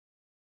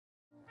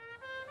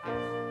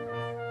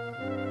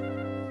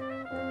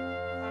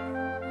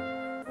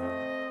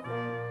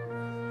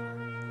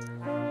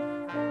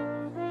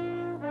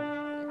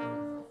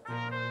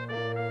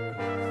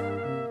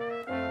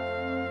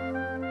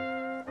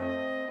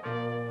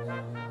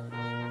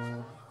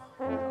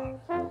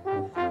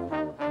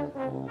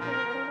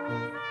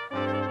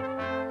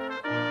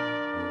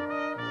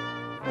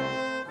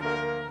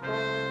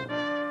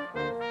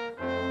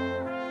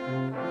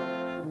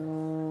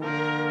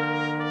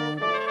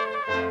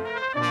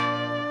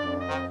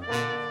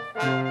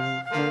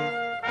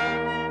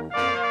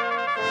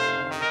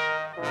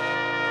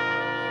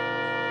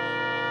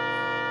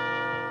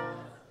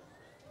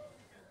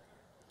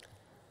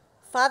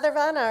Father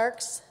Von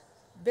Arx,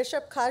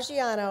 Bishop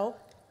Caggiano,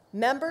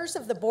 members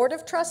of the Board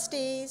of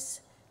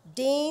Trustees,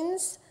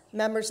 deans,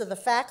 members of the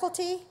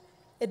faculty,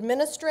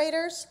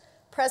 administrators,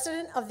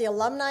 president of the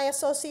Alumni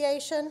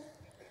Association,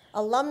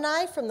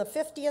 alumni from the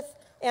 50th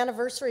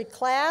anniversary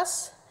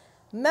class,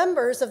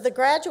 members of the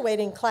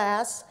graduating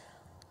class,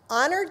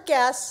 honored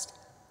guests,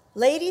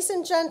 ladies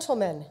and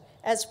gentlemen,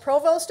 as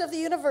Provost of the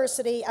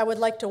University, I would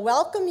like to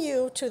welcome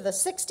you to the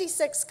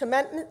 66th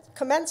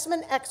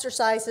Commencement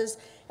exercises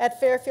at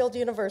Fairfield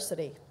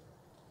University.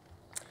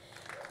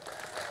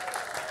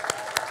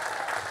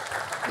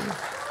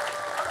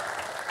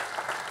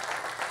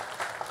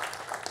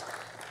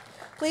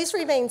 Please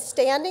remain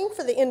standing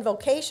for the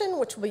invocation,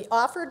 which will be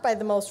offered by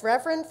the Most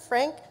Reverend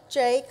Frank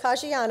J.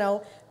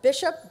 Caggiano,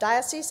 Bishop,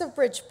 Diocese of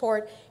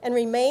Bridgeport, and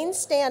remain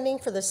standing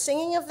for the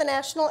singing of the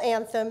national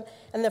anthem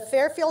and the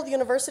Fairfield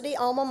University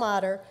alma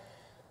mater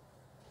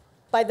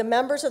by the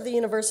members of the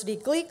University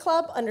Glee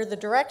Club under the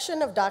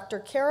direction of Dr.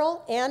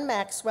 Carol Ann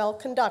Maxwell,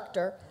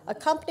 conductor,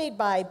 accompanied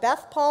by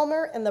Beth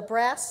Palmer and the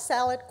Brass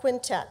Salad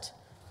Quintet.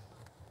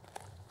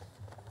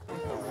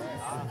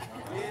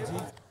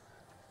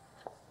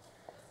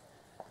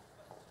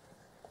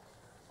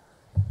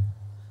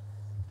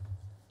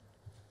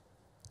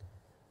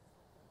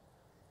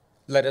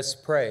 Let us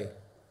pray.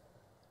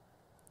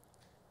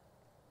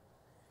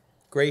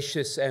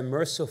 Gracious and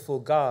merciful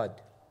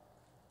God,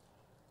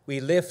 we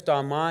lift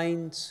our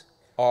minds,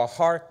 our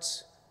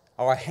hearts,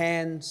 our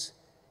hands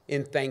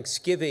in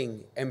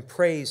thanksgiving and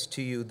praise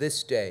to you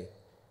this day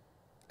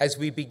as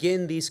we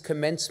begin these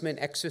commencement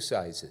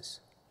exercises.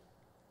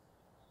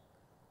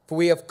 For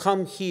we have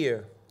come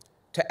here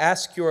to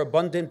ask your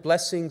abundant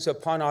blessings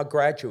upon our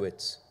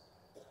graduates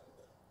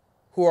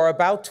who are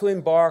about to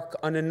embark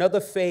on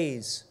another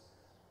phase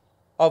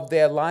of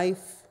their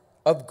life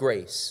of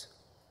grace.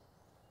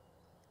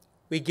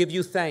 We give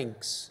you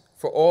thanks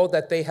for all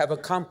that they have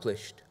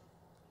accomplished,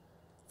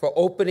 for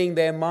opening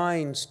their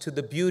minds to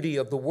the beauty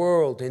of the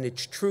world and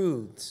its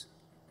truths,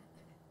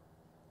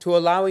 to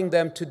allowing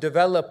them to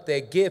develop their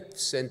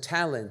gifts and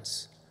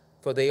talents,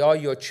 for they are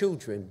your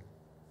children,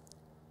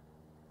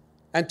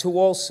 and to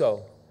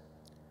also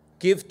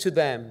give to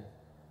them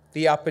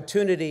the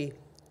opportunity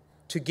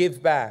to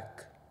give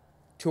back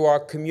to our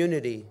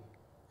community,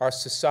 our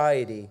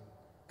society,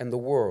 and the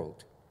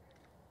world.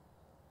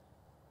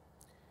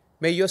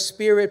 May your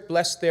Spirit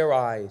bless their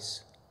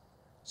eyes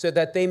so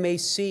that they may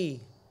see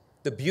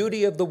the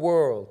beauty of the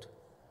world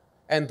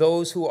and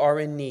those who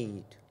are in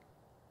need.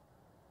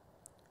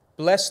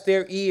 Bless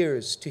their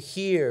ears to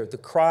hear the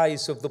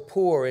cries of the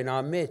poor in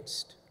our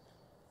midst.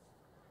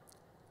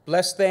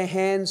 Bless their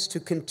hands to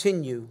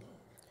continue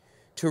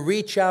to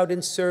reach out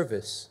in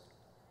service.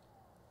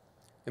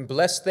 And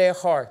bless their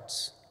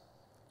hearts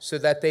so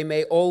that they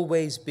may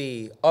always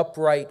be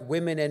upright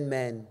women and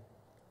men,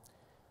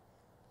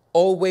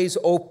 always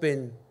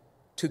open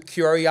to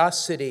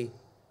curiosity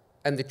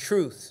and the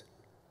truth,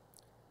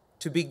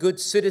 to be good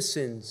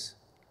citizens,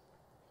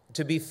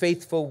 to be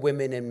faithful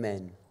women and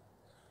men.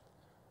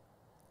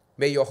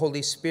 May your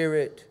Holy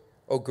Spirit,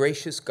 O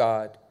gracious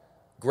God,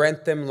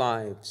 grant them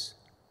lives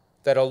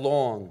that are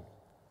long,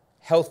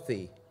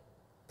 healthy,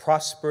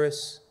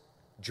 prosperous,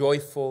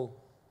 joyful,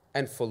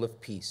 and full of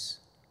peace.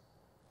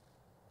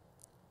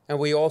 And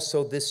we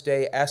also this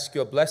day ask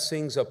your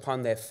blessings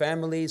upon their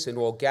families and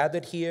all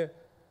gathered here,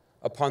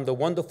 upon the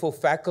wonderful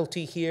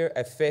faculty here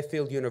at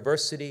Fairfield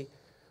University,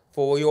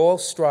 for we all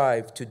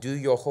strive to do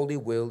your holy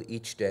will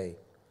each day.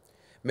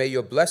 May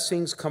your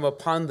blessings come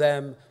upon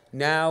them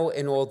now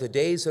and all the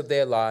days of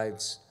their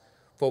lives,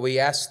 for we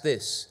ask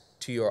this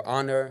to your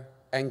honor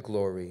and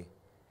glory.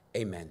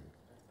 Amen.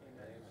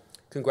 Amen.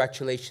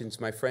 Congratulations,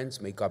 my friends.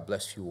 May God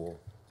bless you all.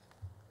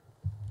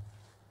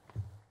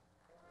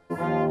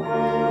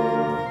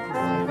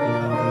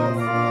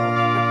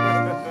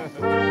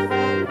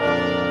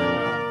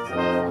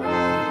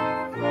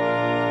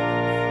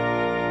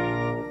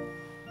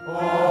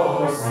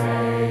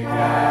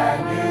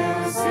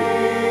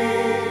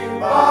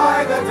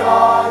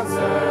 Dawn's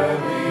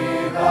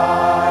early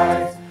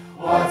light,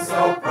 what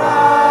so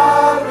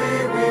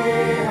proudly we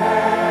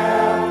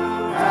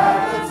hailed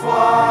at the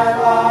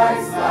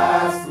twilight's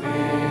last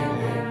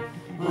gleaming,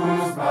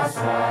 whose broad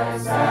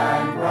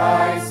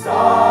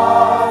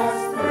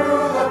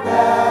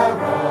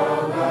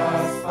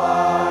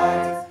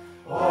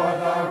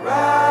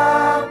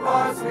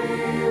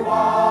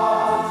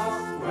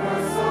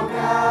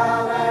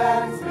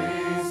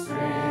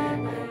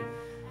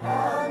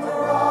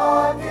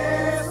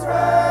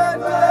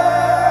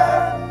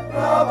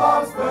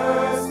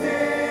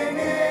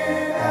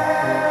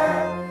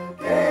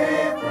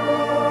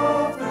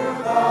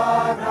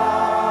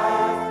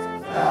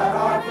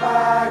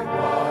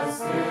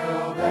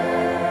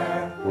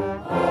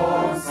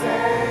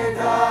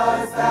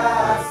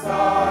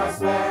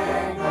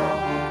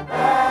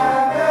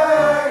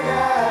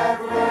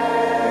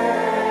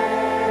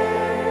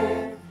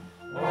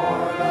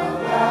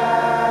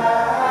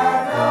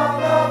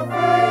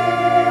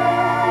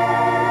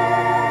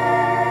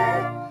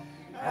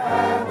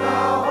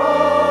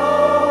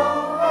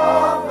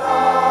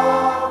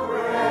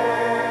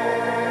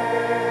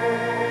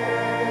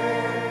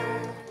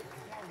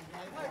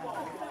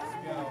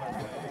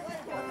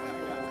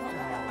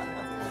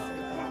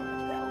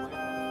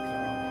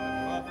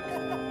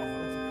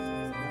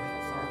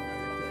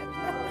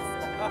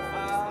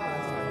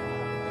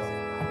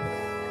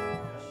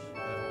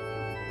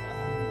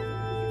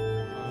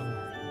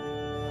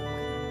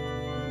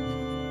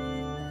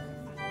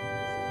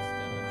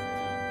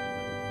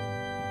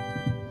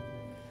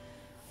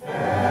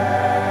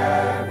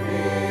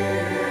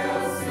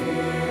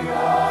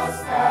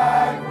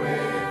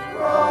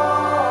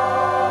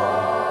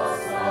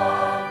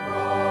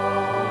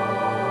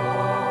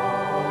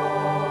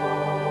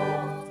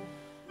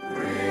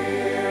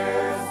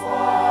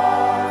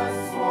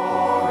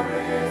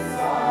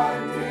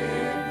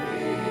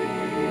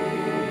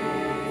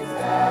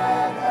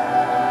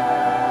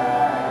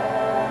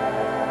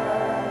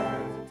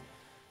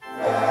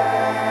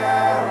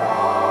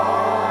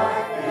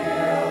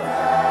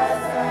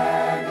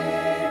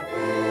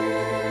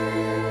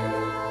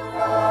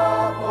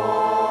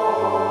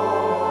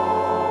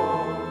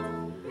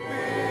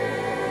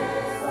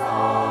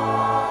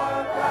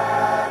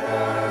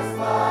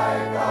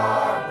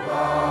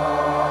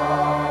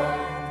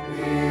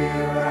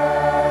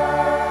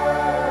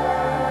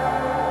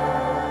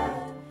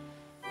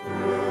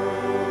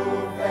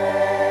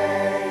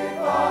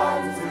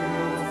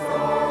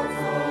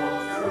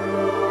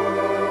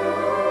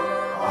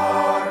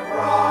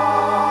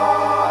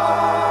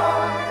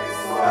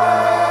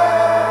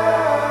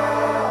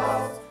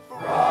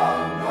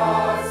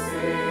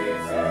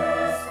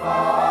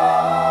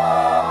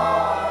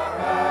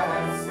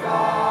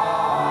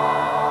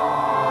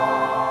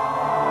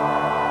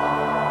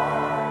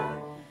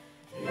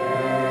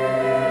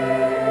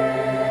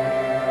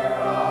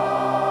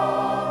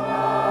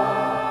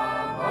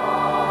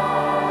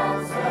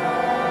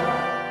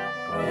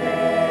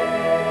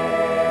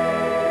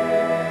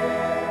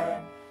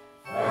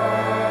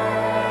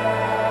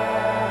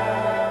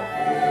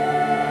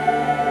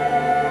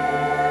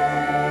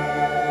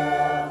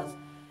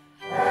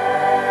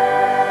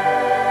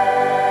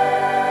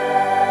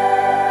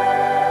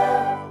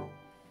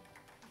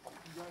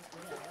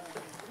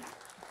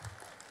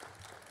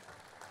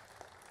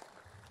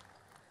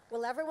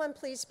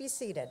please be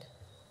seated.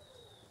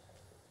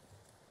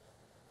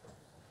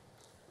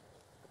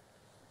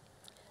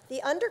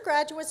 The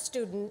undergraduate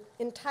student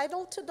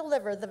entitled to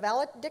deliver the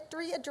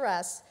valedictory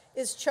address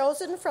is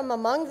chosen from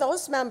among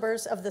those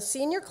members of the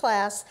senior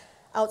class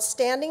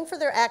outstanding for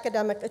their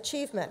academic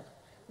achievement.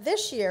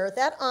 This year,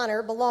 that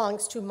honor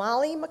belongs to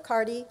Molly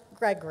McCarty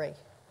Gregory.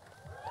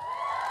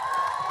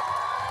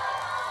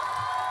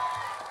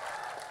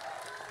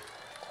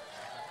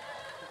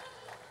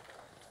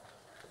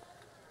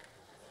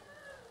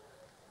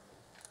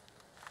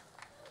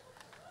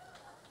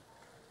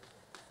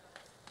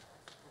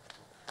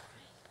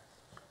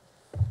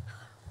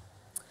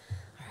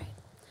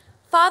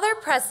 Father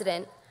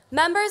President,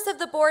 members of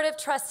the Board of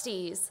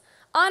Trustees,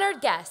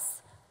 honored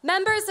guests,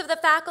 members of the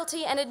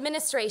faculty and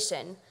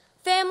administration,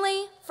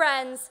 family,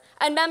 friends,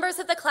 and members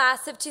of the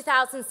class of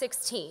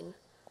 2016.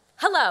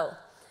 Hello,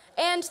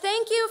 and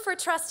thank you for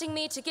trusting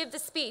me to give the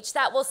speech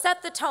that will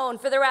set the tone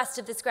for the rest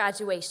of this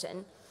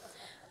graduation.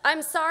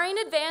 I'm sorry in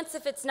advance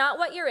if it's not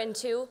what you're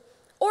into,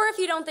 or if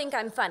you don't think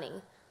I'm funny.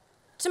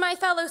 To my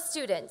fellow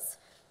students,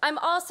 I'm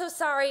also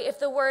sorry if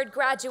the word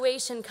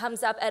graduation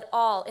comes up at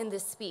all in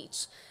this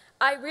speech.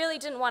 I really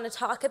didn't want to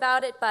talk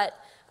about it, but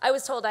I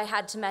was told I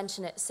had to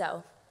mention it,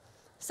 so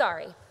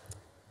sorry.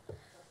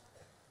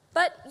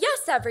 But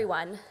yes,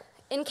 everyone,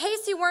 in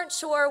case you weren't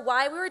sure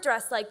why we were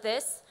dressed like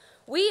this,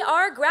 we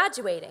are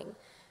graduating.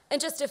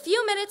 In just a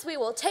few minutes, we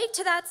will take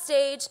to that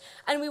stage,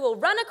 and we will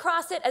run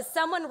across it as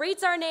someone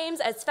reads our names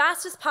as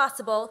fast as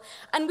possible,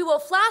 and we will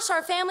flash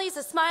our families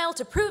a smile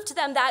to prove to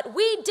them that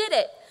we did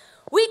it.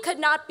 We could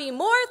not be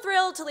more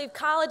thrilled to leave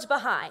college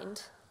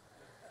behind.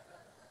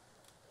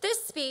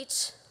 This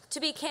speech, to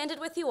be candid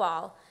with you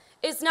all,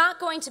 is not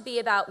going to be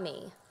about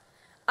me.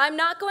 I'm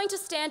not going to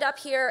stand up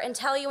here and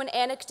tell you an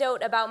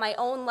anecdote about my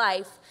own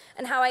life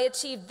and how I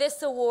achieved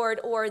this award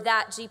or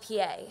that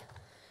GPA.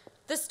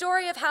 The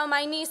story of how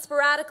my knee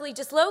sporadically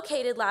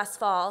dislocated last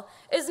fall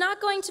is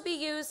not going to be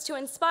used to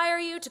inspire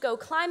you to go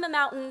climb a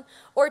mountain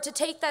or to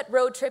take that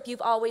road trip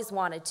you've always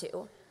wanted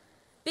to.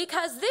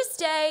 Because this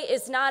day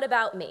is not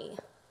about me.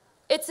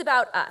 It's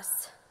about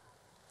us.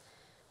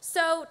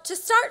 So, to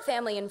start,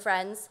 family and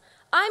friends,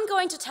 I'm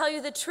going to tell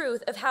you the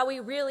truth of how we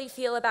really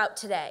feel about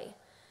today.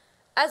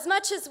 As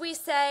much as we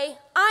say,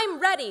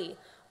 I'm ready,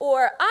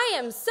 or I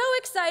am so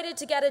excited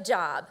to get a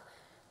job,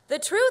 the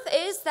truth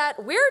is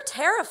that we're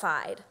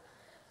terrified.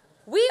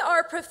 We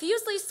are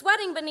profusely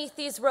sweating beneath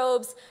these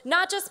robes,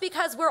 not just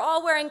because we're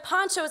all wearing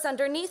ponchos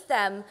underneath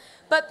them,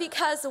 but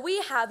because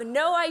we have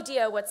no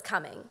idea what's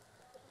coming.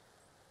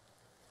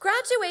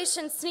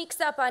 Graduation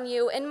sneaks up on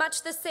you in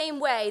much the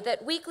same way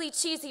that weekly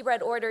cheesy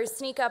bread orders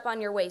sneak up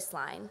on your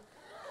waistline.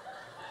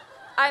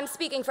 I'm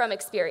speaking from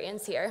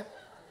experience here.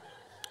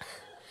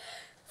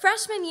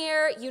 Freshman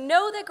year, you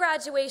know that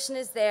graduation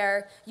is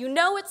there, you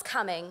know it's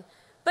coming,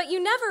 but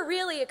you never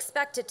really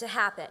expect it to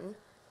happen.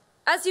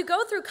 As you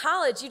go through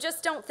college, you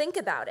just don't think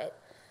about it.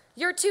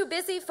 You're too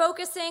busy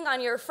focusing on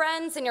your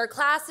friends and your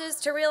classes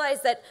to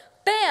realize that,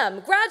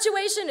 bam,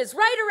 graduation is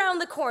right around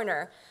the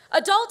corner.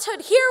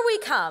 Adulthood, here we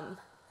come.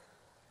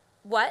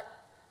 What?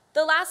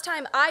 The last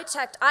time I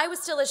checked, I was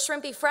still a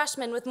shrimpy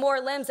freshman with more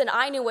limbs than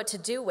I knew what to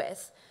do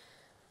with.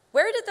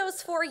 Where did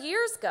those 4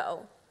 years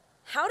go?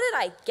 How did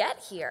I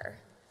get here?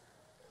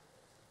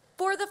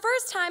 For the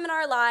first time in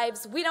our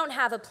lives, we don't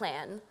have a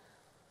plan.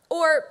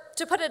 Or,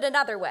 to put it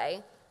another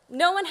way,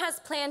 no one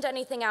has planned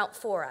anything out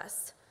for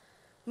us.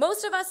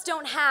 Most of us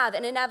don't have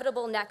an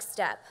inevitable next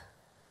step.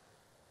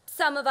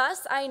 Some of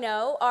us, I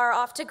know, are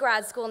off to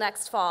grad school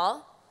next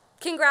fall.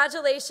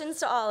 Congratulations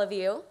to all of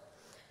you.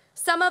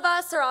 Some of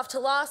us are off to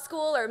law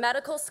school or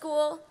medical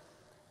school.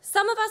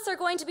 Some of us are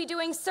going to be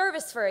doing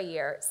service for a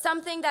year,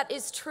 something that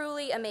is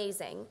truly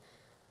amazing.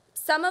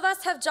 Some of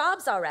us have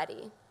jobs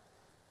already,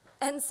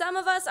 and some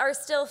of us are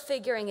still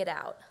figuring it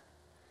out.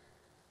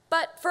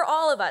 But for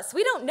all of us,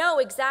 we don't know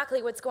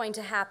exactly what's going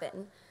to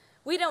happen.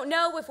 We don't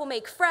know if we'll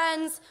make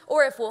friends,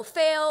 or if we'll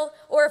fail,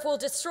 or if we'll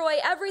destroy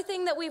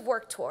everything that we've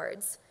worked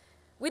towards.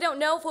 We don't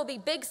know if we'll be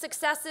big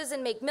successes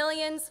and make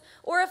millions,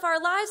 or if our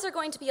lives are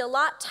going to be a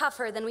lot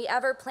tougher than we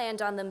ever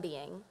planned on them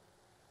being.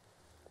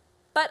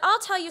 But I'll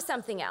tell you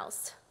something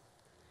else.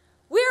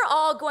 We're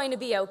all going to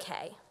be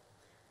okay.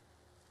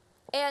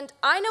 And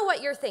I know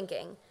what you're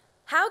thinking.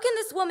 How can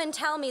this woman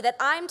tell me that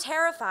I'm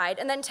terrified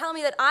and then tell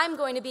me that I'm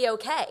going to be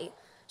okay?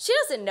 She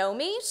doesn't know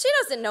me. She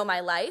doesn't know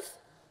my life.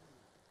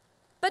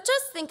 But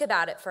just think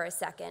about it for a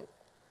second.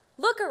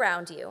 Look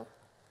around you.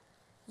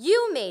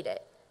 You made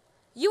it.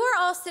 You are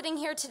all sitting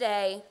here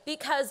today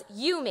because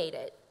you made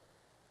it.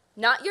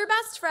 Not your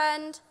best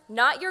friend,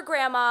 not your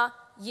grandma,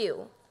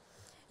 you.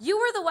 You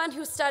were the one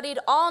who studied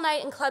all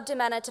night in Club de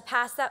Mena to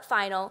pass that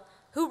final,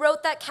 who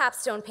wrote that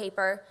capstone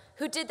paper,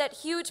 who did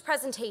that huge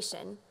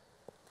presentation.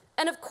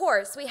 And of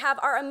course, we have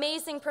our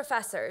amazing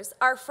professors,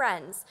 our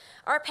friends,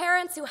 our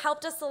parents who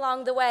helped us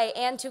along the way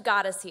and who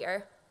got us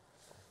here.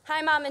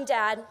 Hi, Mom and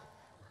Dad.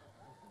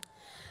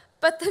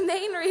 But the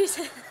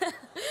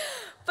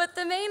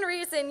main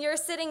reason, you're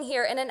sitting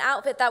here in an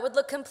outfit that would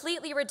look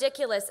completely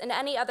ridiculous in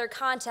any other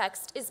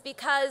context is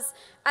because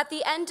at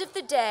the end of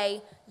the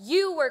day,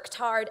 you worked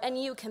hard and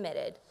you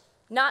committed,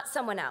 not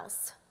someone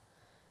else.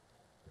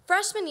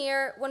 Freshman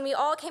year, when we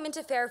all came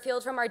into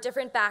Fairfield from our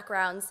different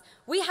backgrounds,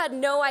 we had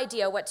no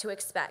idea what to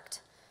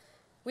expect.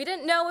 We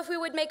didn't know if we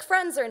would make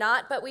friends or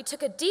not, but we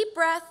took a deep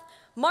breath,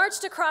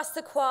 marched across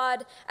the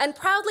quad, and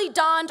proudly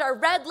donned our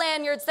red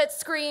lanyards that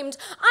screamed,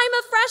 "I'm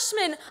a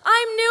freshman,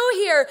 I'm new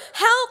here,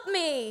 help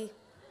me!"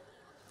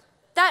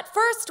 That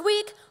first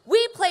week,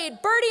 we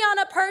played birdie on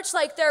a perch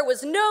like there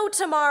was no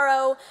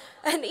tomorrow,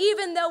 and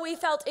even though we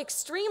felt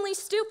extremely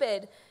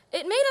stupid,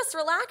 it made us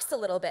relax a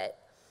little bit.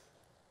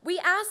 We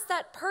asked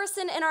that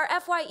person in our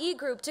FYE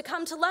group to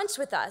come to lunch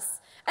with us,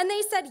 and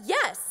they said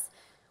yes.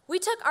 We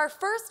took our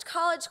first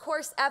college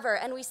course ever,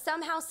 and we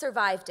somehow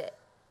survived it.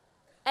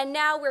 And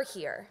now we're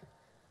here.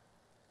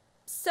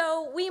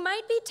 So we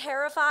might be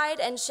terrified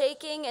and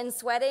shaking and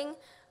sweating,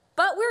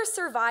 but we're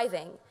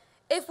surviving.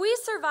 If we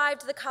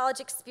survived the college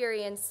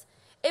experience,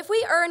 if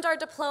we earned our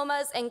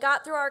diplomas and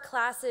got through our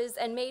classes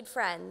and made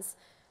friends,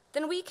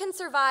 then we can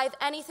survive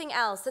anything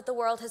else that the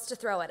world has to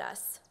throw at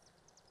us.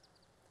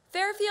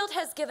 Fairfield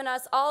has given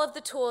us all of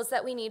the tools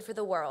that we need for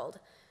the world.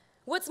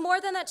 What's more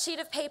than that sheet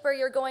of paper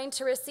you're going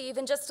to receive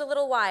in just a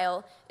little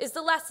while is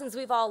the lessons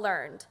we've all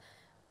learned.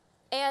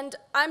 And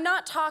I'm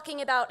not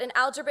talking about an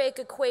algebraic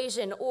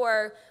equation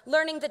or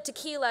learning that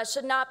tequila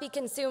should not be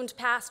consumed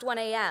past 1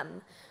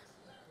 a.m.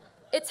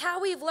 It's how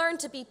we've learned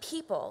to be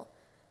people.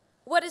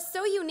 What is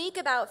so unique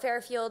about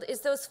Fairfield is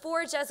those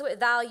 4 Jesuit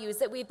values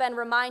that we've been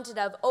reminded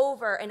of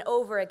over and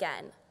over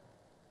again.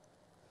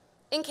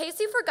 In case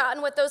you've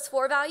forgotten what those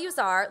 4 values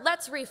are,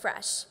 let's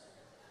refresh.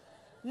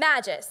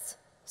 Magis,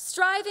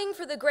 striving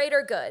for the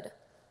greater good.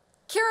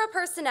 Cura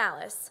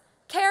personalis,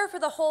 care for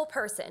the whole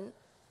person.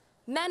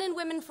 Men and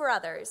women for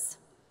others.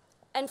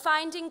 And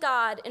finding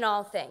God in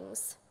all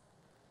things.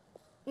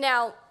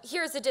 Now,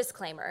 here's a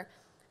disclaimer.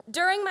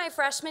 During my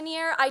freshman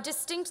year, I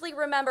distinctly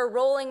remember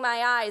rolling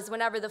my eyes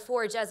whenever the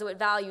 4 Jesuit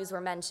values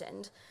were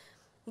mentioned.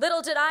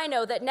 Little did I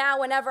know that now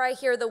whenever I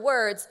hear the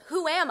words,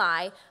 "Who am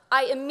I?"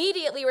 I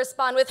immediately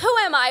respond with, "Who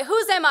am I?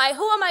 Whose am I?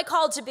 Who am I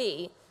called to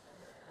be?"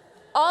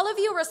 All of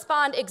you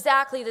respond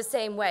exactly the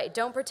same way.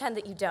 Don't pretend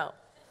that you don't.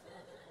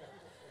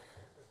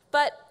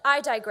 But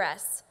I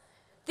digress.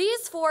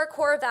 These 4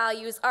 core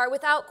values are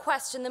without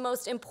question the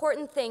most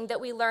important thing that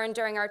we learned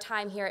during our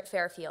time here at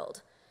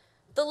Fairfield.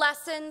 The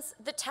lessons,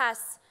 the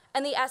tests,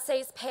 and the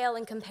essays pale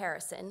in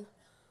comparison.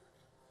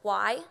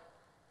 Why?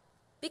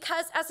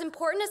 Because as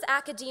important as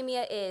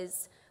academia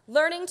is,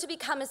 learning to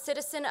become a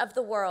citizen of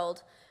the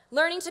world,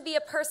 learning to be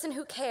a person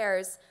who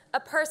cares, a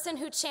person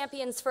who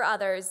champions for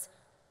others,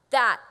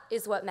 that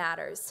is what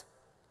matters.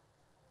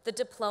 The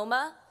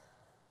diploma,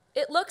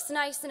 it looks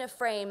nice in a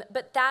frame,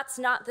 but that's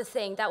not the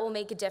thing that will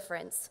make a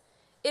difference.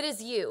 It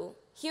is you,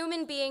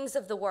 human beings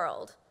of the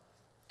world,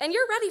 and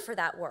you're ready for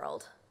that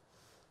world.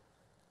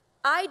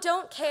 I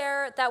don't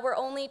care that we're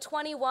only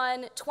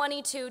 21,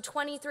 22,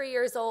 23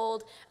 years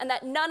old, and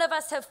that none of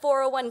us have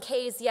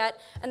 401ks yet,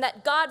 and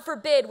that, God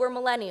forbid, we're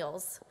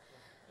millennials.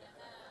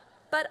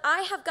 But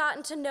I have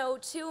gotten to know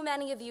too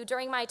many of you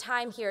during my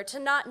time here to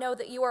not know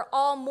that you are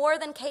all more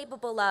than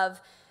capable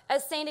of,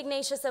 as St.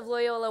 Ignatius of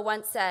Loyola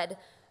once said,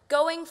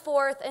 going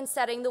forth and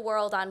setting the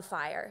world on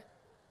fire.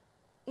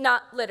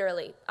 Not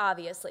literally,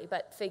 obviously,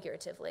 but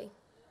figuratively.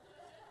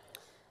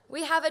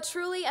 We have a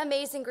truly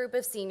amazing group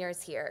of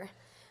seniors here.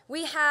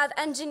 We have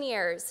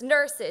engineers,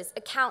 nurses,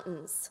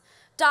 accountants,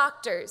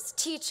 doctors,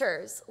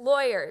 teachers,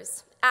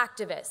 lawyers,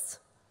 activists.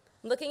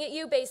 I'm looking at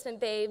you, basement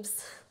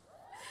babes.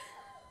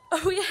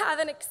 We have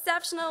an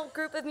exceptional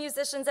group of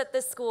musicians at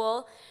this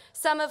school,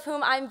 some of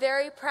whom I'm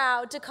very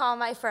proud to call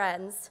my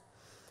friends.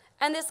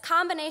 And this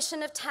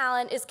combination of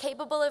talent is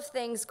capable of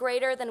things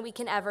greater than we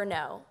can ever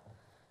know.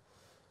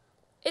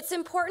 It's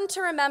important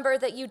to remember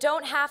that you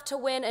don't have to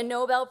win a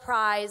Nobel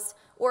Prize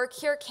or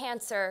cure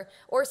cancer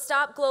or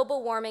stop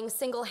global warming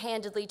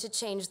single-handedly to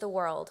change the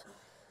world.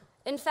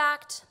 In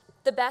fact,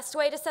 the best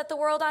way to set the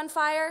world on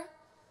fire?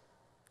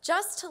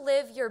 Just to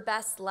live your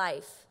best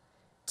life,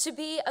 to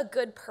be a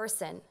good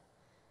person.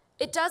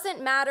 It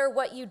doesn't matter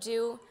what you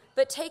do,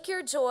 but take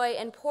your joy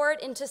and pour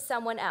it into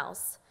someone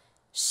else.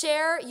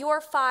 Share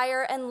your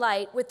fire and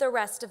light with the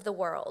rest of the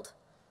world.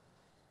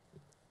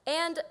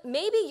 And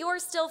maybe you're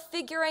still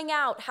figuring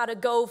out how to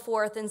go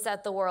forth and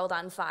set the world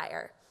on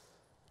fire.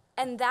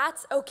 And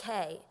that's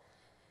okay.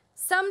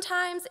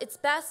 Sometimes it's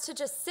best to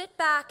just sit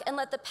back and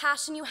let the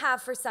passion you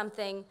have for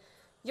something,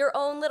 your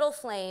own little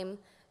flame,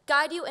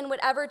 guide you in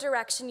whatever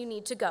direction you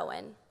need to go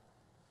in.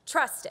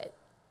 Trust it.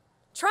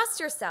 Trust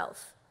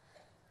yourself.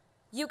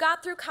 You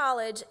got through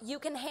college, you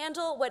can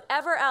handle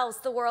whatever else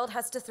the world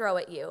has to throw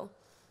at you.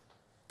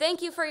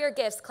 Thank you for your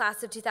gifts,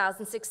 class of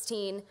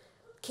 2016.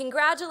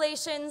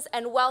 Congratulations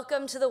and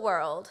welcome to the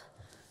world.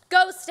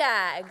 Go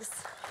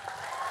Stags!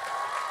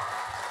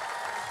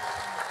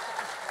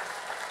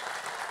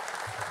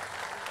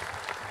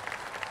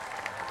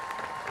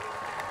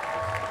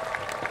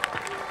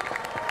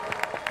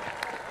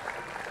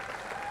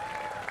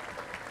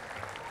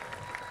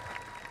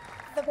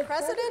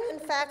 president and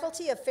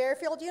faculty of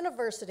Fairfield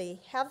University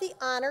have the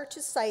honor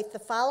to cite the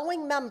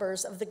following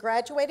members of the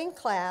graduating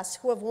class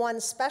who have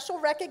won special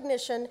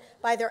recognition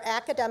by their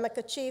academic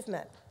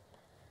achievement.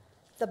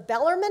 The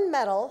Bellarmine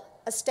Medal,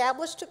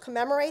 established to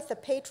commemorate the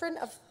patron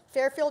of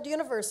Fairfield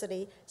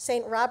University,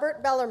 St.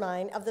 Robert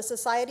Bellarmine of the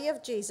Society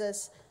of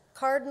Jesus,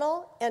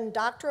 Cardinal and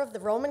Doctor of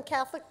the Roman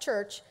Catholic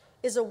Church,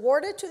 is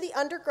awarded to the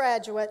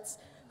undergraduates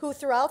who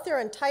throughout their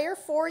entire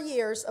 4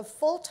 years of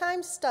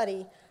full-time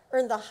study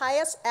earned the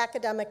highest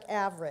academic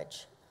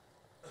average.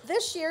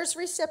 This year's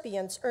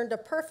recipients earned a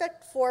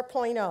perfect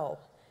 4.0.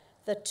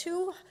 The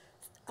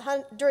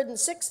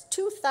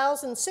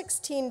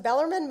 2016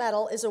 Bellarmine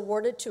Medal is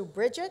awarded to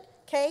Bridget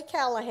K.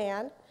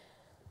 Callahan,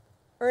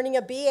 earning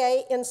a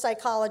BA in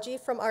psychology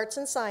from Arts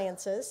and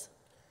Sciences.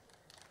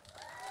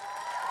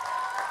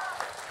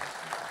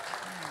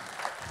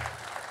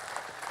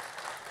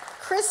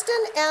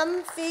 Kristen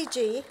M.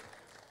 Fiji,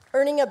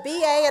 earning a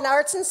BA in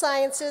Arts and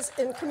Sciences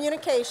in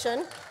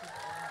Communication.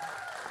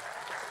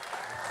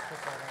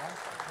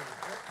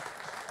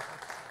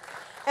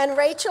 And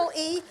Rachel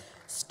E.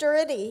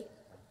 Sturity,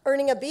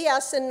 earning a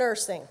BS in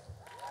Nursing.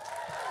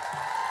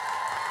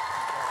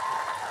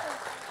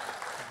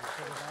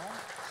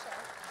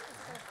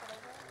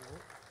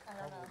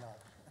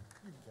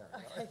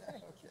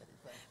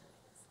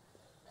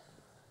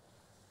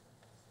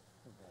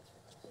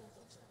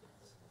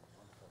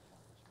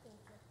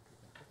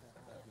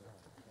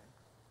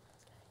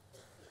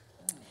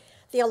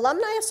 The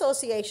Alumni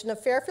Association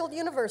of Fairfield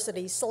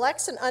University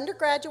selects an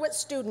undergraduate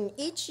student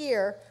each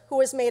year who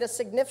has made a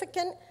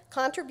significant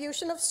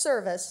contribution of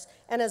service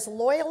and has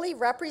loyally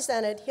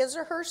represented his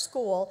or her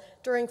school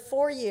during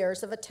 4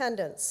 years of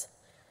attendance.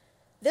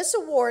 This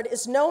award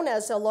is known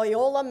as a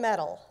Loyola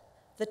Medal.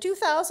 The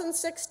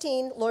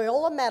 2016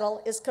 Loyola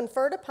Medal is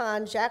conferred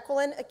upon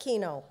Jacqueline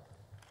Aquino.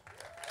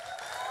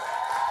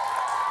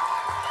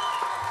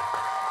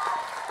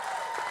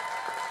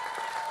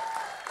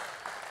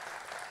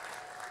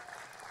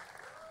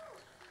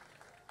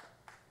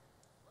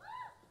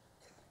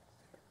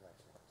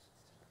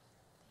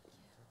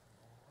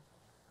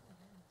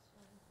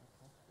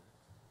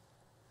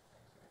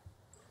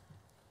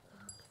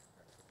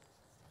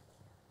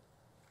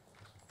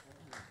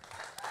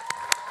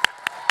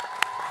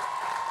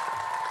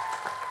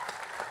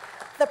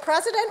 The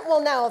president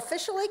will now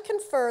officially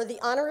confer the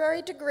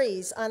honorary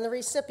degrees on the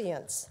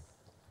recipients.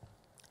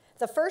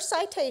 The first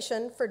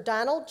citation for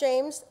Donald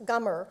James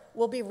Gummer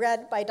will be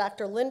read by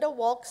Dr. Linda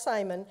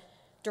Walk-Simon,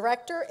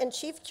 Director and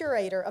Chief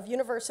Curator of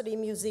University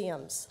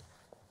Museums.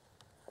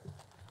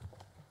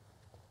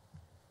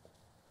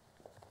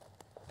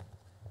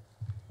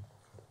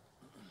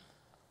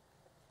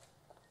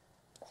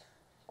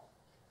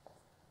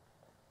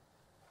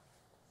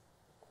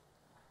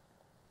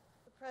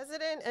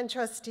 President and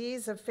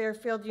trustees of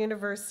Fairfield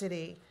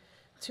University,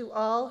 to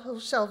all who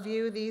shall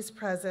view these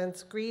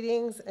presents,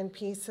 greetings and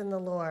peace in the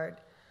Lord.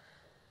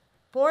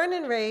 Born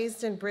and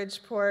raised in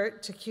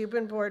Bridgeport to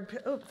Cuban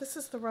board, oh, this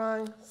is the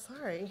wrong,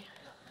 sorry.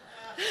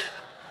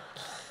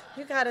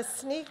 You got a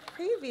sneak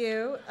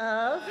preview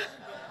of,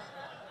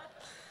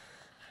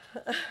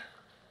 I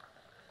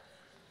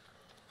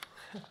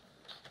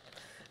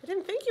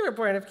didn't think you were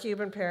born of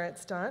Cuban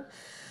parents, Don.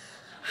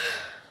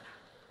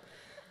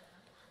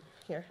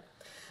 Here.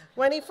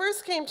 When he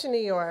first came to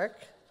New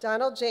York,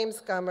 Donald James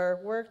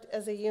Gummer worked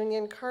as a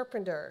union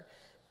carpenter,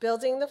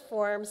 building the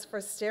forms for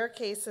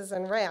staircases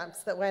and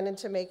ramps that went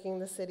into making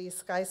the city's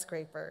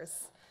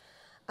skyscrapers.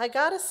 I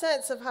got a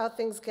sense of how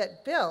things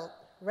get built,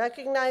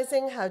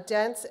 recognizing how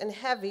dense and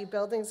heavy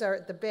buildings are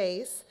at the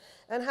base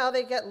and how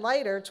they get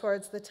lighter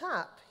towards the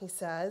top, he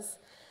says.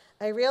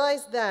 I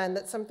realized then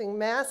that something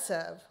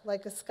massive,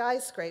 like a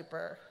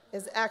skyscraper,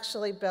 is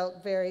actually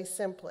built very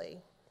simply.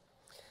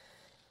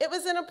 It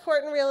was an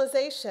important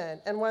realization,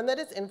 and one that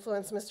has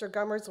influenced Mr.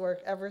 Gummer's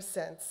work ever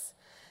since.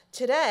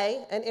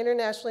 Today, an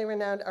internationally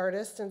renowned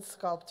artist and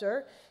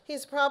sculptor,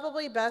 he's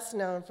probably best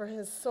known for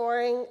his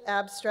soaring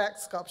abstract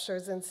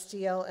sculptures in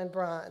steel and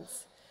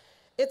bronze.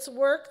 It's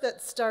work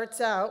that starts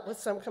out with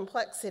some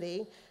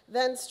complexity,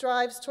 then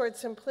strives toward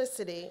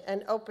simplicity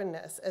and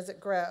openness as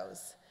it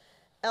grows.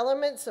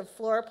 Elements of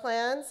floor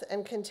plans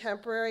and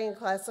contemporary and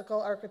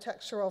classical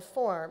architectural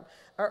form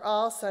are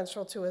all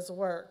central to his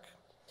work.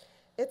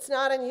 It's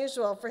not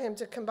unusual for him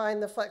to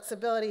combine the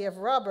flexibility of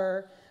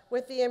rubber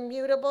with the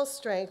immutable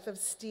strength of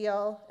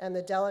steel and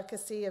the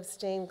delicacy of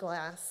stained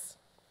glass.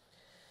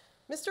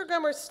 Mr.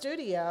 Gummer's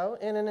studio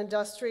in an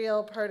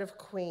industrial part of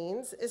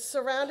Queens is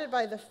surrounded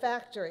by the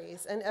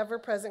factories and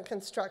ever-present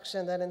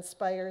construction that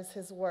inspires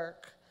his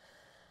work.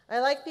 I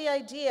like the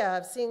idea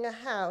of seeing a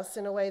house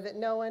in a way that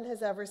no one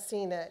has ever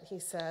seen it, he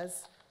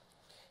says.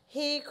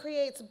 He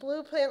creates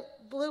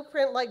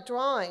blueprint-like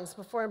drawings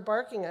before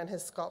embarking on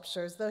his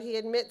sculptures, though he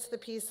admits the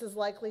piece is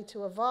likely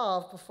to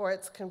evolve before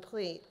it's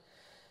complete.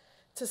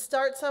 To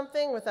start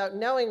something without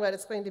knowing what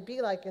it's going to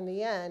be like in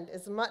the end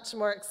is much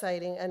more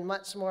exciting and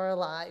much more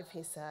alive,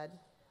 he said.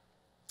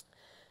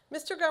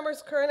 Mr.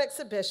 Gummer's current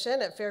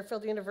exhibition at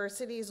Fairfield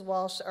University's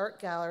Walsh Art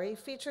Gallery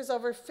features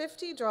over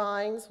 50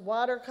 drawings,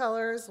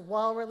 watercolors,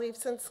 wall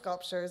reliefs, and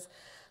sculptures,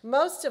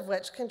 most of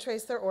which can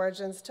trace their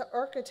origins to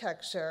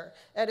architecture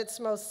at its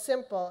most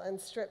simple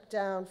and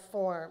stripped-down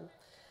form.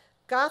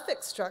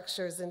 Gothic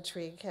structures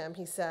intrigue him,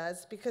 he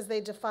says, because they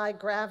defy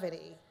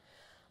gravity.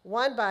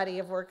 One body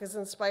of work is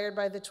inspired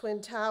by the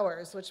Twin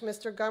Towers, which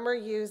Mr.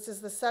 Gummer used as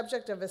the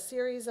subject of a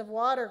series of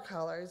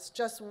watercolors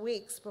just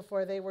weeks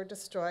before they were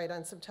destroyed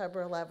on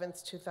September 11,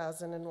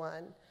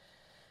 2001.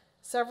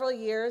 Several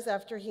years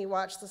after he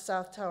watched the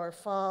South Tower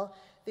fall,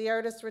 the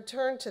artist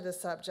returned to the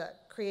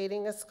subject,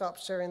 creating a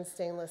sculpture in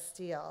stainless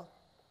steel.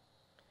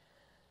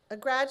 A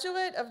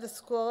graduate of the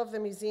School of the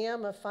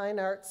Museum of Fine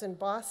Arts in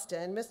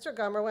Boston, Mr.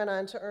 Gummer went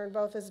on to earn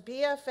both his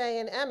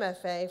BFA and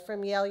MFA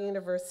from Yale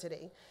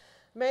University.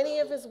 Many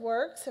of his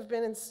works have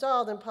been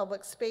installed in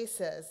public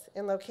spaces,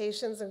 in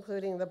locations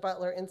including the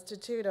Butler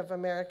Institute of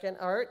American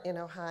Art in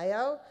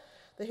Ohio,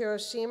 the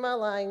Hiroshima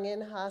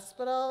Lying-in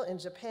Hospital in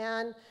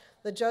Japan,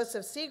 the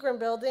Joseph Seagram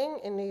Building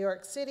in New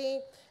York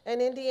City,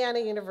 and Indiana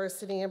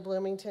University in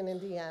Bloomington,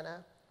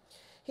 Indiana.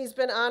 He's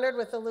been honored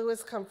with the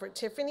Louis Comfort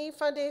Tiffany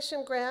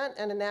Foundation grant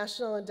and a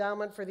National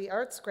Endowment for the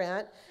Arts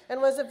grant, and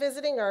was a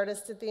visiting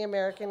artist at the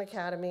American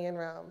Academy in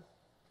Rome.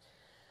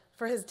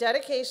 For his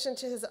dedication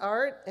to his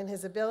art and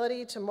his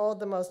ability to mold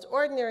the most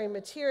ordinary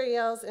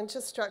materials into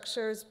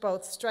structures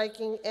both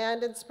striking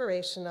and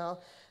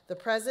inspirational, the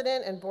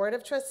President and Board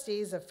of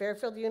Trustees of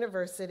Fairfield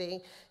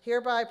University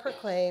hereby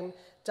proclaim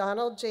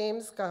Donald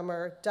James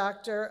Gummer,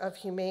 Doctor of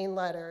Humane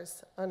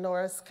Letters,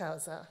 honoris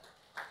causa.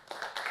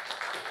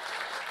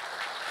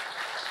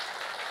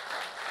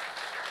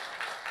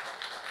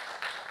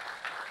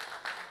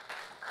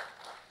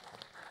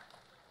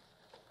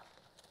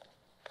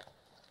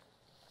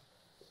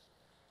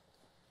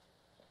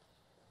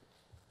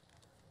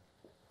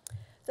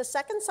 The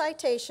second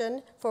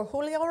citation for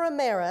Julio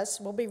Ramirez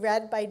will be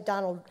read by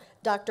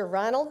Dr.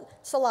 Ronald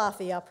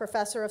Salafia,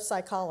 Professor of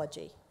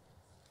Psychology.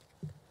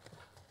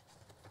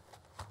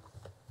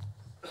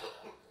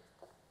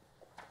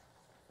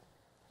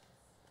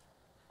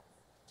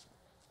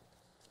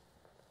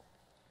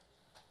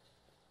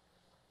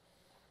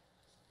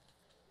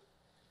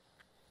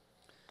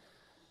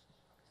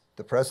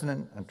 The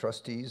President and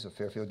Trustees of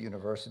Fairfield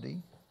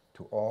University,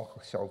 to all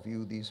who shall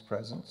view these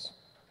presents,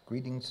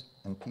 greetings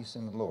and peace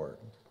in the Lord.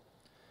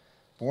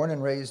 Born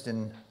and raised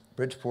in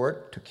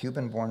Bridgeport to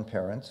Cuban-born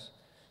parents,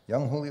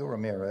 young Julio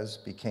Ramirez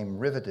became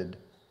riveted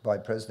by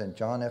President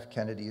John F.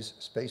 Kennedy's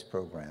space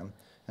program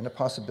and the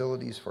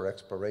possibilities for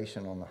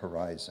exploration on the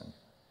horizon.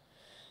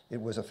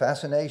 It was a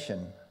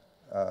fascination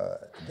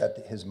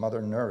that his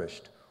mother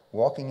nourished,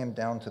 walking him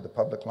down to the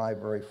public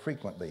library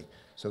frequently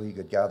so he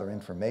could gather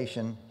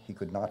information he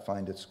could not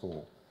find at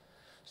school.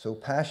 So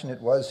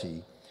passionate was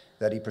he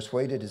that he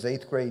persuaded his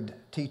 8th grade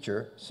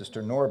teacher,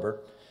 Sister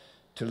Norbert,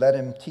 to let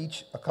him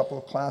teach a couple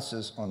of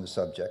classes on the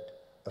subject,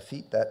 a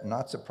feat that,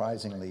 not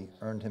surprisingly,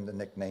 earned him the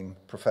nickname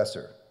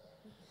Professor.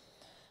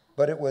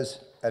 But it was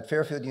at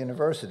Fairfield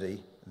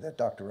University that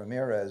Dr.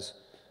 Ramirez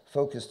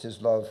focused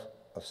his love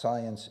of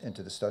science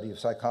into the study of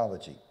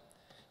psychology,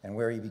 and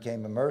where he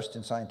became immersed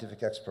in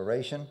scientific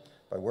exploration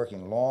by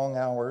working long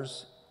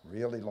hours,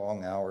 really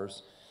long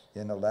hours,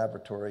 in a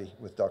laboratory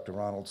with Dr.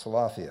 Ronald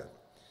Salafia.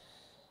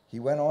 He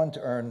went on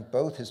to earn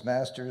both his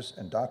master's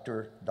and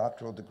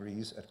doctoral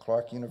degrees at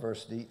Clark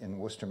University in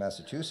Worcester,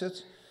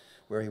 Massachusetts,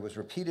 where he was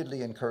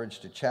repeatedly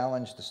encouraged to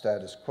challenge the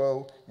status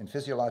quo in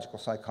physiological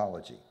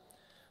psychology.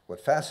 What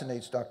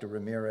fascinates Dr.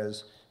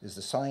 Ramirez is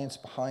the science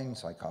behind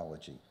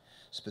psychology,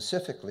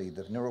 specifically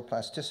the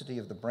neuroplasticity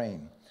of the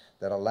brain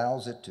that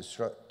allows it to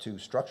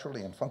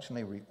structurally and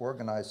functionally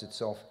reorganize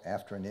itself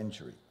after an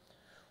injury.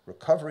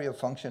 Recovery of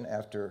function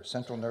after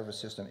central nervous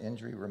system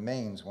injury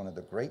remains one of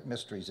the great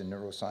mysteries in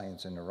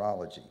neuroscience and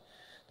neurology.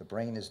 The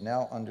brain is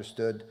now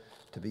understood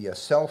to be a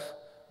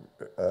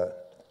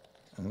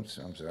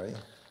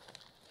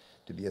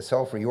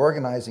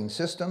self-reorganizing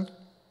system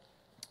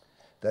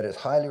that is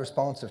highly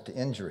responsive to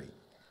injury.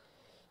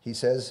 He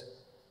says,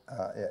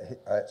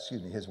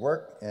 his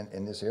work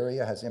in this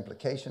area has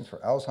implications for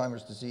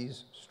Alzheimer's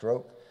disease,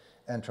 stroke,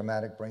 and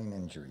traumatic brain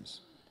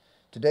injuries.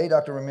 Today,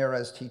 Dr.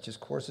 Ramirez teaches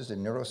courses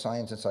in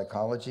neuroscience and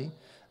psychology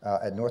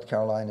at North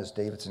Carolina's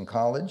Davidson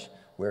College,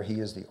 where he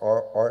is the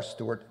R.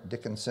 Stewart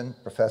Dickinson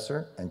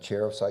Professor and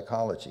Chair of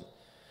Psychology.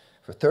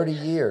 For 30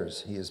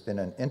 years, he has been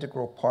an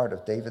integral part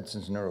of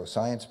Davidson's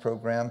neuroscience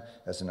program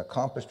as an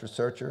accomplished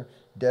researcher,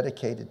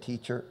 dedicated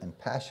teacher, and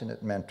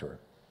passionate mentor.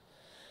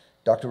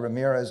 Dr.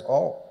 Ramirez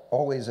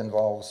always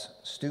involves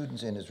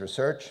students in his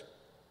research,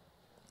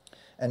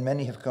 and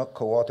many have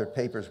co-authored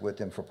papers with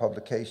him for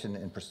publication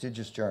in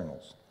prestigious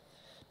journals.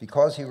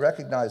 Because he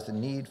recognized the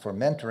need for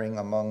mentoring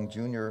among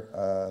junior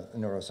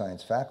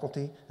neuroscience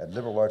faculty at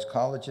liberal arts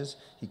colleges,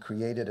 he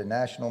created a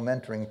national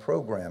mentoring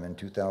program in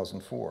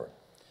 2004.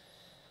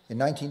 In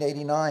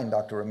 1989,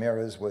 Dr.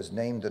 Ramirez was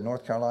named the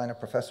North Carolina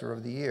Professor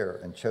of the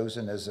Year and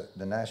chosen as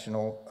the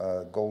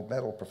National Gold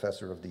Medal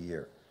Professor of the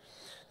Year.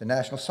 The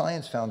National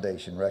Science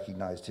Foundation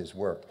recognized his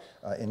work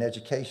in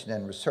education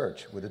and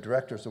research with a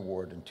Director's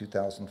Award in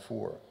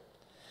 2004.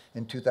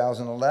 In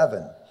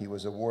 2011, he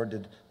was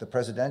awarded the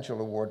Presidential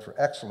Award for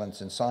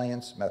Excellence in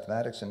Science,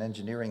 Mathematics, and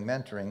Engineering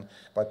Mentoring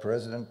by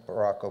President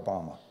Barack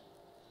Obama.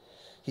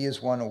 He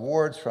has won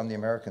awards from the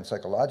American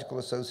Psychological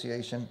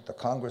Association, the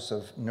Congress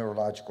of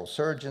Neurological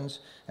Surgeons,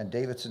 and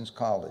Davidson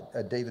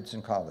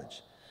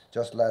College.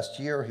 Just last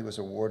year, he was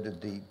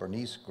awarded the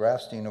Bernice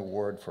Grafstein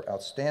Award for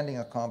Outstanding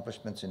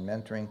Accomplishments in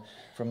Mentoring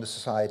from the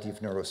Society of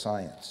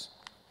Neuroscience.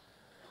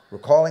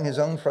 Recalling his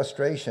own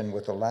frustration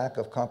with the lack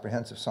of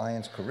comprehensive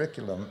science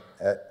curriculum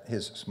at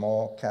his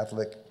small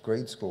Catholic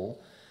grade school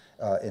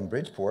in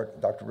Bridgeport,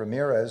 Dr.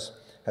 Ramirez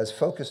has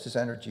focused his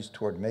energies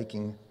toward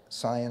making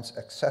science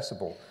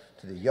accessible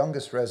to the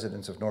youngest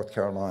residents of North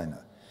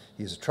Carolina.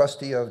 He is a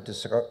trustee of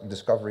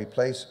Discovery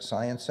Place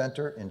Science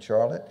Center in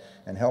Charlotte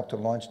and helped to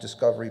launch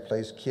Discovery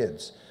Place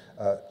Kids,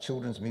 a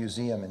children's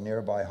museum in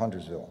nearby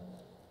Huntersville.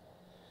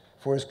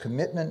 For his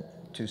commitment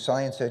to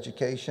science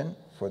education,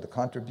 for the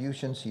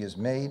contributions he has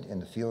made in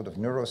the field of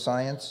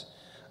neuroscience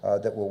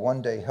that will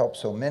one day help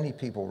so many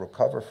people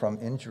recover from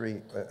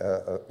injury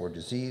or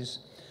disease,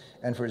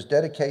 and for his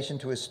dedication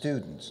to his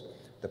students,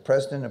 the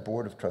President and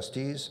Board of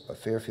Trustees of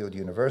Fairfield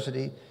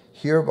University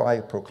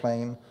hereby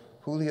proclaim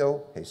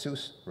Julio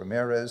Jesus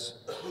Ramirez,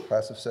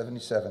 class of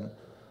 '77,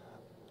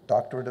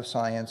 Doctorate of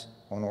Science,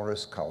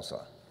 honoris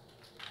causa.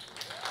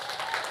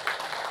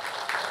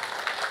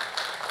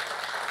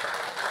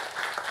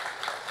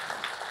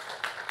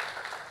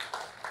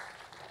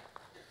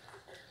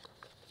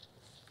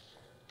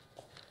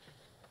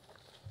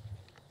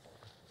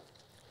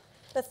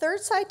 The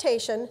third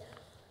citation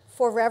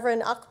for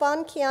Reverend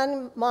Akban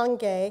Kian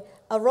Mange,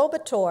 a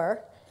Robotor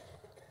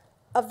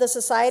of the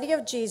Society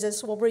of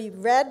Jesus, will be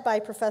read by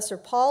Professor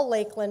Paul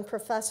Lakeland,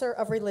 Professor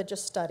of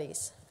Religious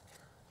Studies.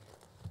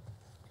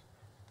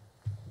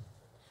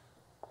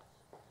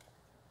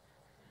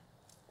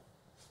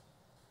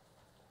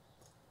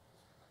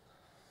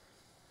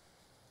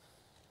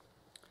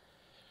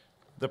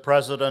 The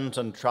President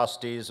and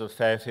Trustees of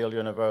Fairfield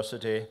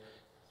University,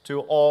 to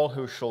all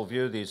who shall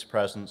view these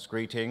presents,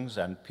 greetings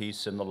and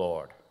peace in the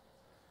Lord.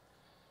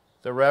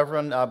 The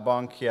Reverend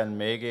Abankian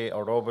Mege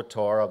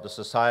Orobator of the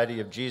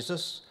Society of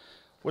Jesus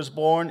was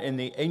born in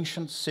the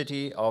ancient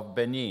city of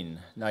Benin,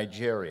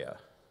 Nigeria.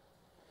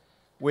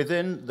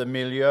 Within the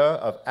milieu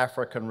of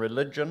African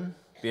religion,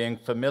 being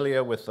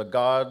familiar with the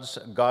gods,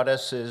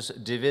 goddesses,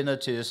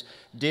 divinities,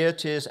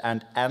 deities,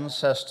 and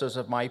ancestors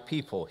of my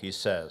people, he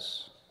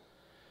says.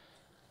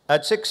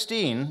 At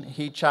 16,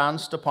 he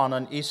chanced upon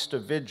an Easter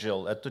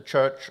vigil at the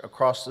church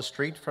across the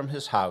street from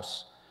his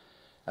house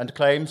and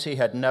claims he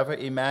had never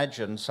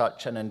imagined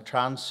such an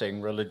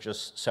entrancing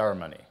religious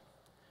ceremony.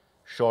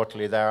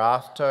 Shortly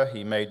thereafter,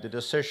 he made the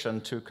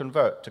decision to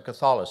convert to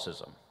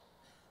Catholicism.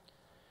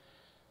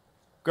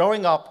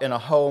 Growing up in a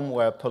home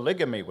where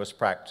polygamy was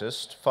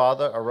practiced,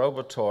 Father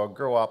Orobator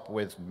grew up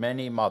with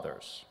many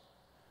mothers.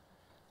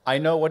 I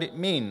know what it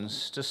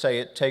means to say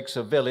it takes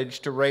a village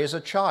to raise a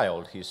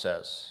child, he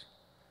says.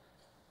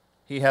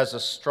 He has a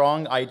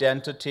strong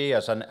identity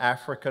as an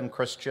African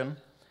Christian.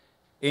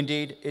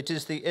 Indeed, it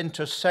is the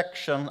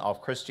intersection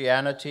of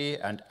Christianity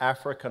and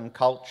African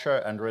culture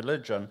and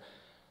religion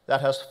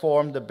that has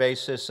formed the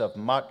basis of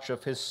much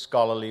of his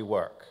scholarly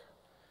work.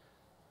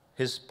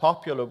 His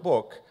popular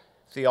book,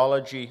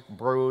 Theology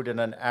Brewed in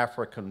an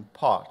African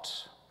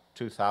Pot,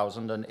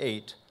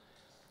 2008,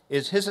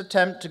 is his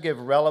attempt to give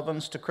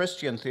relevance to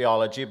Christian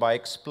theology by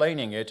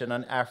explaining it in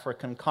an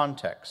African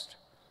context.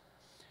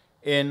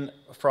 In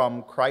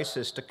From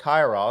Crisis to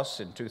Kairos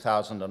in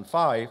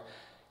 2005,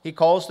 he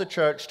calls the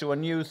church to a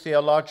new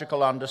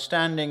theological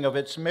understanding of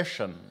its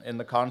mission in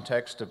the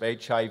context of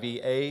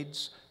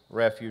HIV/AIDS,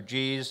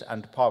 refugees,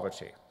 and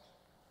poverty.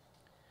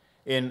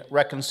 In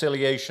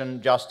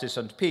Reconciliation, Justice,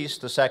 and Peace,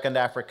 the Second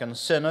African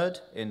Synod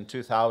in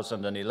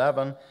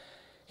 2011,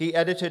 he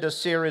edited a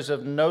series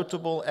of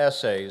notable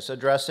essays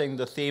addressing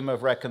the theme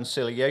of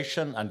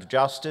reconciliation and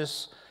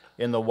justice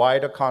in the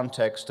wider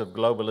context of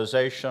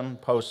globalization,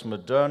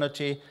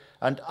 postmodernity,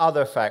 and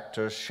other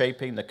factors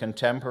shaping the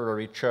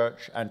contemporary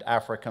church and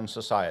African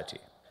society.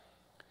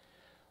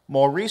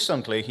 More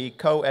recently, he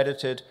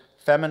co-edited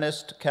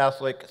Feminist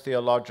Catholic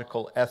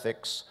Theological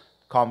Ethics,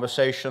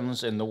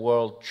 Conversations in the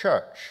World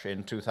Church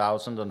in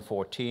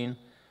 2014,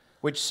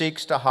 which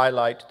seeks to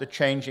highlight the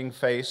changing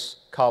face,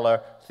 color,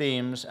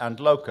 themes,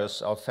 and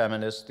locus of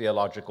feminist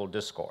theological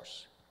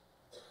discourse.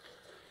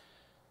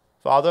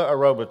 Father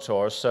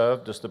Orobator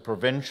served as the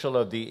provincial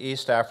of the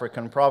East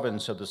African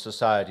province of the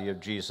Society of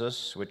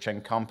Jesus, which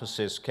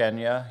encompasses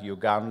Kenya,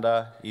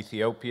 Uganda,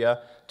 Ethiopia,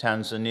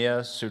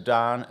 Tanzania,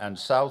 Sudan, and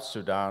South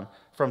Sudan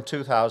from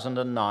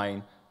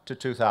 2009 to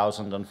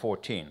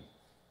 2014.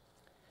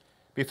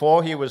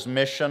 Before he was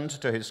missioned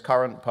to his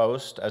current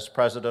post as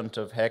president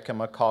of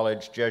Hekima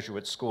College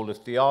Jesuit School of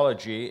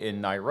Theology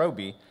in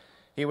Nairobi,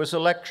 he was a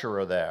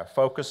lecturer there,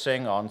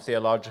 focusing on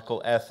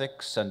theological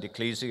ethics and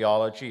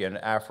ecclesiology in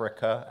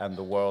Africa and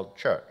the world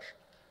church.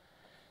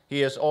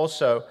 He is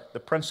also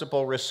the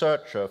principal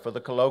researcher for the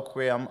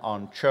Colloquium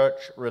on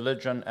Church,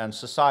 Religion, and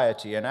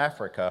Society in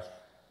Africa,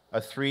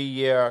 a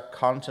 3-year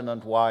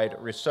continent-wide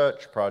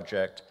research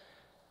project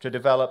to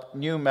develop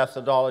new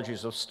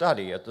methodologies of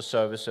study at the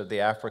service of the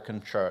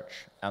African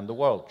Church and the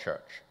world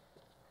church.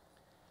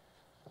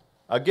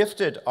 A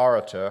gifted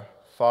orator,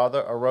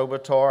 Father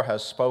Arobator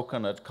has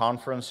spoken at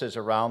conferences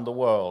around the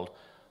world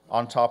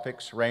on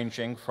topics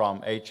ranging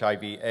from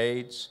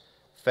HIV/AIDS,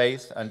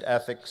 faith and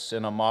ethics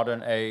in a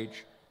modern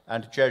age,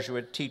 and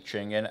Jesuit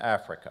teaching in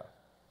Africa.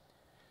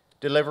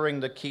 Delivering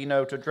the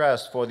keynote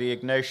address for the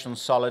Ignatian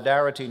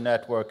Solidarity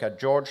Network at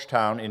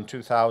Georgetown in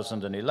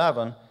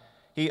 2011,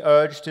 he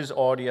urged his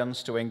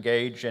audience to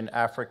engage in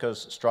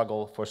Africa's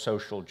struggle for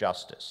social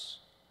justice.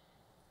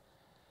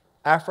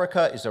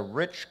 Africa is a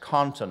rich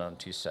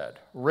continent, he said,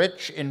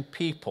 rich in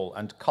people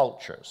and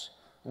cultures,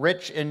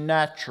 rich in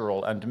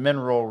natural and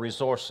mineral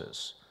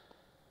resources,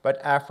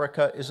 but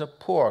Africa is a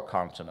poor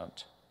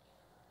continent.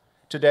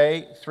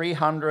 Today,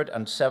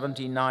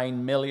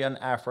 379 million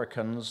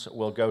Africans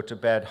will go to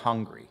bed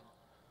hungry,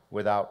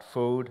 without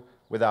food,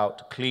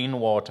 without clean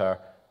water,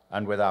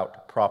 and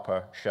without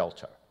proper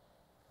shelter.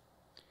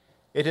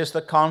 It is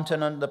the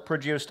continent that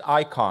produced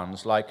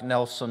icons like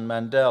Nelson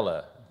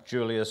Mandela,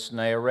 Julius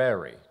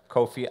Nyerere,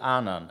 Kofi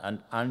Annan, and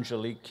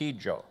Angelique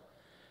Kidjo.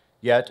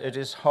 Yet it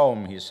is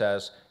home, he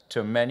says,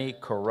 to many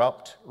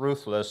corrupt,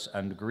 ruthless,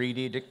 and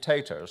greedy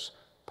dictators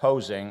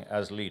posing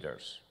as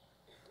leaders.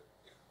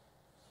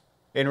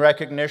 In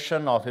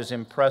recognition of his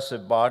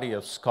impressive body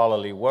of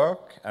scholarly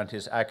work and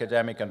his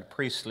academic and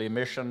priestly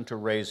mission to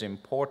raise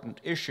important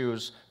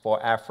issues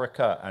for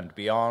Africa and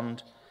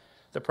beyond,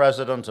 the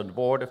President and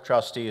Board of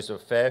Trustees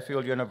of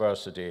Fairfield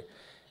University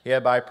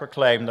hereby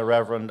proclaim the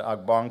Reverend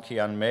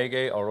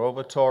Agbankianmege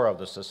Orobator of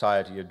the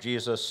Society of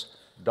Jesus,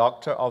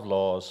 Doctor of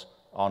Laws,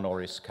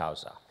 honoris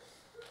causa.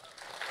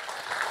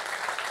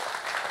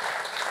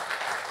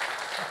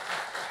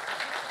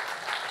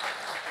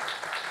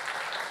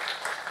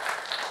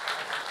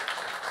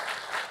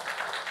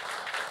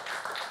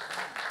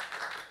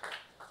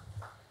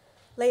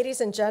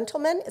 Ladies and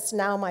gentlemen, it's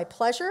now my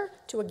pleasure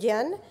to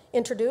again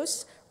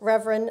introduce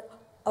Reverend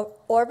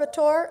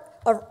Arobator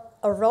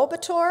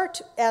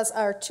as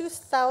our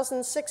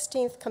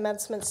 2016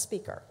 commencement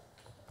speaker.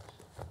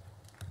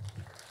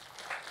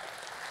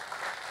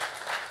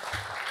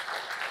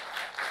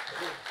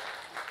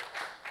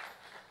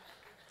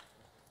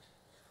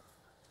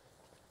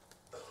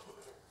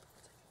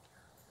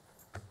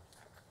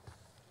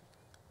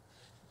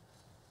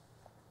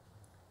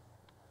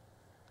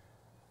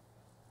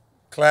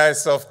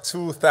 Class of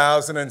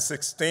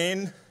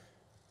 2016,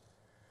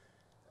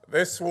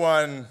 this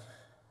one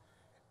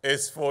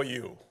is for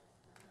you.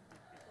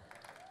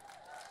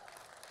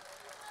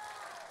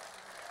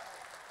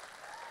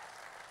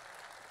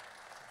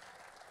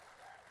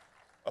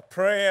 A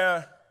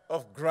prayer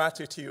of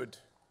gratitude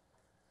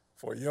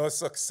for your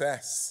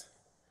success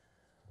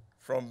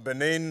from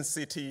Benin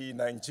City,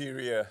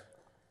 Nigeria,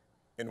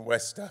 in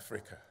West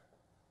Africa.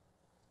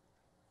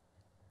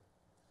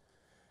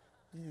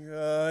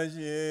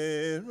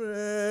 Yayere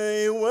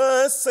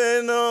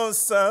waseno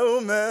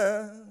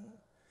saume,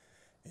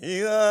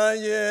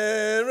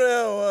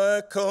 yayere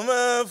wa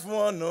koma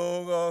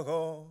fono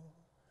gogo,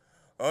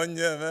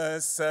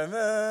 onyeme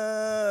seme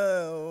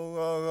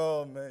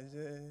gogo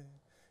meje,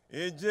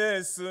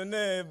 Jesu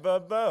ne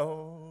baba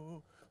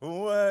o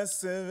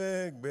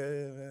waseve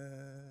gbere.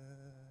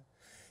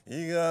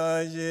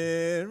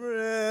 Yayere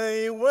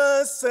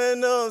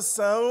waseno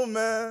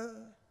saume.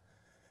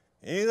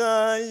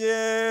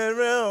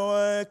 Yayere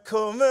wa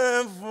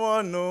kome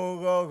fono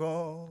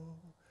gogo,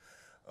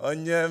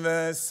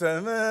 onyeme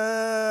seme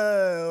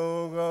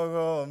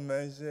gogo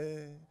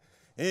meje,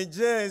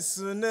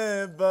 Jesu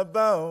ne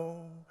baba o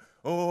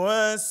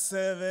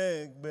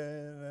waseve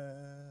gbere.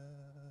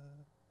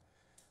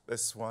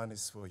 This one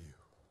is for you.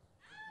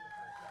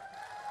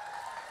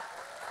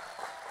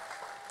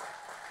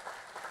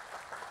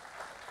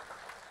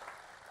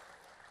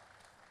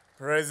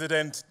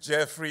 President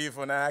Jeffrey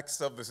Von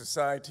Axe of the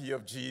Society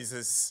of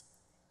Jesus,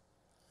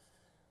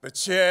 the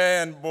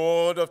Chair and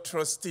Board of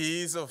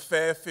Trustees of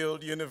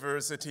Fairfield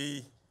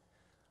University,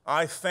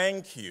 I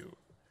thank you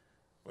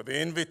for the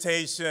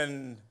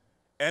invitation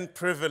and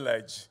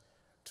privilege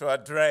to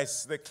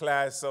address the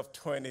class of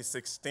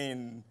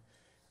 2016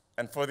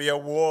 and for the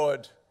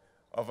award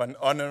of an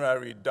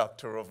honorary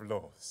Doctor of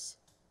Laws.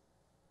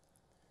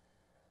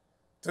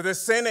 To the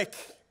cynic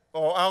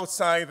or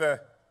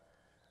outsider,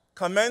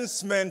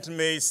 commencement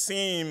may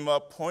seem a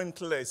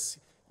pointless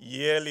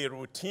yearly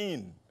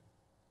routine,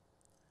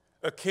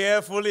 a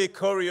carefully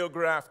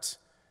choreographed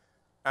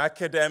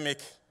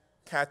academic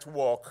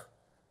catwalk,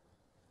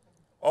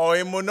 or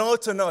a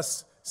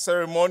monotonous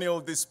ceremonial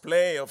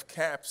display of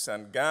caps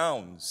and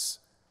gowns,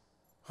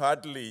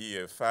 hardly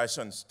a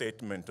fashion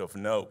statement of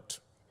note.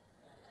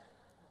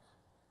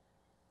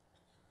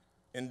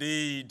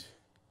 Indeed,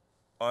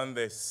 on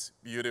this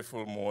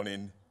beautiful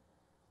morning,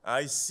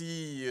 I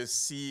see a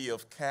sea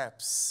of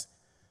caps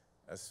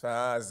as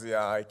far as the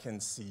eye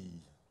can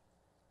see.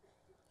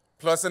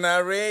 plus an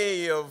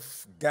array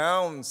of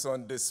gowns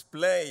on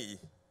display.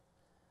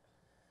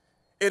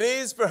 It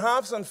is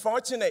perhaps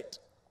unfortunate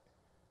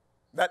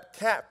that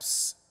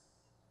caps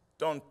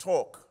don't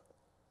talk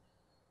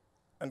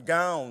and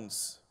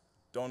gowns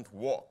don't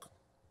walk.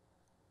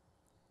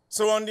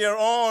 So on their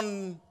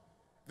own,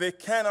 they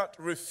cannot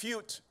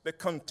refute the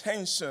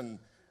contention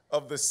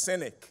of the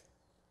cynic.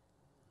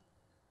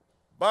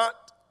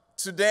 But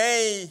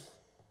today,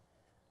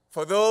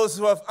 for those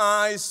who have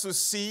eyes to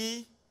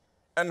see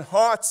and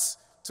hearts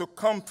to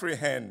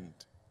comprehend,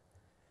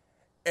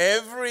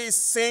 every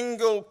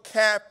single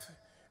cap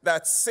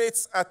that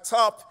sits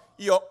atop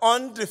your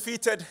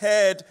undefeated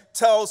head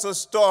tells a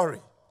story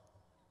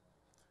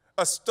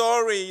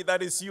that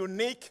is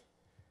unique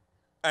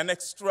and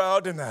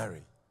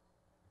extraordinary,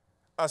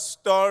 a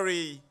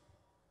story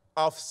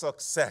of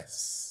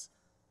success.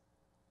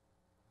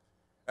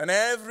 And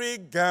every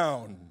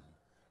gown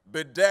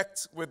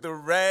bedecked with the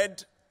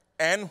red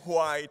and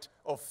white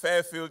of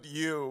Fairfield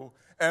U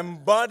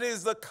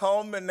embodies the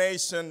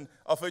culmination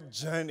of a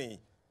journey,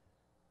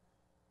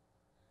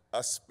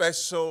 a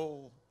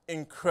special,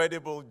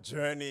 incredible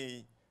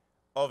journey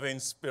of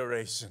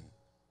inspiration.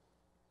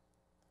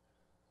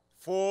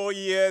 4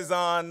 years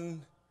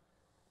on,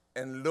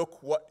 and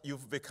look what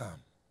you've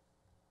become.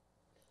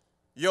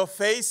 Your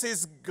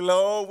faces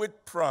glow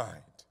with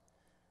pride.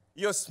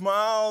 Your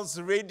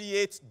smiles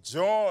radiate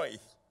joy.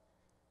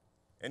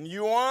 And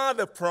you are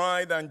the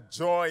pride and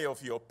joy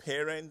of your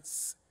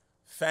parents,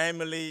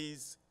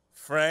 families,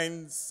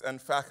 friends,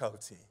 and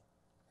faculty.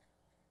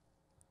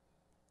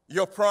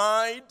 Your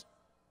pride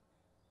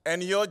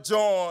and your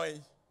joy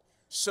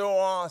show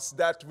us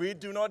that we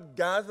do not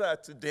gather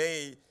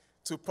today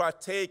to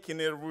partake in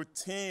a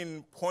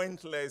routine,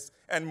 pointless,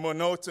 and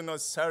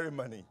monotonous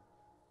ceremony.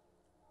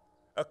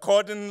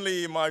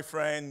 Accordingly, my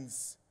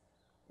friends,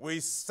 we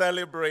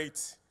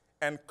celebrate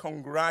and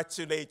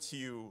congratulate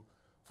you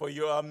for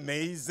your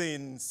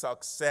amazing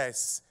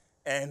success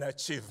and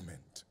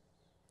achievement.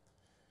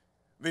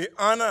 The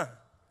honor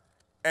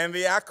and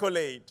the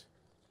accolade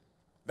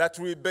that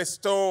we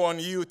bestow on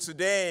you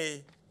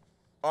today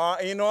are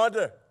in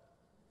order.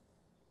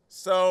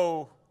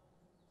 So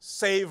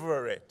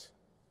savor it,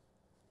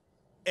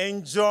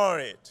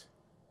 enjoy it,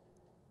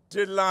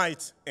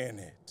 delight in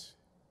it.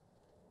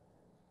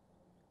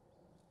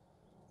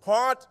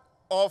 Part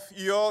of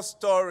your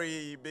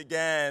story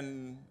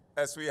began,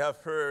 as we have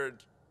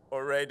heard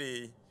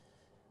already,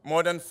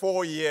 more than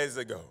 4 years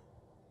ago,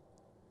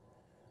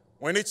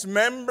 when each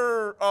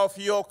member of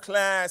your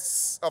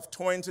class of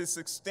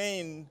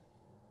 2016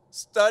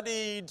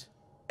 studied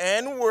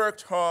and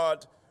worked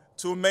hard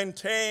to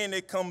maintain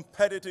a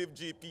competitive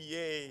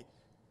GPA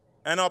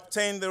and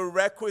obtain the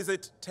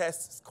requisite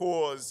test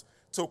scores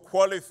to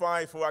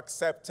qualify for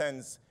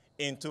acceptance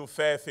into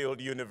Fairfield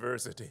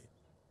University.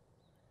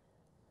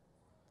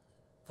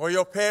 For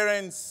your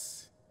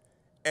parents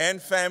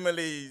and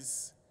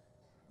families,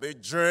 the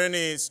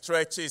journey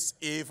stretches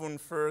even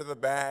further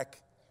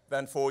back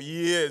than 4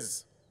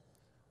 years,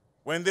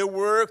 when they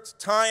worked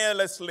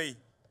tirelessly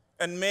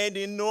and made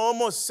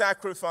enormous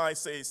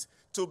sacrifices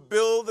to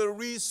build the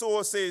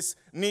resources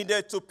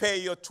needed to pay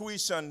your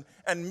tuition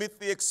and meet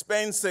the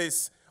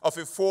expenses of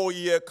a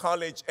 4-year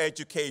college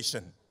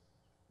education.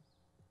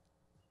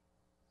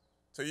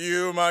 To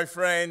you, my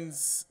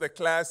friends, the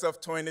class of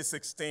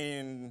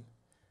 2016,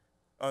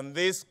 on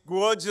this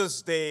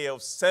gorgeous day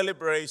of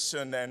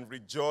celebration and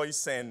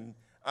rejoicing,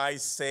 I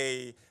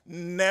say,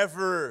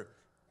 never,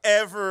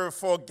 ever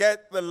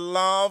forget the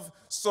love,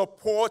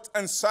 support,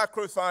 and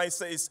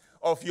sacrifices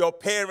of your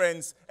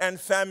parents and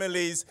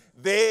families.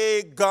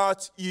 They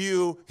got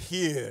you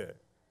here.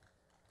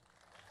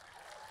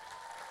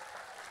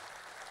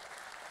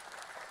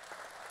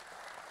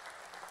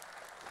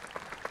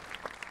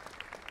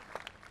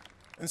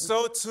 And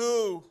so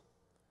too,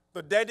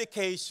 the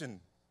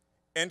dedication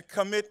and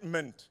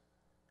commitment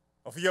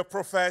of your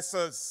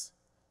professors,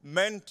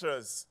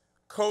 mentors,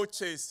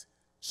 coaches,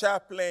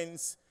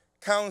 chaplains,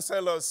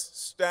 counselors,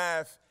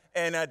 staff,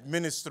 and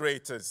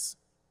administrators.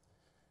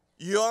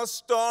 Your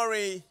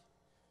story,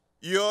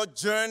 your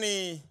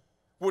journey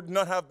would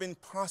not have been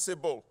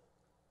possible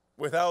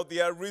without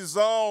their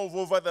resolve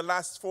over the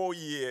last 4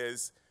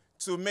 years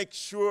to make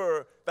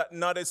sure that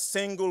not a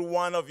single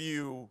one of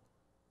you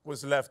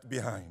was left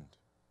behind.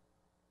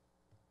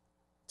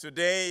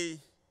 Today,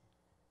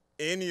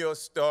 in your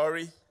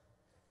story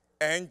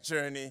and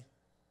journey,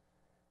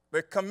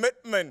 the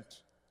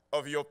commitment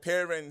of your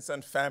parents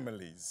and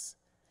families,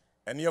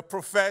 and your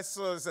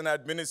professors and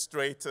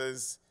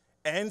administrators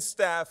and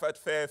staff at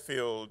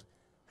Fairfield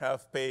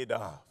have paid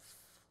off.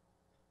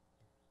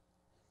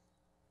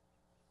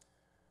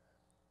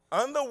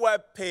 On the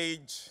web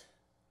page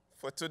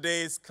for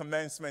today's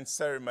commencement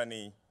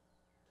ceremony,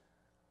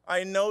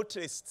 I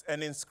noticed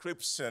an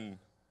inscription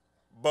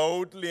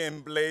boldly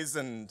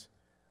emblazoned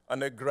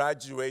on a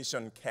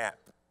graduation cap.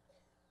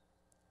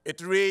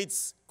 It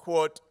reads,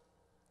 quote,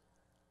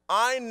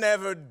 "I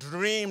never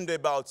dreamed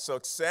about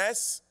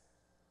success.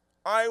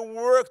 I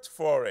worked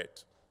for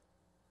it,"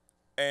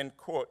 end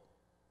quote.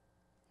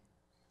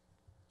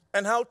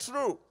 and how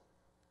true.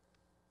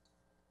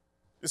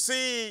 You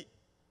see,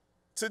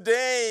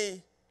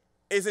 today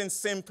isn't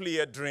simply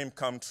a dream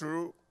come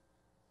true.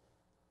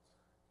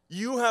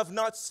 You have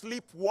not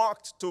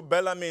sleepwalked to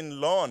Bellarmine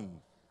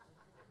Lawn.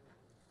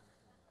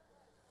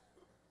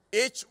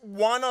 Each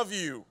one of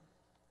you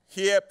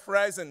here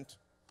present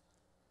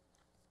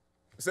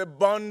is a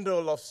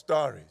bundle of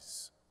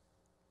stories.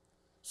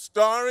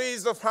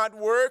 Stories of hard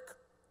work,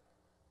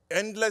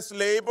 endless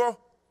labor,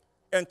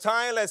 and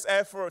tireless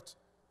effort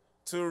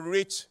to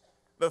reach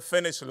the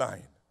finish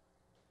line.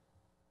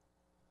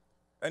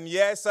 And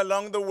yes,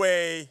 along the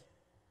way,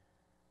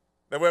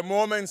 there were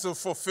moments of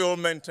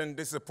fulfillment and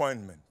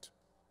disappointment,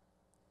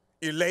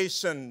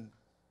 elation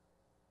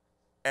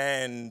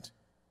and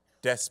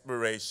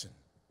desperation.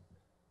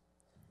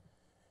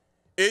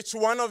 Each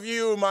one of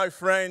you, my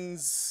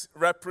friends,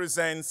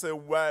 represents a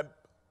web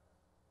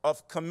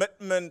of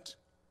commitment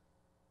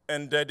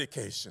and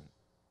dedication.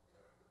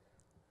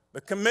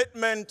 The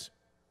commitment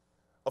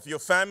of your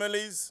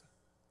families,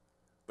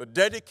 the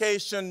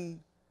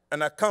dedication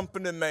and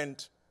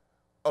accompaniment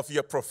of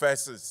your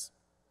professors.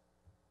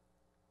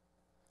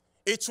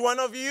 Each one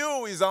of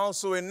you is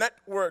also a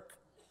network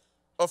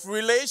of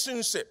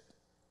relationship,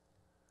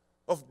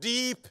 of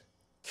deep,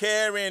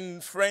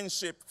 caring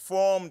friendship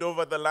formed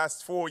over the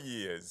last 4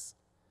 years,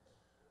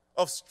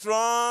 of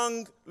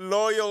strong,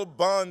 loyal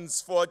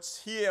bonds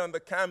forged here on the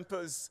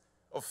campus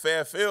of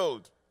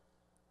Fairfield,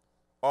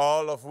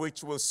 all of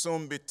which will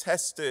soon be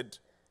tested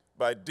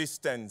by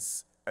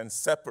distance and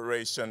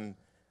separation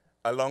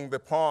along the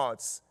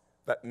paths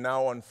that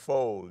now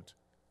unfold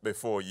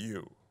before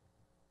you.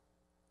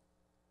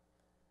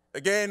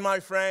 Again, my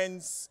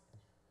friends,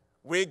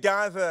 we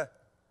gather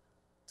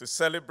to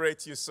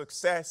celebrate your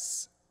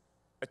success,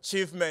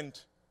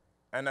 achievement,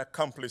 and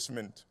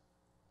accomplishment.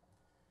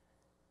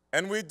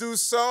 And we do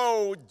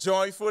so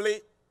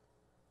joyfully,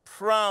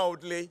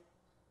 proudly,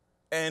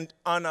 and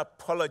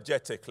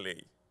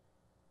unapologetically.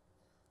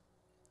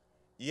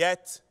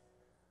 Yet,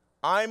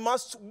 I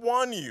must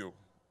warn you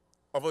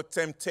of a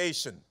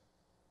temptation.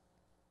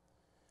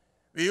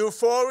 The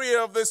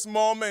euphoria of this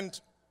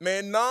moment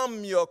may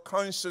numb your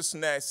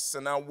consciousness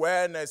and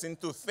awareness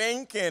into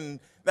thinking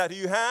that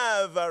you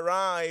have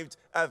arrived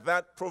at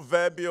that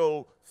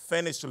proverbial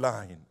finish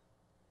line.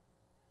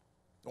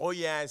 Oh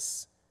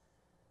yes,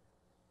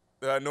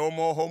 there are no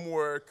more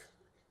homework,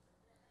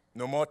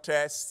 no more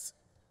tests,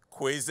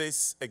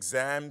 quizzes,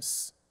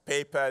 exams,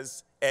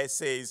 papers,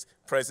 essays,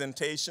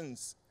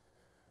 presentations.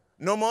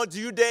 No more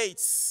due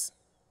dates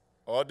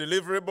or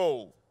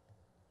deliverable.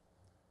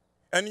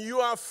 And you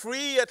are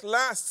free at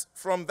last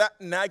from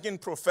that nagging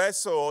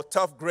professor or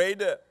tough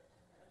grader.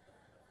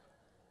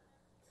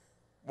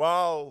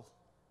 Well,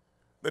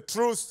 the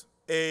truth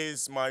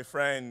is, my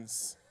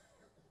friends,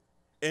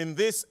 in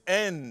this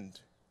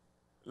end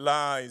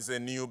lies a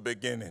new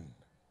beginning.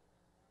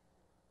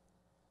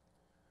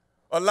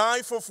 A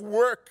life of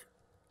work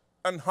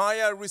and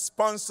higher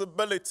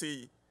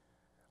responsibility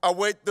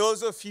await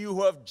those of you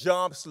who have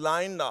jobs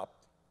lined up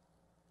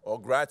or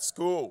grad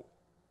school.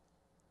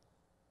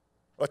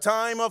 A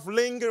time of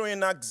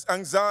lingering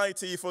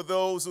anxiety for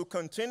those who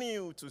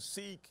continue to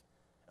seek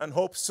and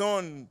hope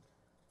soon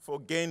for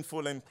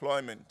gainful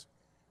employment.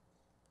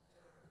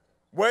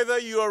 Whether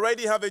you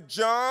already have a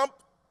job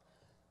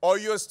or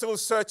you're still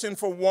searching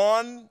for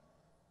one,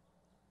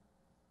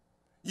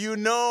 you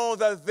know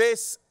that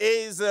this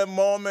is a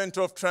moment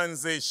of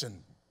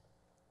transition.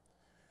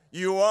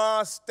 You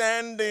are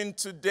standing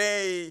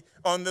today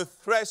on the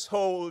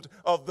threshold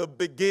of the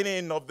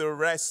beginning of the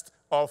rest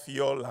of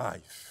your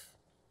life.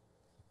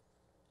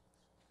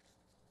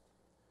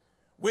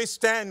 We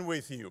stand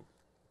with you.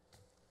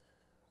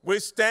 We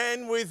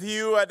stand with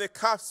you at the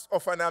cusp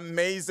of an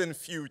amazing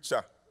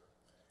future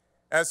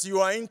as you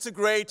are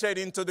integrated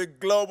into the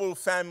global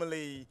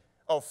family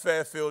of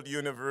Fairfield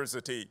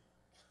University.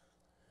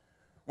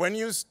 When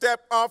you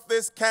step off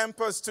this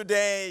campus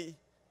today,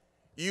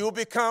 you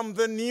become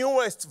the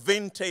newest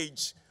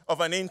vintage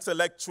of an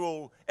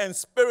intellectual and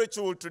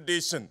spiritual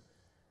tradition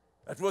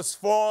that was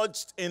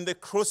forged in the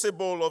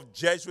crucible of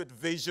Jesuit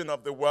vision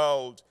of the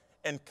world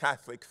and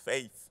Catholic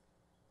faith.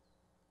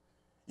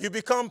 You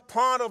become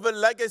part of a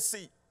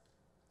legacy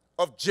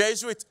of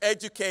Jesuit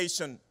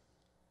education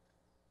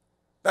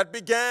that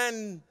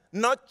began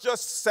not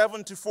just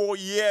 74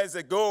 years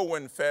ago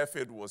when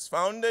Fairfield was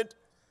founded,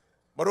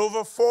 but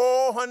over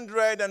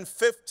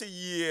 450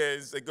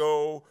 years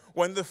ago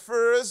when the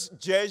first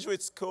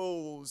Jesuit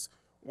schools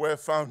were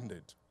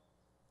founded.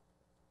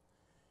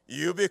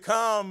 You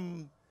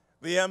become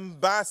the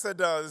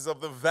ambassadors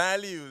of the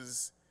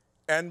values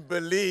and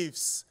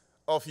beliefs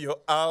of your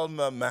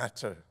alma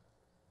mater.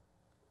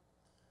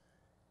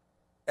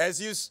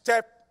 As you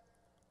step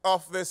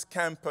off this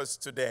campus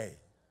today,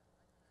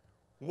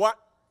 what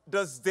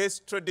does this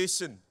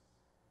tradition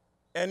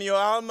and your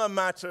alma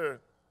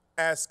mater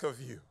ask of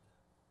you?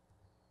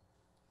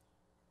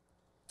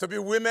 To be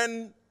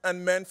women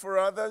and men for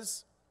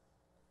others?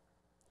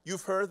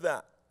 You've heard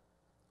that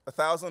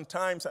 1,000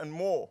 times and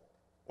more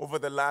over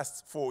the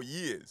last 4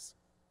 years.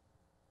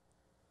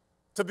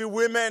 to be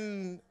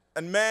women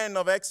and men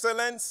of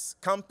excellence,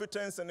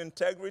 competence, and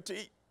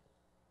integrity.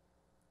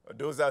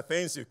 Those are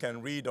things you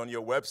can read on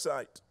your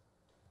website.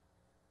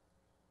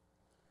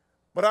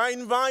 But I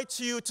invite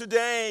you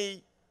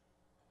today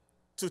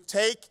to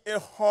take a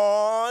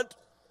hard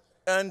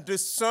and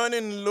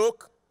discerning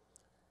look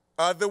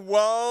at the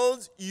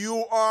world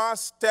you are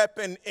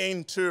stepping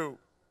into.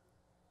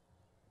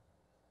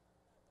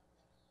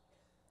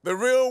 The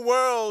real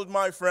world,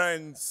 my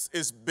friends,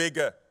 is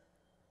bigger.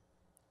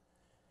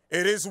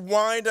 It is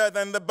wider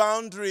than the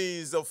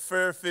boundaries of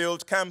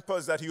Fairfield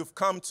campus that you've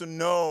come to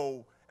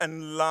know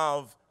and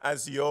love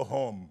as your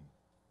home.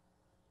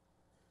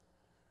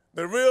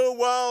 The real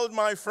world,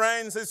 my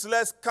friends, is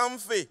less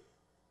comfy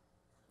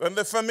than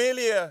the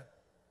familiar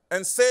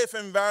and safe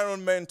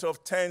environment of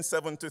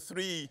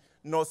 1073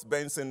 North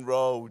Benson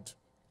Road.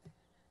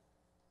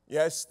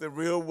 Yes, the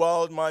real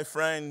world, my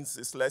friends,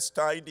 is less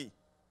tidy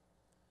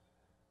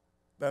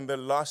than the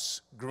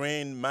lush,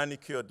 green,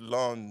 manicured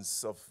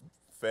lawns of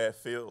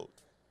Fairfield.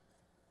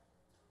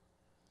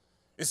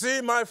 You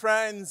see, my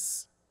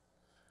friends,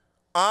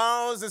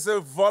 ours is a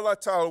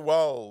volatile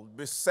world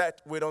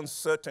beset with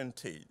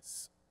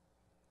uncertainties.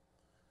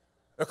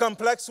 A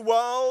complex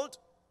world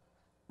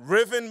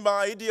riven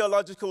by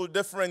ideological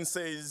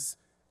differences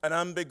and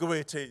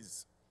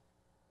ambiguities.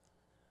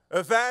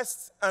 A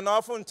vast and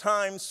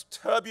oftentimes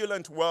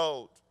turbulent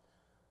world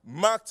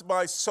marked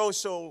by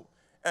social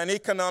and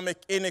economic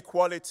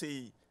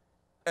inequality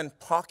and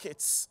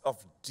pockets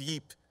of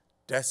deep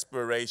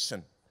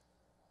desperation.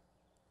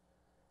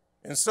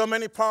 In so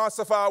many parts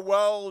of our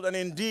world, and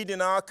indeed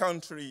in our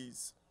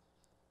countries,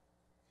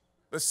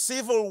 the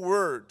civil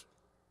word,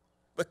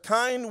 the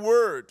kind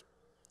word,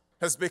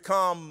 has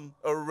become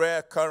a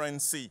rare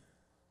currency.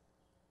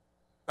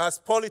 As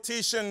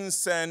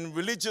politicians and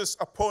religious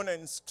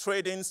opponents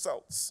trade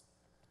insults,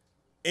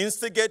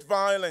 instigate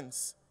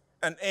violence,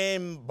 and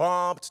aim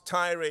barbed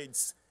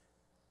tirades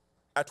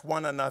at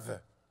one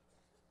another.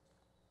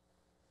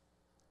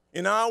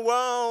 In our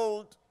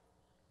world,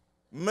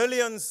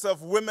 millions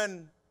of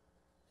women,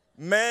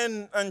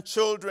 men, and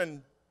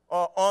children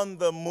are on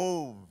the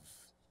move.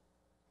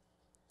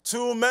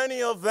 Too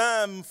many of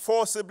them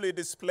forcibly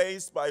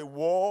displaced by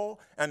war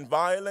and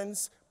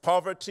violence,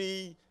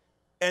 poverty,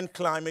 and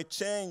climate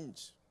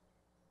change.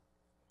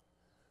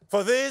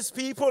 For these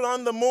people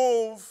on the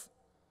move,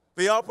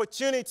 the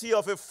opportunity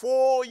of a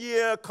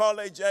 4-year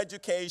college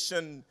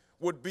education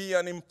would be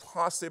an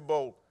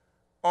impossible,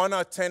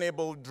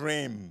 unattainable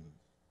dream.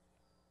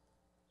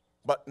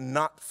 But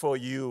not for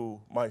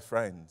you, my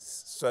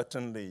friends,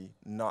 certainly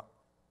not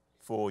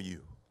for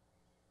you.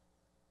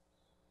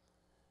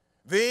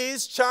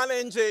 These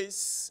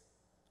challenges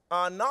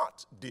are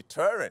not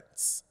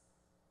deterrents.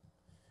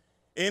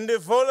 In the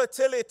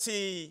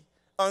volatility,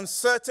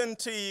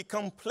 uncertainty,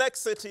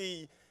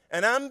 complexity,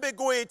 and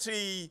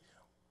ambiguity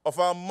of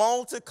our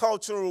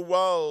multicultural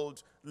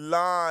world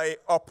lie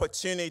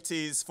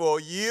opportunities for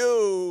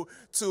you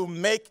to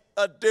make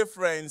a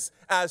difference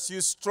as you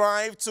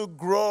strive to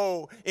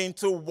grow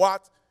into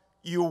what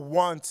you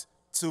want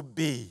to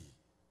be.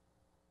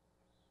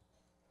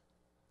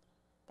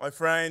 My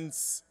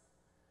friends,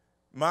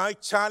 my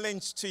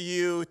challenge to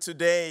you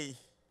today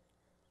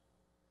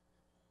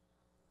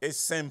is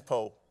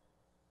simple.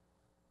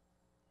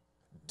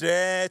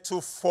 Dare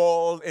to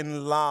fall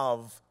in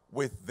love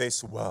with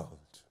this world.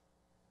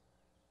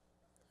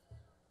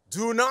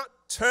 Do not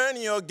turn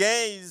your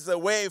gaze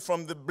away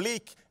from the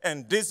bleak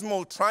and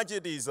dismal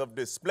tragedies of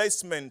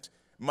displacement,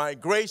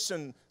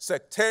 migration,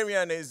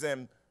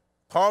 sectarianism,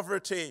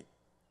 poverty.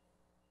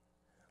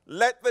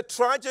 Let the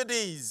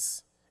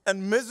tragedies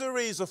and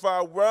miseries of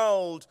our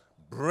world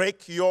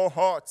break your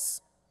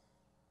hearts.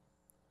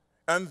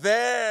 And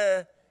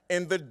there,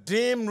 in the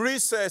dim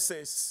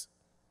recesses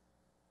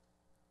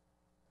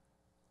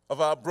of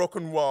our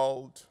broken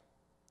world,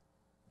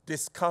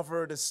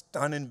 discover the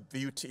stunning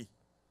beauty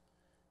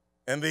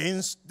and the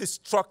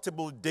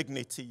indestructible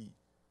dignity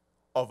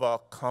of our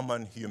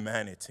common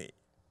humanity.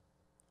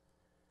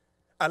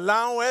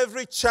 Allow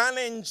every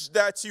challenge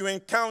that you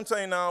encounter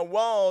in our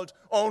world,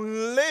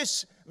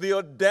 unleash the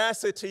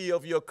audacity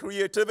of your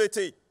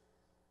creativity.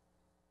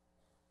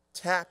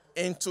 Tap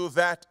into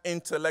that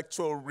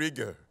intellectual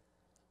rigor,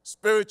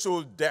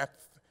 spiritual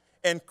depth,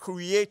 and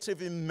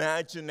creative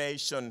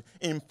imagination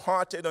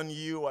imparted on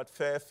you at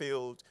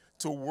Fairfield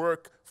to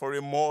work for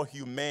a more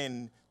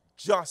humane,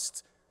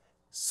 just,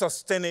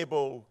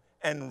 sustainable,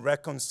 and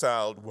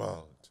reconciled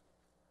world.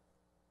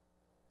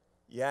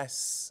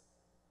 Yes,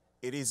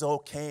 it is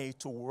okay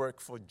to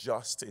work for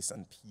justice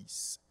and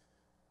peace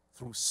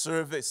through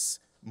service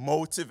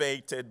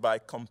motivated by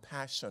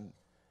compassion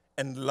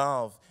and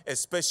love,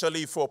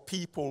 especially for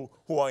people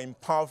who are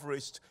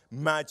impoverished,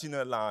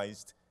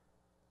 marginalized,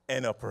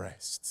 and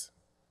oppressed.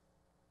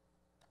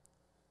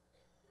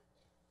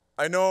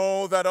 I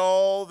know that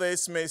all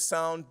this may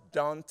sound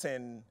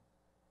daunting,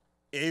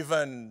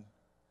 even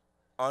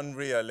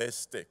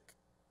unrealistic.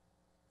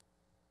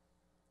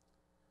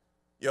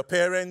 Your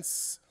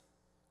parents,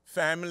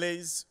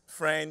 families,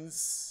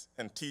 friends,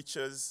 and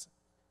teachers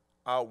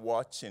are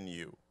watching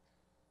you,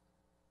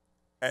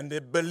 and they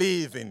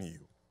believe in you.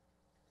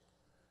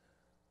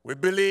 We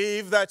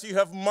believe that you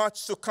have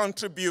much to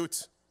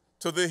contribute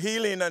to the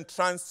healing and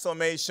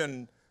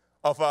transformation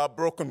of our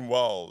broken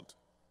world.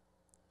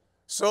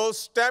 So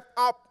step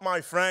up,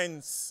 my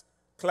friends,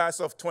 class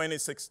of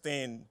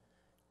 2016.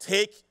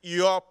 Take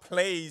your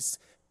place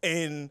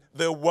in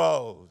the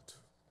world.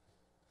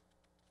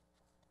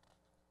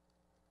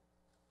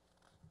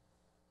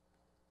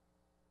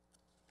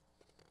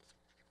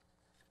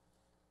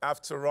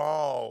 After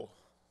all,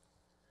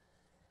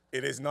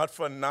 it is not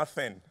for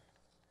nothing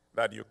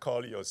that you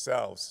call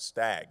yourselves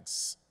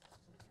stags.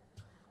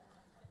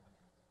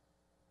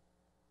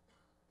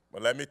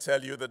 But let me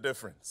tell you the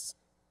difference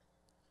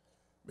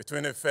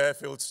between a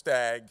Fairfield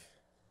stag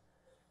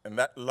and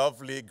that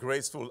lovely,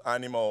 graceful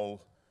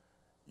animal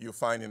you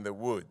find in the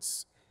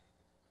woods.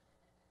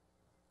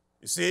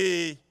 You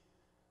see,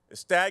 a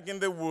stag in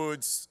the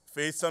woods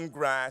feeds on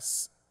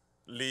grass,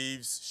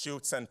 leaves,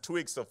 shoots, and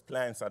twigs of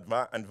plants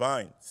and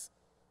vines,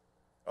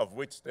 of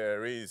which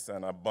there is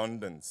an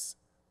abundance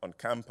on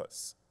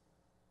campus.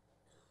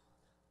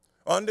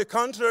 On the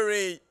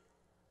contrary,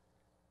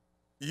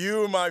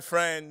 you, my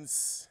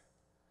friends,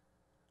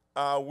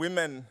 are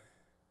women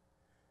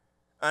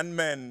and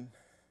men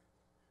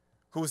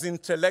whose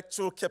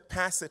intellectual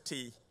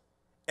capacity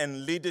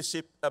and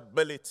leadership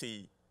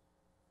ability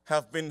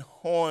have been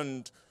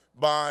honed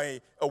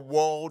by a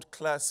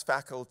world-class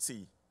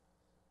faculty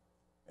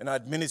and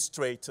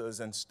administrators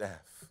and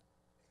staff.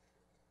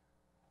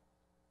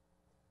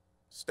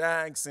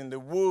 Stags in the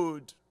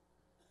wood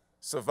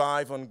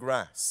survive on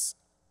grass,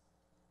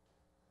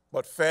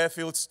 but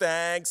Fairfield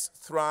stags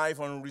thrive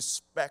on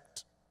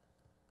respect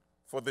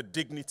for the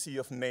dignity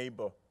of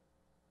neighbor,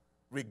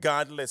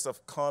 regardless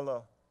of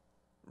color,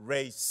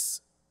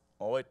 race,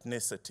 or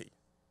ethnicity.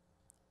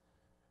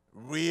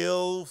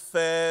 Real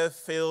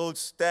Fairfield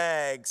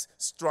stags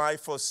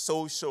strive for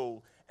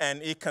social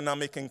and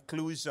economic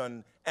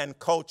inclusion and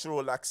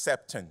cultural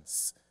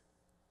acceptance,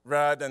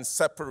 rather than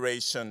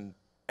separation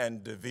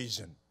and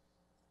division.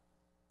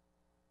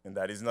 And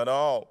that is not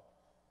all.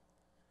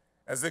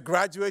 As a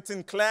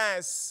graduating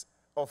class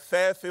of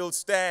Fairfield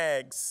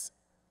stags,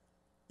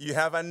 you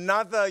have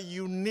another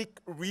unique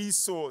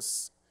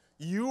resource.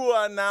 You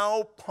are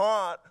now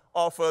part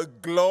of a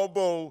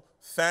global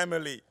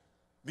family,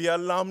 the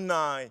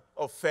alumni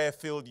of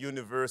Fairfield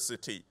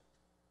University.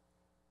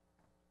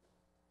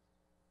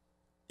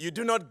 You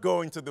do not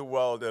go into the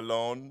world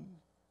alone,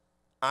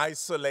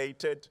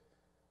 isolated,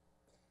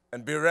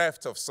 and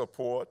bereft of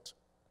support.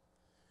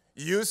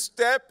 You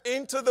step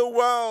into the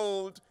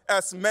world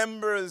as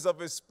members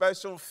of a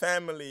special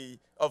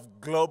family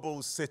of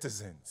global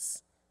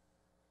citizens.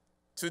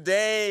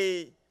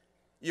 Today,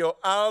 your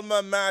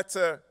alma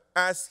mater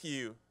asks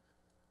you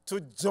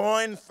to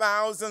join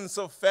thousands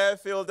of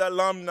Fairfield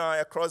alumni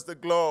across the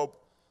globe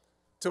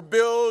to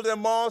build a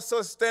more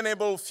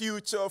sustainable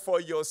future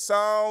for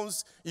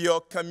yourselves,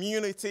 your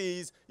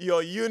communities,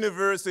 your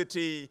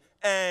university,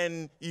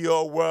 and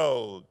your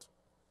world.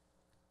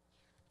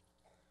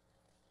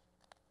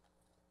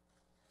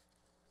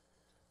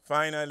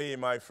 Finally,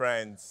 my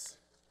friends,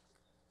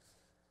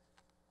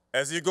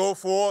 as you go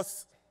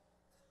forth,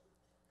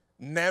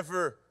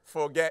 never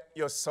forget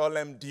your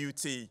solemn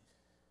duty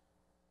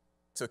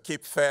to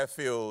keep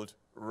Fairfield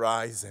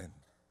rising.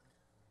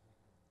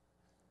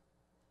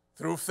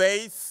 Through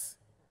faith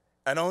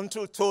and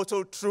unto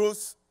total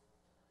truth,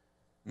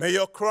 may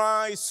your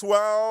cry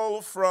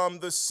swell from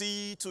the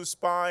sea to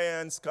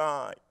spire and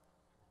sky.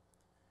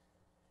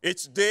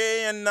 Each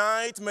day and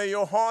night may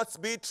your hearts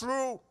be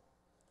true,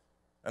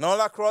 and all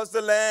across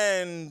the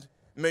land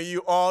may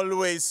you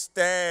always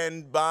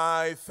stand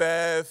by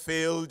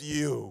Fairfield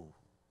U.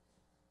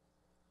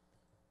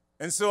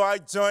 And so I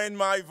join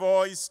my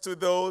voice to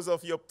those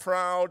of your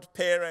proud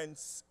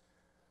parents,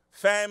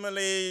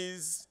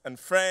 families, and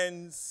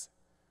friends,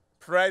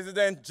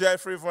 President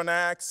Jeffrey Von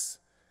Axe,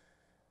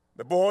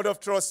 the Board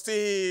of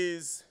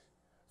Trustees,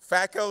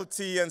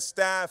 faculty and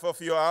staff of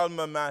your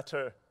alma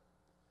mater.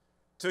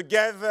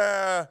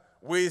 Together,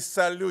 we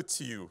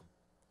salute you.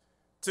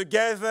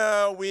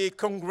 Together, we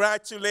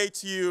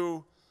congratulate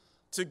you.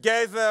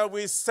 Together,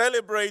 we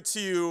celebrate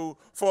you,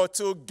 for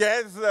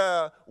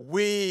together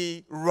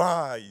we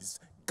rise.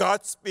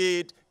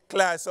 Godspeed,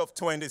 class of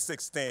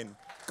 2016.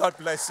 God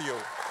bless you.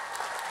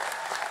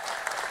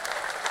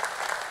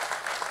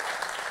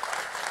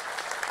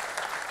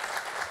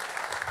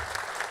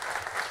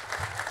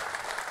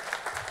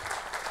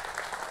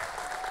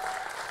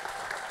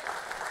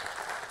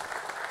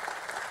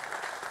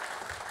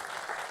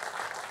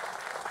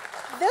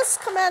 This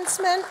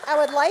commencement, I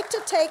would like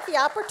to take the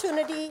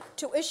opportunity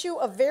to issue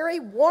a very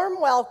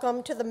warm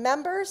welcome to the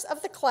members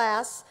of the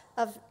class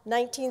of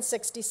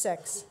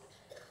 1966.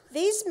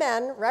 These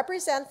men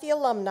represent the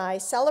alumni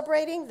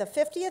celebrating the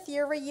 50th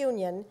year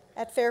reunion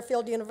at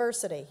Fairfield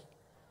University.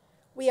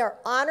 We are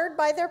honored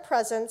by their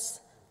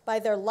presence, by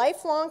their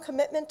lifelong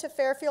commitment to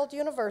Fairfield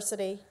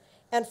University,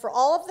 and for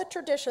all of the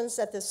traditions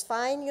that this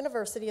fine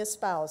university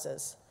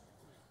espouses.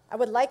 I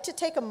would like to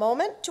take a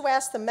moment to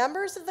ask the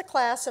members of the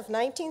class of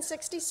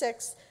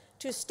 1966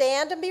 to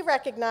stand and be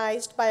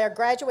recognized by our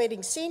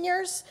graduating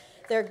seniors,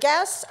 their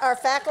guests, our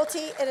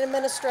faculty, and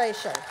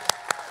administration.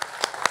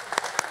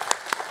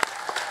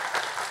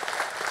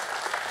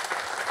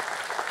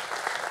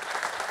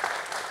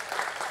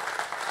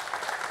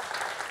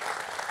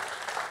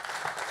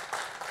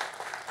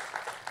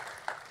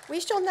 We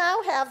shall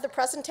now have the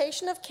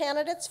presentation of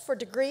candidates for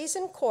degrees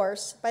in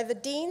course by the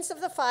deans of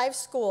the 5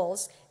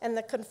 schools and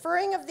the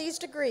conferring of these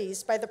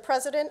degrees by the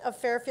president of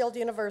Fairfield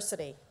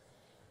University.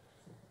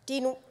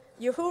 Dean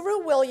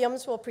Uhuru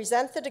Williams will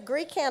present the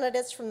degree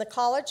candidates from the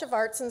College of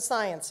Arts and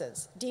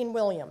Sciences. Dean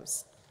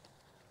Williams.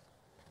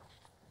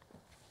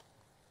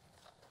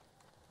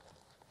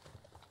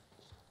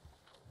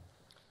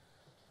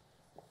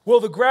 Will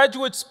the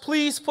graduates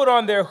please put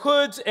on their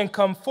hoods and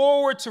come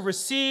forward to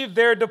receive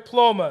their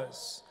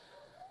diplomas?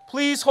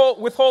 Please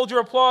withhold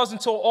your applause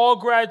until all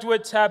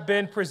graduates have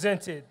been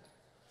presented.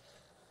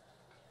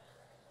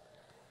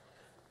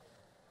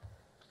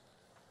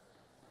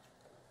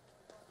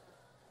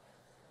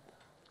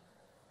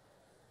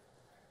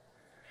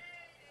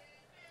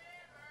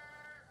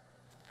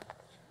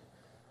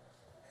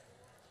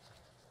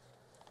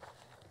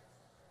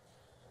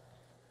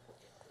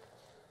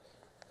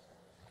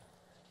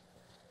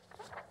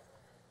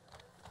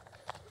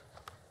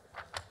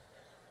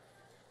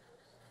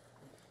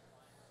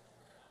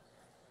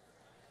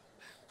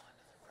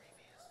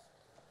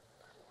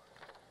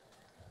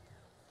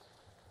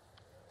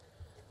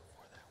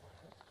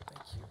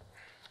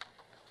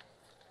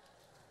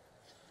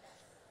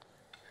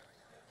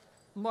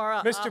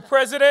 Mr.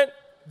 President,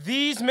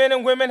 these men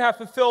and women have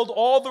fulfilled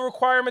all the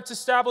requirements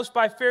established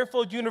by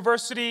Fairfield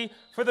University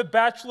for the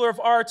Bachelor of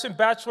Arts and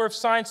Bachelor of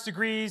Science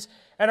degrees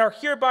and are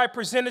hereby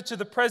presented to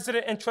the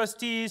President and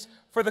trustees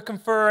for the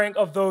conferring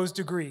of those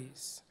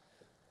degrees.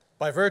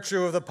 By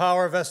virtue of the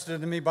power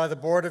vested in me by the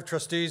Board of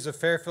Trustees of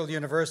Fairfield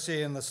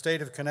University in the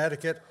state of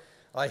Connecticut,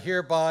 I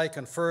hereby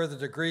confer the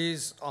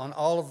degrees on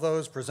all of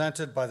those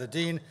presented by the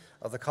Dean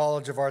of the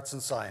College of Arts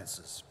and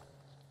Sciences.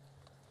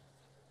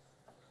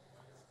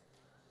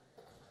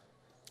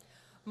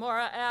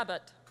 Maura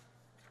Abbott,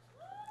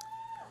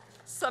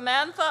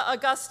 Samantha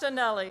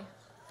Augustinelli,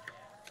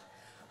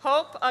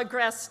 Hope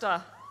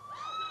Agresta,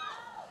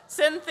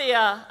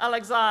 Cynthia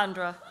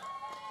Alexandra,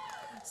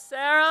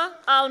 Sarah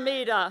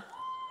Almeida,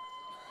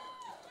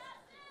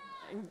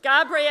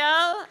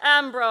 Gabrielle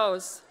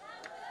Ambrose,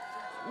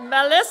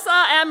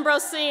 Melissa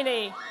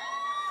Ambrosini,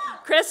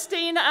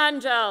 Christine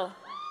Angel,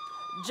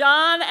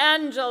 John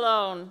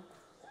Angelone,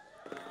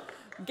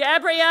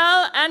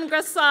 Gabrielle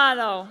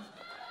Angrasano,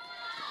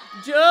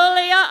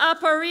 Julia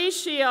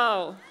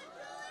Aparicio,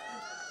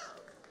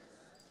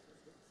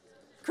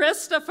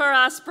 Christopher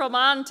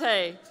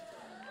Aspromonte,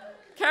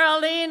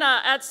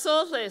 Carolina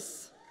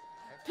Atsolis,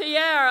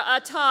 Pierre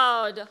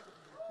Ataud,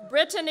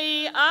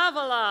 Brittany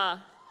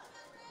Avila,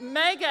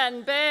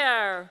 Megan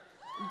Baer,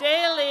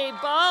 Daly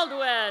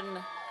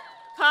Baldwin,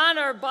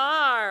 Connor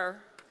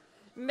Barr,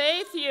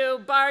 Matthew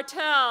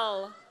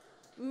Bartell,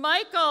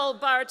 Michael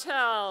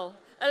Bartell,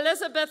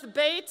 Elizabeth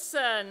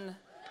Bateson,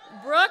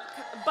 Brooke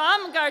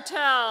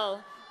Baumgartel,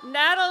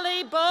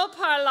 Natalie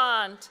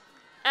Beauparlant,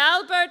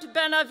 Albert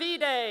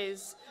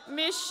Benavides,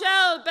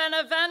 Michelle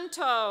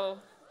Benevento,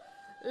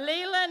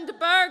 Leland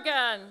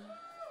Bergen,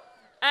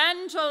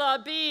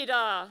 Angela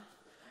Beda,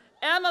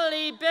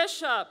 Emily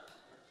Bishop,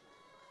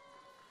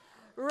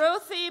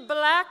 Ruthie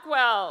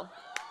Blackwell,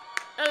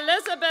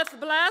 Elizabeth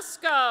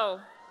Blasco,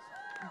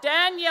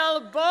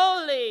 Daniel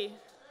Bowley,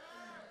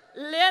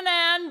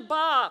 Lynn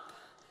Bopp,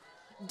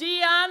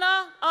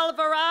 Deanna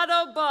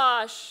Alvarado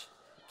Bosch,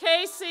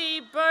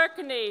 Casey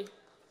Berkney,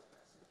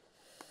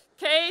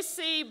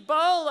 Casey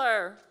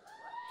Bowler,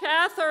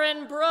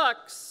 Catherine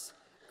Brooks,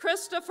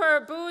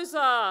 Christopher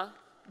Bouza,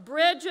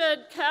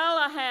 Bridget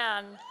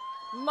Callahan,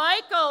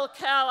 Michael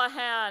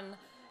Callahan,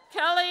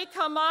 Kelly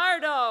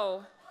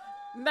Camardo,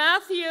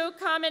 Matthew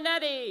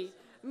Caminetti,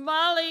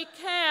 Molly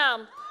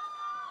Camp,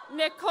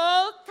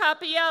 Nicole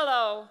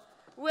Capiello,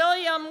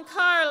 William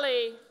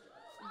Carley,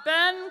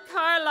 Ben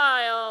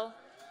Carlisle,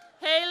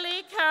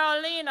 Haley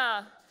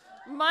Carolina,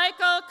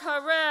 Michael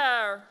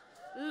Carrere,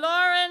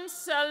 Lauren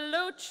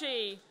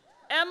Cellucci,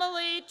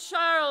 Emily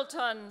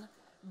Charlton,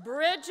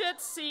 Bridget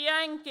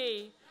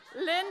Cianchi,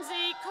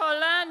 Lindsay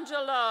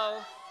Colangelo,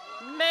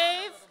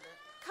 Maeve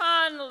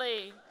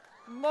Conley,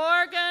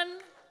 Morgan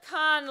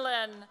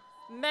Conlin,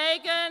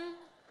 Megan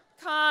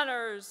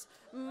Connors,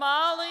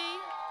 Molly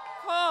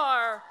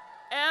Corr,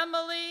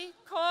 Emily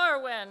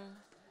Corwin,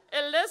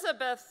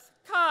 Elizabeth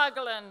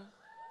Coughlin,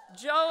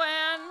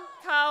 Joanne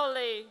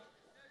Cowley,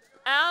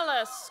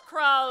 Alice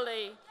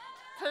Crowley,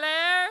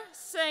 Claire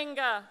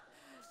Singa,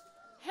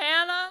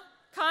 Hannah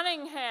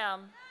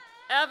Cunningham,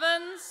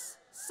 Evans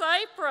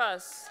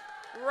Cyprus,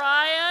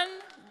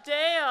 Ryan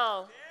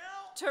Dale,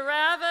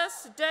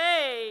 Travis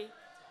Day,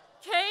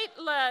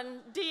 Caitlin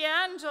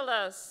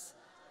DeAngelis,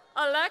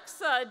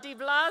 Alexa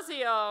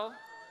DeBlasio,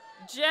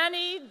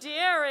 Jenny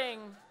Deering,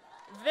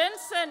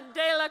 Vincent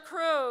De La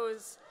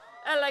Cruz,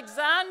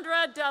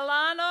 Alexandra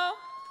Delano,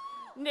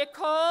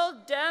 Nicole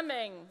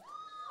Deming.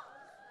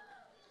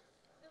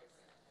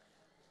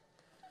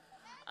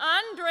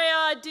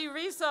 Andrea Di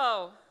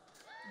Rizzo,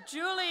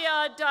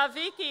 Julia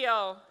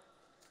Davicchio,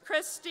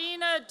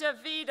 Christina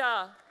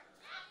DeVita,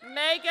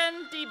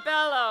 Megan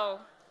DiBello,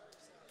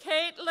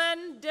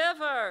 Caitlin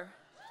Diver,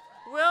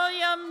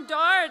 William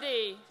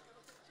Doherty,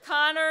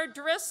 Connor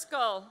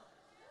Driscoll,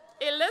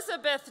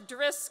 Elizabeth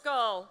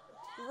Driscoll,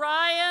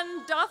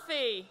 Ryan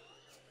Duffy,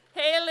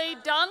 Haley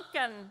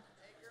Duncan,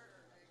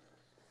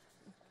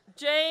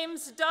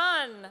 James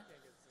Dunn,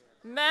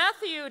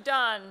 Matthew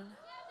Dunn,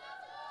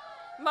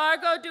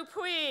 Margot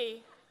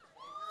Dupuis,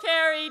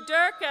 Carrie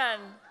Durkin,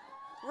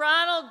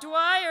 Ronald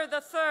Dwyer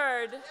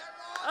III,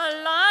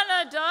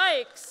 Alana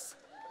Dykes,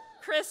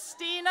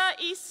 Christina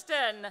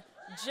Easton,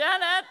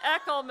 Janet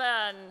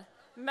Eckelman,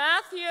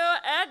 Matthew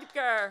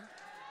Edgar,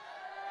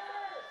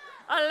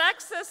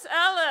 Alexis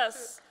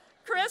Ellis,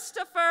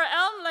 Christopher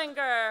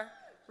Elmlinger,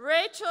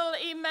 Rachel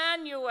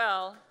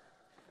Emanuel,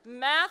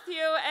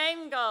 Matthew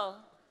Engel,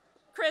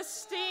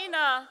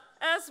 Christina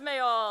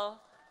Esmail,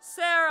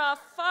 Sarah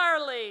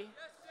Farley,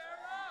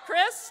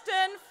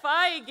 Kristen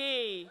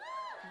Feige,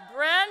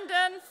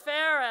 Brandon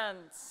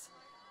Ferentz,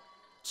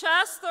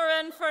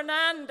 Chasterin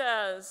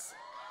Fernandez,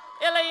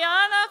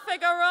 Ileana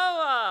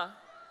Figueroa,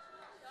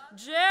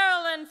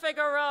 Geraldine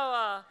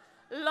Figueroa,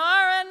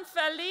 Lauren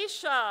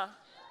Felicia,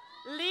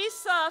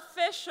 Lisa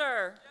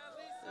Fisher,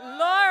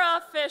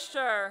 Laura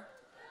Fisher,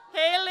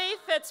 Haley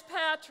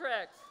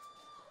Fitzpatrick,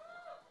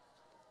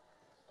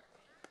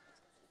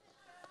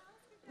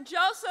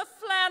 Joseph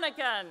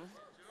Flanagan,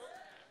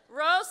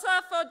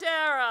 Rosa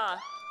Fodera,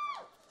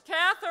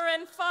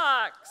 Catherine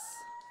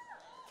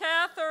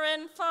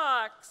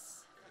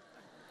Fox,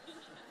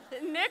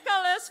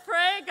 Nicholas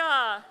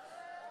Frega,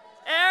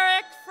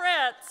 Eric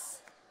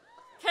Fritz,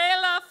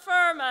 Kayla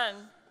Furman,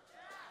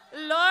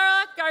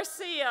 Laura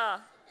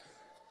Garcia,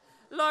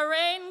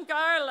 Lorraine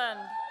Garland,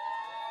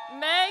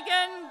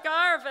 Megan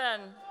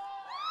Garvin,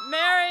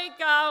 Mary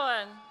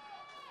Gowan,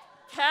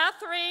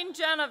 Catherine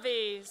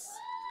Genovese,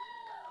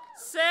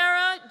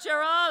 Sarah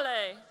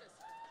Girale,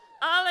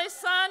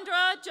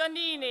 Alessandra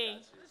Giannini,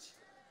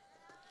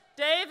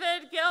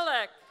 David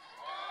Gillick,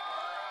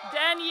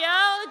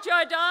 Danielle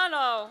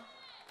Giordano,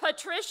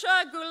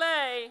 Patricia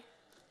Goulet,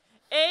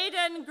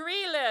 Aidan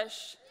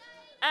Grealish,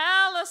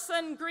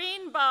 Allison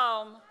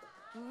Greenbaum,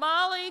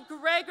 Molly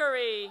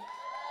Gregory,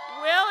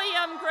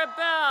 William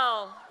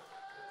Grabell,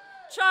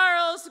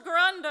 Charles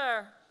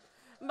Grunder,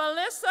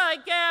 Melissa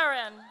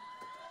Guerin,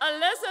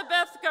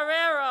 Elizabeth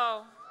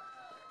Guerrero,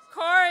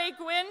 Corey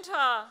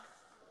Guinta,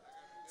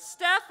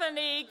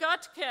 Stephanie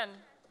Gutkin,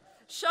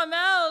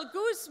 Shamel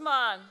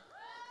Guzman,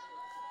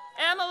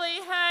 Emily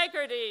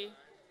Haggerty,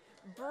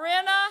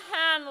 Brenna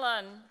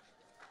Hanlon,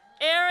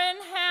 Erin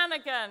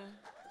Hannigan,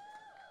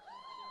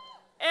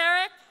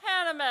 Eric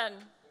Hanneman,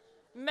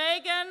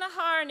 Megan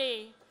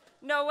Harney,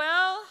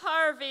 Noel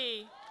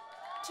Harvey,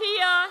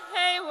 Tia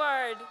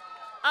Hayward,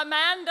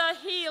 Amanda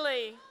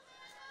Healy,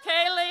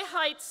 Kaylee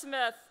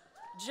Heightsmith,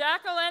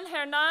 Jacqueline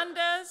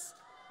Hernandez,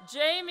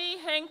 Jamie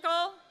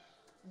Hinkle,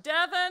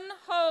 Devin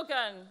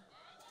Hogan,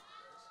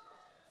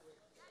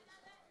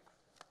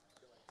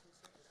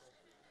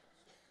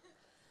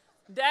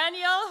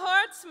 Daniel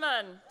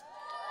Hortzman,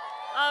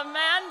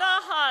 Amanda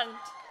Hunt,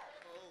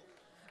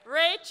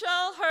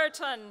 Rachel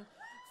Hurton,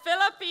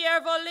 Philip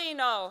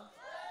Iervolino,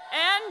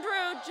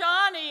 Andrew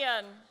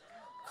Johnian,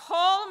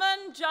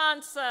 Coleman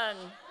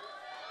Johnson,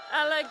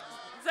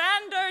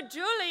 Alexander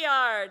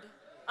Juilliard,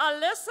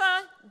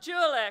 Alyssa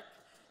Julick,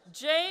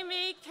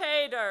 Jamie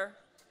Cader,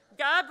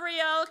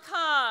 Gabrielle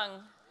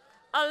Kong,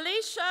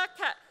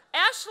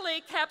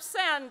 Ashley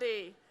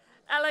Capsandi,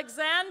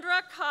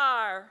 Alexandra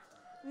Carr,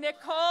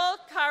 Nicole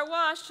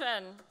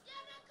Karwashin,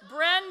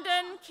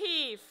 Brendan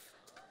Keefe,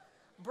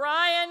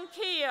 Brian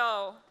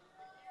Keogh,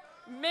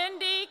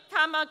 Mindy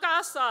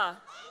Kamagasa,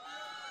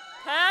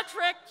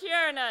 Patrick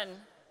Kiernan,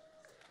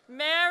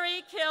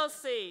 Mary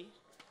Kilsey,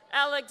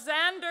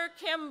 Alexander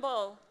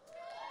Kimball,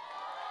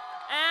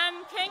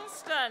 Ann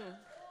Kingston,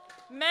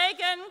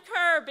 Megan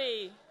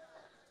Kirby,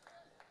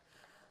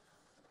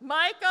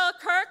 Michael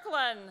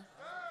Kirkland,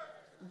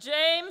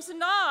 James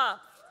Knopf,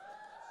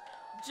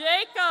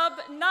 Jacob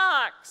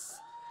Knox,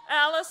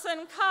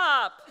 Allison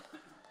Kopp,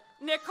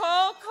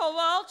 Nicole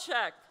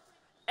Kowalczyk,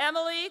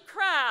 Emily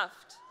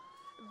Kraft,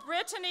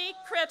 Brittany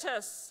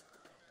Kritis,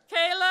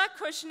 Kayla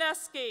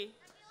Kushneski,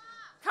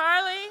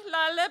 Carly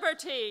La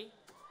Liberty,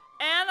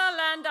 Anna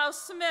Landau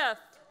Smith,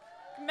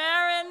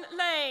 Marin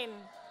Lane,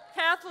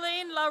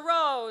 Kathleen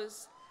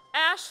LaRose,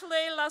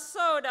 Ashley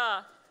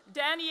Lasoda,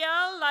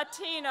 Danielle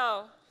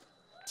Latino,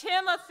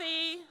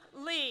 Timothy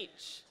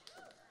Leach,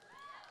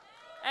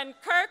 and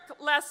Kirk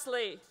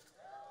Leslie.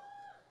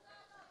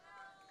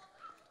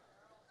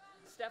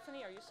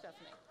 Stephanie, are you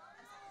Stephanie?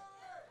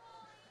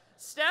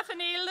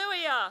 Stephanie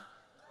Luia,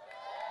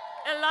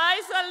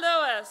 Eliza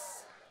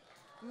Lewis,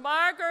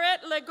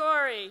 Margaret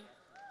Ligori,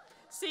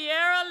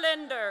 Sierra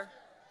Linder,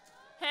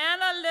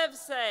 Hannah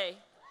Livesey,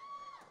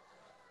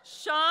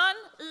 Sean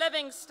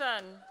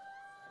Livingston,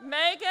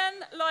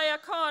 Megan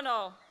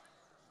Loyacono,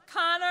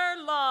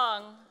 Connor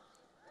Long,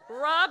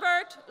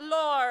 Robert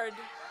Lord,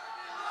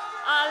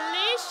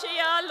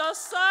 Alicia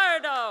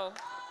Losardo,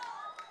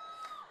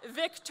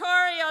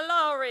 Victoria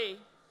Lowry,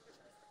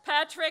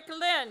 Patrick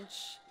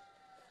Lynch,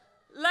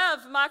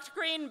 Lev Macht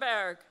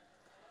Greenberg,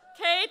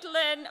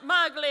 Caitlin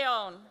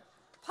Maglione,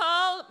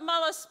 Paul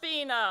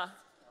Malaspina,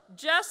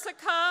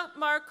 Jessica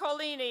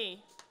Marcolini,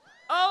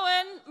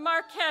 Owen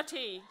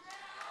Marchetti,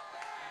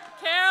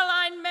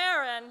 Caroline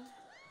Marin,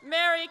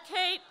 Mary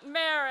Kate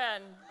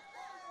Marin,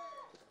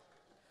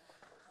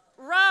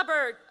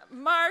 Robert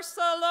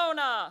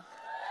Marcelona,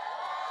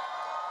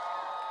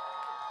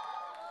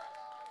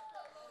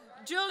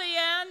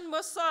 Julianne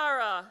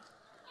Musara,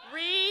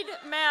 Reed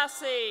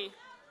Massey,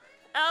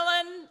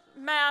 Ellen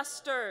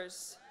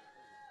Masters,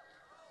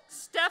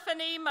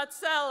 Stephanie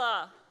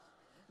Mazzella,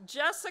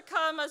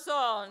 Jessica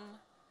Mazzone,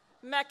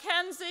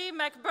 Mackenzie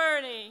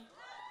McBurney,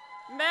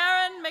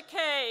 Marin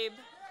McCabe,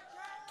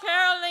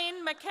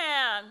 Caroline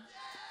McCann,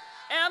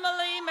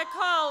 Emily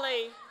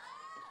McCauley,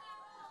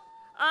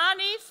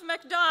 Anif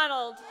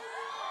McDonald,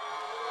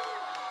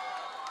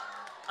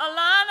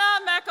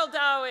 Alana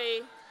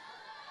McEldowie,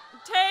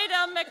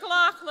 Tatum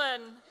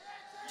McLaughlin,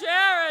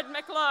 Jared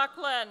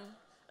McLaughlin,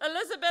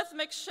 Elizabeth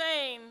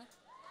McShane,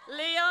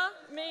 Leah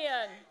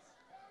Meehan.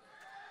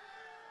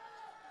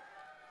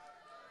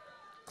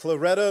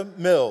 Claretta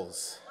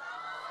Mills,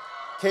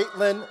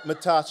 Caitlin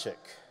Matachik,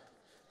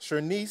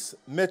 Shernice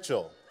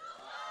Mitchell,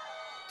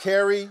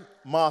 Carrie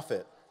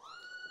Moffitt,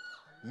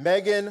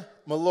 Megan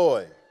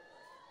Malloy,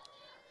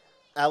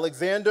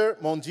 Alexander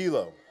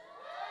Mongilo,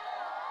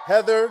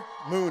 Heather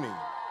Mooney,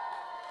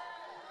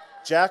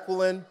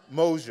 Jacqueline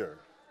Mosier,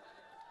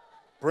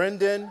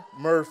 Brendan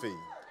Murphy,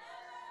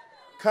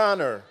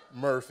 Connor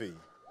Murphy,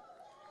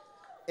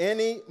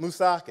 Annie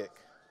Musakic,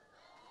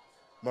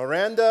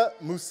 Miranda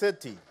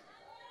Musetti,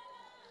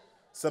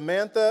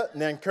 Samantha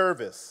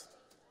Nankervis,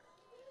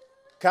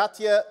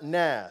 Katya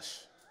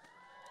Nash,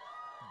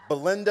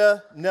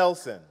 Belinda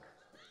Nelson,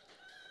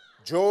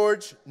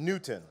 George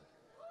Newton,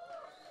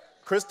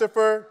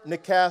 Christopher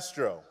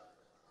Nicastro,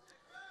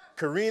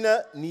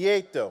 Karina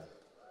Nieto,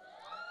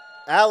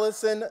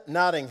 Allison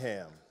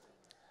Nottingham,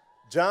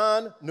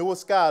 John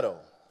Nuescato,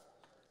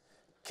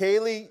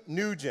 Kaylee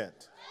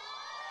Nugent,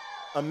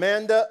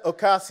 Amanda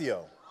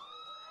Ocasio,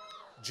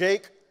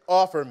 Jake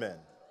Offerman,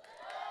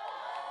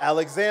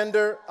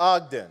 Alexander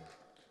Ogden,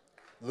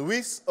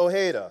 Luis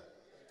Ojeda,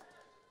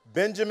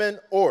 Benjamin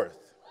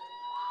Orth,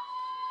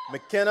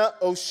 McKenna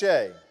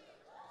O'Shea,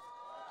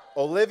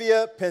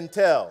 Olivia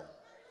Pentel,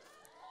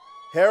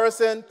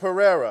 Harrison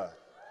Pereira,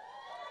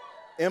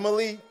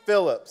 Emily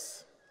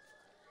Phillips,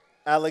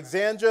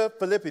 Alexandra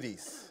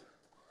Philippides,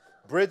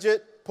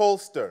 Bridget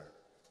Polster,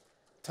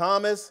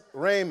 Thomas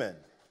Raymond,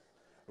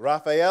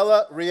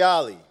 Rafaela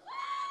Reali,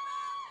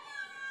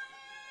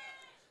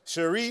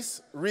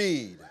 Sharice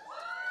Reed,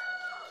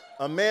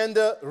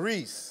 Amanda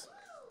Reese,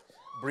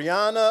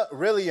 Brianna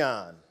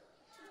Rillian,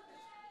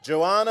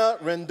 Joanna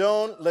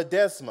Rendon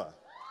Ledesma,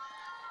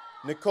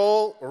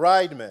 Nicole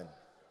Reidman,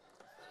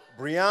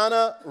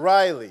 Brianna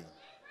Riley,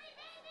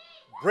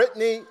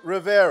 Brittany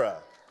Rivera,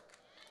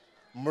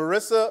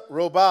 Marissa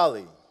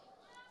Robali,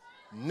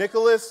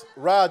 Nicholas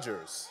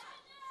Rogers,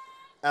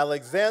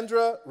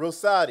 Alexandra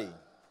Rosati,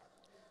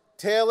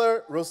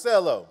 Taylor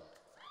Rosello,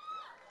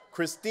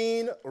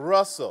 Christine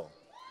Russell,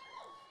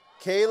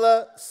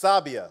 Kayla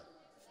Sabia,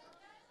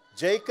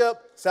 Jacob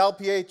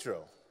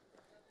Salpietro,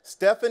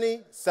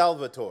 Stephanie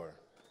Salvatore,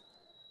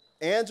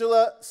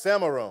 Angela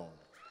Samarone,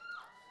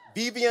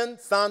 Vivian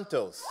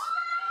Santos,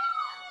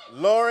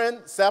 Lauren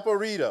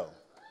Saporito,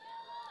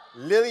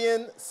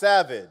 Lillian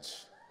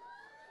Savage,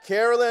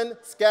 Carolyn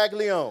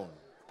Scaglione,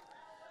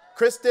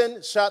 Kristen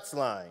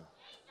Schatzline,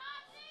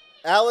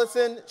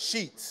 Allison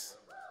Sheets,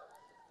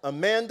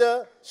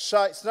 Amanda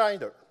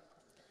Schneider,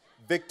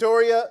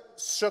 Victoria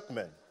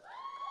Schuckman,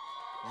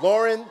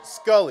 Lauren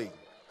Scully,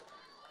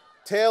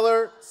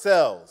 Taylor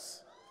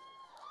Sells,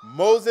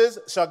 Moses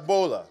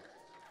Shagbola,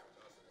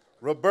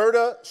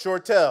 Roberta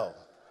Shortell,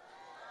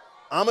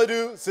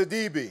 Amadou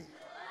Sidibe,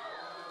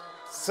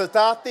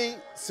 Satati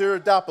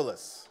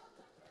Siridopoulos,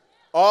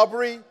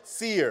 Aubrey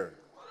Sear,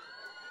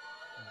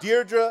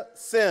 Deirdre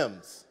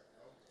Sims,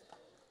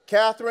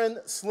 Catherine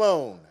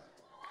Sloan,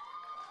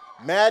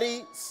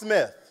 Maddie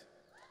Smith,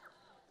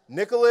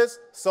 Nicholas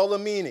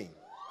Solomini,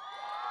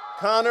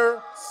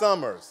 Connor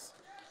Summers,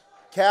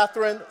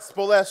 Catherine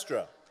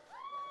Spolestra,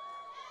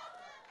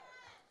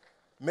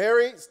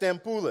 Mary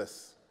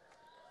Stampoulis,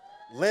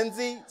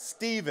 Lindsay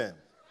Stephen,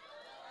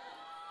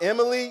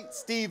 Emily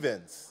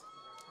Stevens,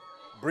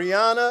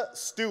 Brianna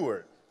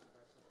Stewart,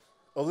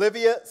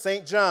 Olivia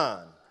St.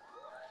 John,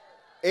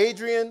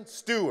 Adrian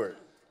Stewart,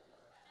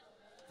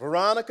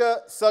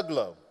 Veronica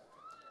Suglow,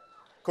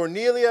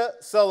 Cornelia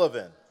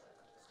Sullivan,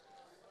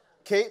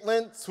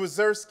 Caitlin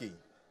Swizerski,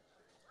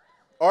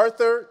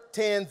 Arthur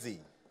Tansey,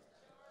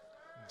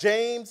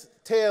 James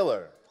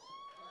Taylor,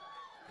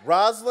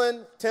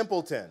 Rosalind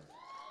Templeton,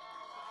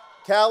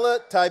 Calla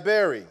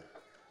Tiberi,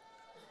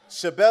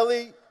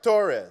 Shabeli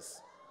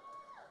Torres,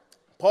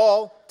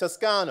 Paul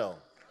Toscano,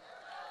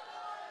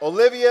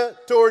 Olivia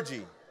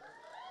Torgi,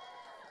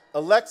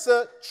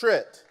 Alexa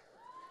Tritt,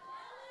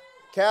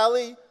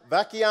 Callie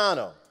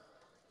Vacchiano,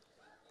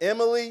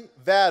 Emily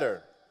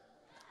Vatter,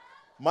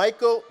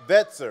 Michael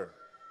Vetzer,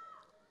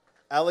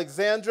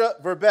 Alexandra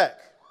Verbeck,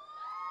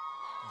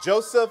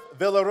 Joseph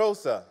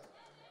Villarosa,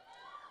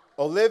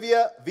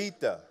 Olivia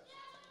Vita,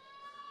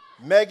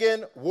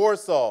 Megan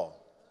Warsaw,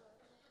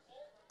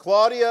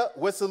 Claudia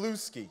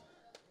Wesolewski,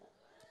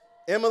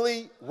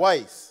 Emily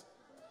Weiss,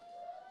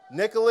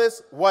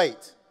 Nicholas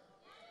White,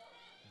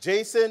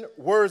 Jason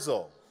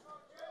Wurzel,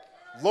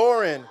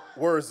 Lauren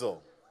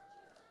Wurzel,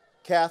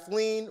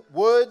 Kathleen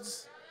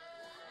Woods,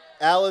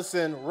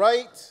 Allison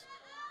Wright,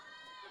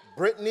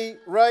 Brittany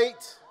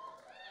Wright,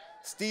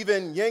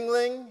 Stephen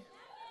Yingling,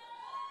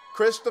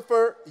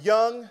 Christopher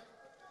Young,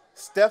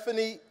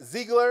 Stephanie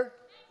Ziegler,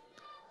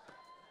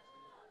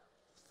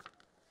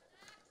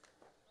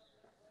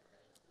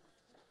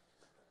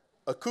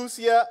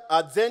 Akusia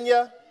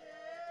Adzenya,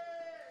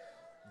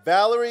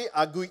 Valerie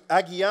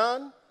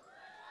Aguian,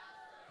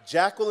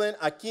 Jacqueline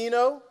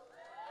Aquino,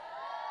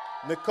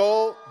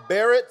 Nicole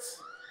Barrett,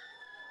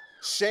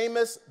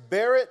 Seamus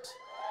Barrett,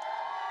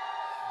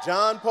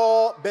 John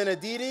Paul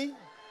Benedetti,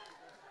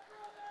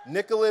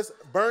 Nicholas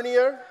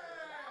Bernier,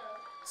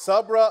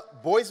 Sabra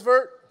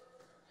Boisvert,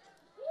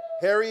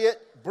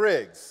 Harriet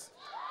Briggs,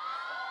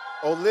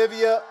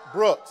 Olivia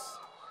Brooks,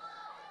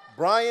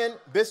 Brian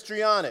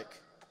Bistrionic,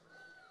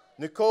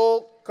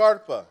 Nicole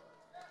Carpa,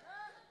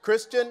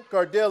 Christian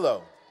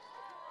Cardillo,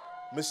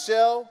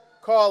 Michelle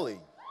Cawley,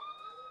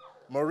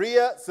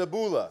 Maria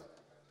Sabula,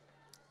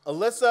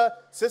 Alyssa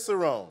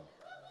Cicerone,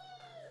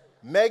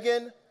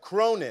 Megan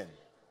Cronin,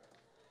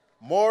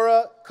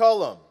 Maura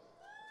Cullum,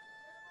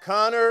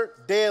 Connor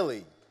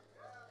Daly,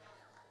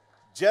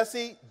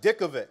 Jesse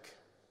Dickovic,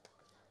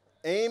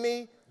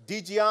 Amy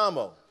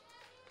DiGiamo,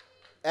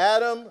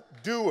 Adam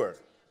Dewar,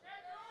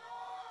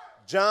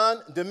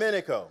 John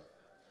Domenico,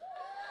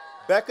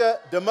 Becca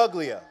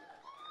DeMuglia,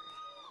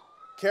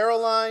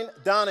 Caroline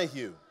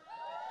Donahue,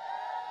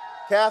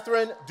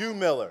 Catherine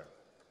Dumiller,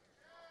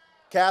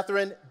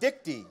 Catherine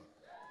Dickty,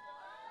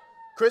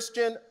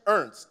 Christian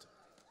Ernst,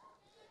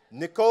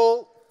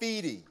 Nicole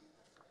Feedy,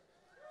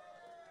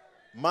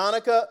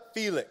 Monica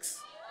Felix,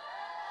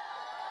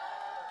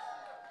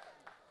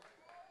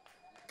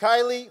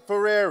 Kylie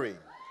Ferreri,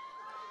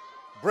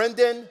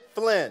 Brendan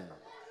Flynn,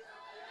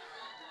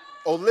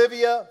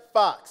 Olivia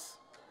Fox,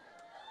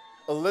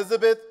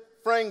 Elizabeth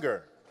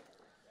Franger,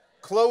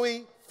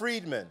 Chloe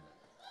Friedman,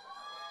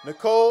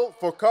 Nicole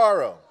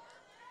Forcaro,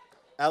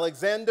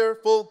 Alexander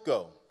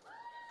Fulco,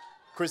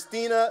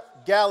 Christina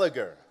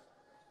Gallagher,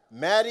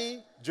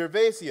 Maddie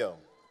Gervasio,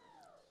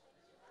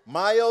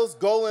 Miles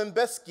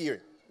Golembeski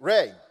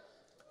Ray,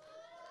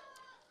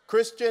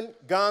 Christian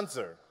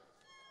Gonzer,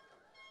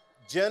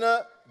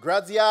 Jenna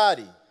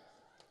Graziati,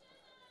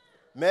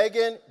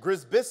 Megan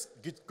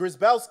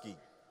Grisbowski,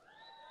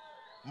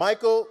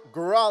 Michael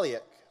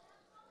Goraliak,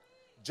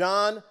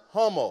 John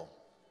Hummel,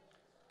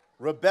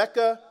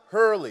 Rebecca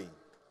Hurley,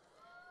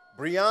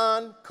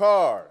 Brian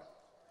Carr,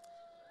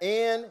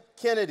 Ann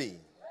Kennedy,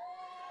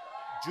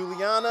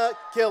 Juliana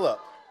Killip,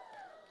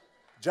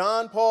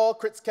 John Paul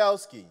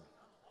Kritzkowski,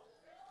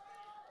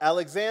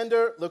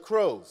 Alexander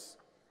Lacroze,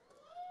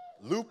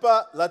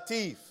 Lupa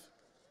Latif,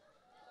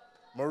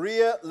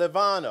 Maria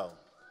Levano,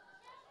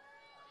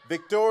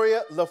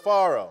 Victoria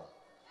Lafaro,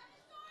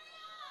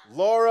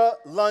 Laura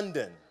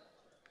London,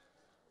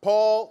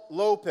 Paul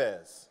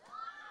Lopez,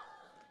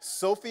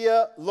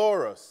 Sophia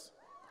Loros,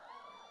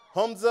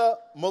 Hamza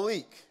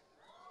Malik,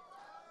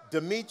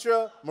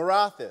 Demetra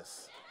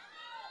Marathis,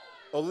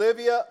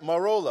 Olivia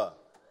Marola,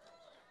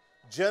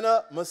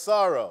 Jenna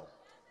Massaro,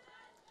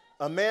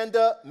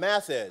 Amanda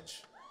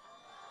Mathedge,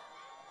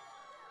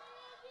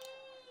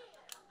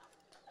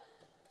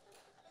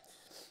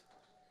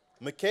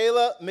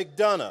 Michaela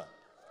McDonough,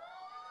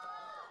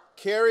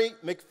 Carrie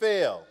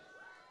McPhail,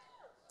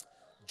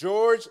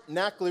 George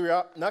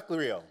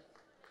Naclerio,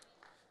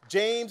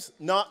 James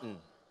Naughton,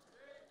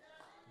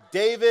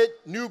 David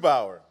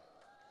Neubauer,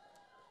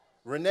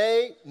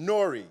 Renee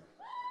Norrie,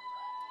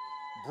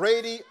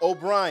 Brady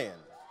O'Brien,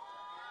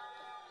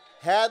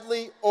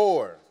 Hadley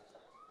Orr,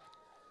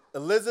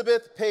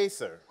 Elizabeth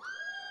Pacer,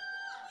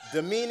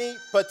 Damini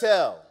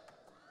Patel,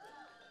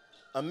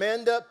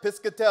 Amanda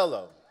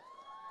Piscatello,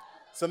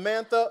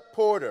 Samantha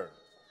Porter,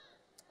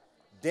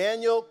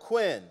 Daniel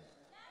Quinn,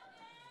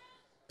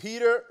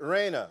 Peter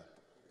Reyna,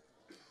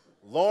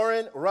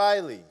 Lauren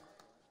Riley,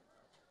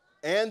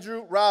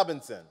 Andrew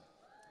Robinson,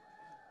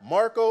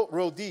 Marco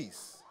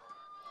Rodis,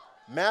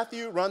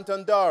 Matthew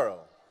Rantandaro,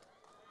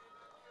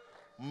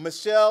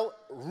 Michelle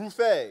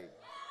Ruffet,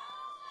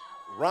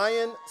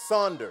 Ryan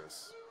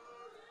Saunders,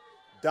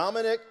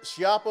 Dominic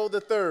Schiappo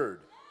III,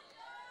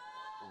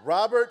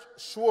 Robert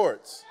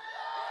Schwartz,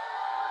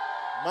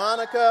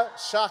 Monica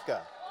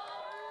Shaka,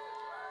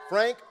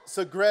 Frank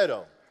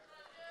Segredo,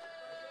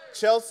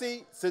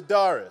 Chelsea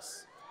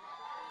Sidaris,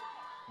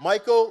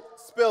 Michael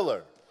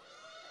Spiller,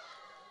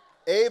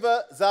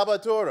 Ava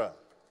Zabatura,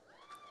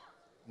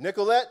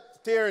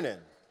 Nicolette Tiernan,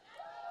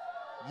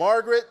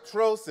 Margaret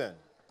Trosen,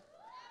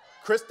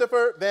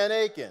 Christopher Van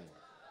Aken,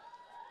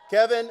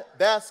 Kevin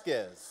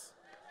Vasquez,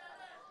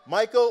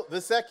 Michael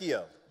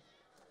Visecchio,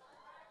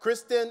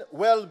 Kristen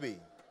Welby,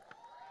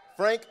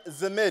 Frank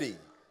Zamiti.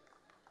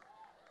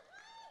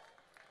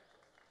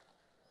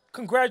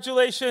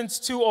 Congratulations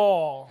to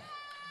all.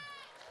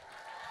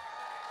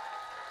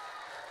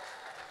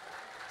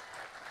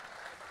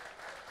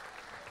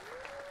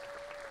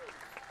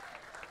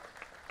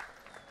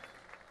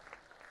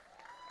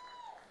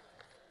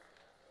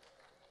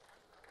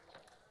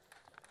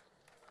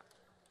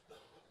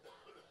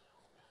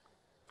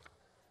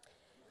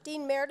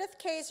 Dean Meredith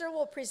Kaiser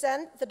will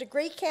present the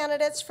degree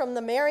candidates from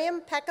the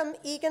Miriam Peckham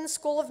Egan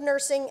School of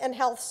Nursing and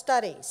Health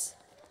Studies.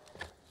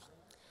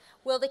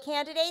 Will the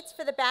candidates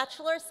for the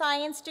Bachelor of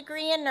Science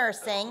degree in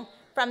nursing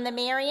from the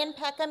Marion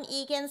Peckham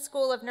Egan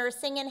School of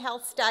Nursing and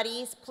Health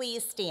Studies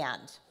please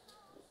stand?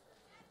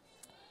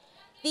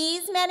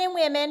 These men and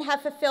women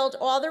have fulfilled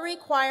all the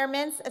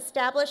requirements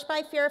established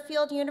by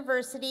Fairfield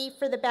University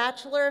for the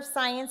Bachelor of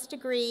Science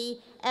degree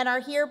and are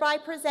hereby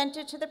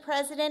presented to the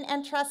President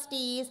and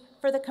trustees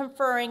for the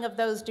conferring of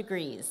those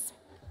degrees.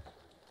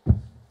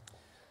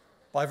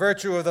 By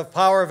virtue of the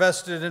power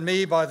vested in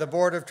me by the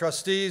Board of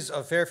Trustees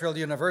of Fairfield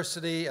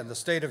University and the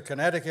State of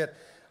Connecticut,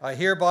 I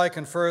hereby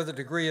confer the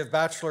degree of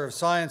Bachelor of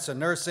Science in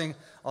Nursing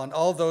on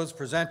all those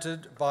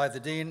presented by the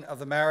Dean of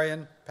the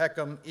Marion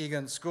Peckham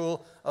Egan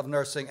School of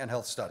Nursing and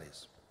Health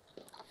Studies.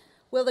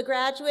 Will the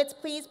graduates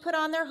please put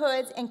on their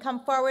hoods and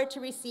come forward to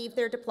receive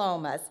their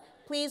diplomas?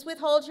 Please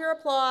withhold your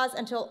applause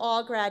until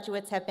all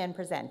graduates have been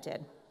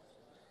presented.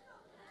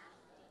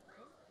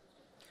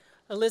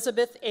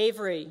 Elizabeth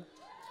Avery,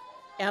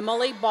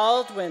 Emily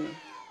Baldwin,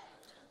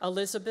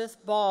 Elizabeth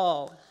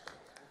Ball,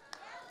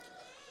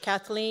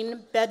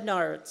 Kathleen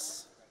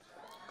Bednards,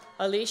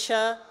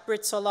 Alicia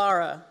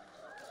Britzolara,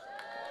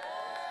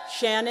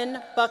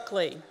 Shannon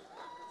Buckley,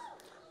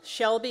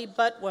 Shelby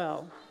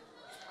Butwell,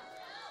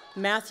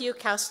 Matthew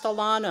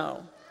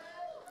Castellano,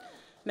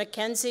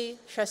 Mackenzie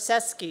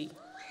Shaseski,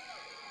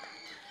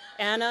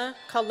 Anna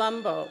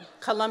Columbro,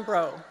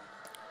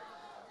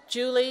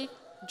 Julia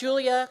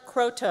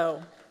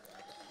Croto,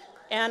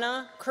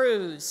 Anna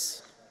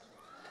Cruz,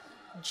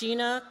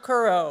 Gina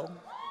Curro,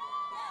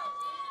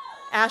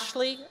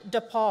 Ashley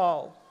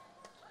DePaul,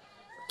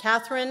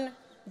 Catherine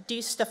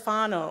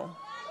DiStefano,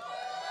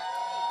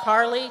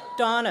 Carly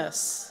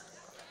Donis,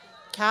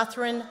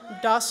 Catherine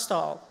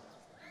Dostal,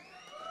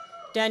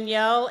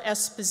 Danielle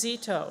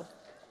Esposito,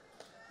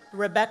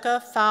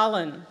 Rebecca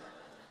Fallon,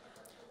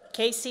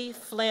 Casey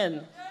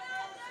Flynn,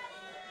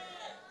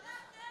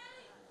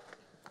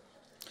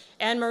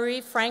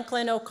 Anne-Marie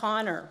Franklin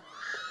O'Connor,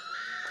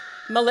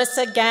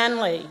 Melissa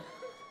Ganley,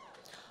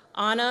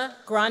 Ana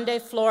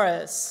Grande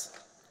Flores,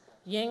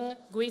 Ying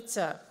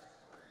Guitza,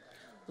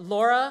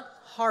 Laura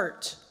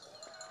Hart,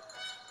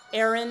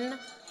 Erin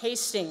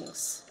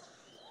Hastings,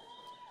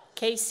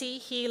 Casey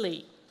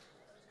Healy,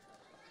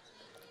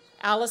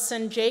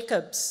 Allison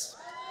Jacobs,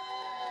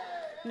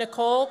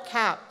 Nicole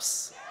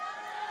Capps,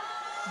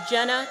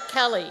 Jenna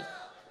Kelly,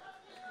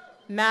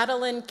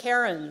 Madeline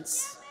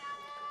Cairns,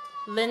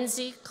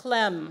 Lindsay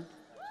Clem,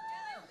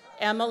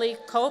 Emily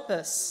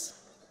Kopis,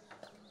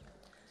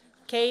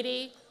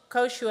 Katie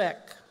Koshuek,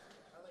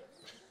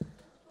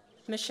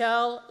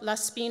 Michelle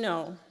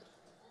Laspino,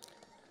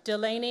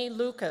 Delaney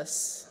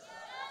Lucas,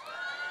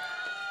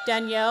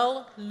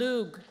 Danielle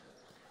Lug,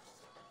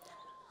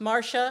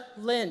 Marcia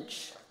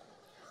Lynch,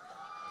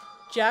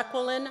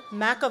 Jacqueline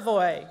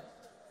McAvoy,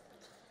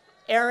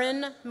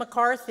 Erin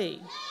McCarthy,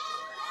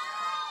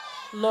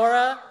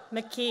 Laura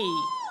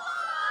McKee,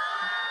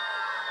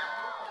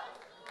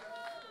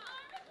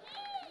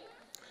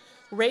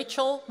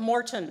 Rachel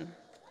Morton,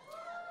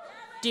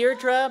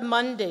 Deirdre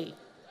Mundy,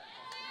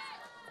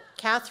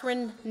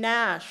 Catherine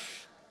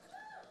Nash,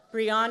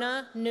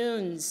 Brianna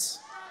Nunes,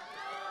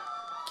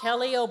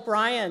 Kelly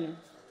O'Brien,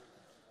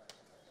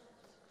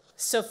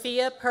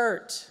 Sophia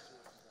Pert,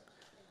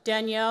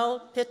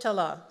 Danielle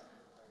Pitala,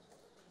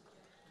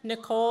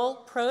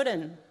 Nicole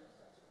Proden,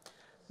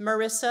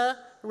 Marissa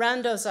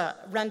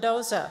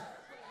Randoza,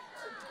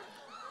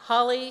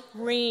 Holly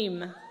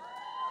Ream,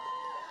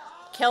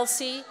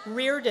 Kelsey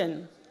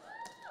Reardon,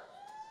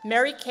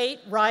 Mary Kate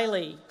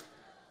Riley,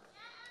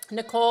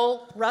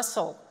 Nicole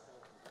Russell,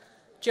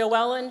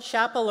 Joellen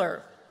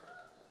Chapeler,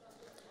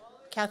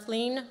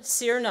 Kathleen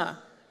Sirna,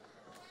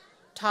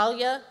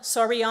 Talia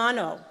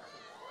Soriano,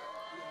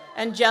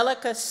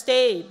 Angelica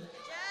Stabe,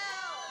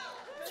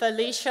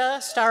 Felicia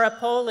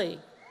Starapoli,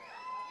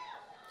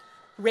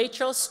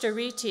 Rachel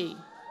Stariti,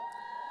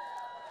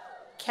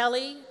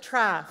 Kelly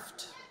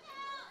Traft,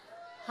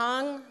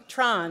 Hong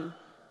Tran,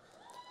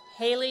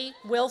 Haley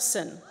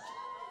Wilson,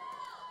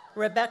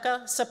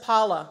 Rebecca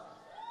Sapala.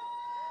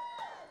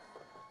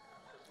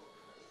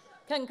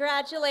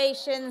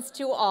 Congratulations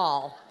to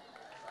all.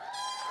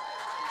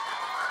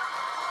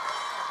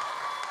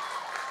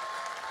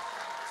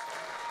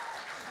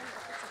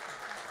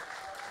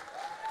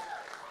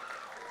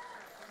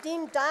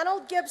 Dean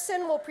Donald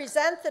Gibson will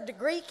present the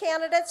degree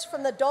candidates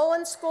from the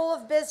Dolan School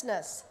of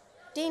Business.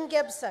 Dean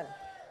Gibson.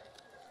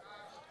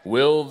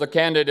 Will the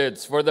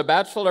candidates for the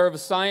Bachelor of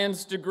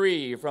Science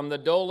degree from the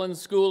Dolan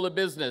School of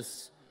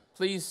Business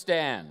please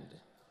stand?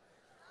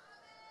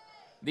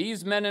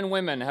 These men and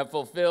women have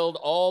fulfilled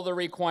all the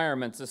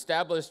requirements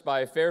established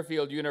by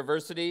Fairfield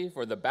University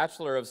for the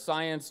Bachelor of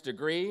Science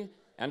degree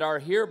and are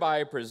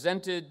hereby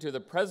presented to the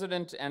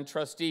President and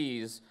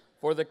trustees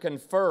for the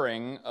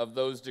conferring of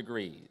those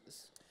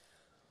degrees.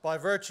 By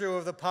virtue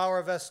of the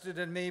power vested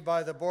in me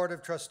by the Board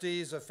of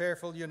Trustees of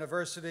Fairfield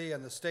University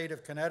and the State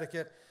of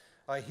Connecticut,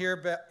 I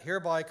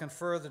hereby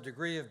confer the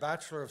degree of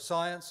Bachelor of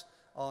Science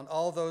on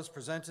all those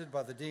presented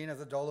by the Dean of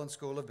the Dolan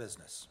School of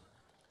Business.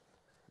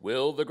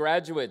 Will the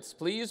graduates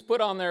please put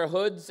on their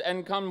hoods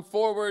and come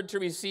forward to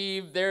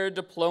receive their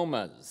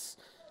diplomas?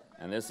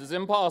 And this is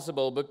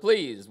impossible, but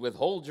please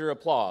withhold your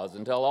applause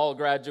until all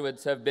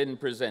graduates have been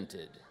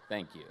presented.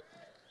 Thank you.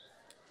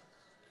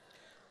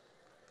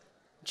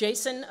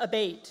 Jason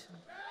Abate,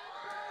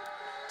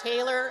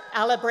 Taylor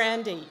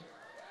Alabrandi,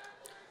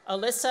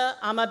 Alyssa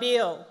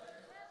Amabil,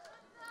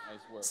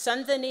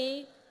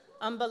 Sandhini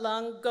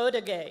Ambalang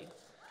Godage,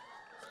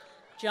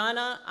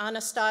 Jana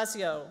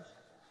Anastasio,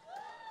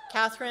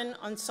 Catherine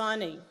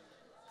Ansani,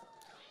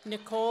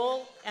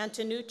 Nicole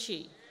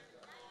Antonucci,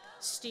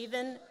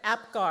 Stephen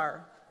Apgar,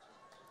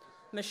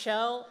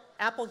 Michelle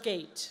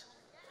Applegate,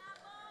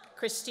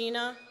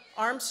 Christina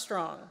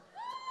Armstrong,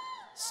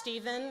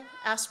 Stephen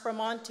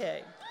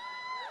Aspromonte,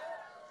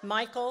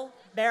 Michael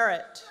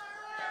Barrett,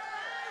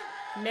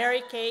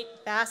 Mary-Kate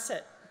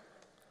Bassett,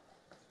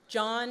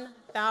 John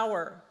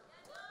Bauer,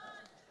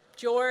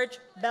 George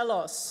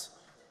Bellos,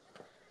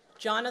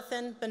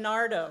 Jonathan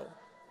Bernardo,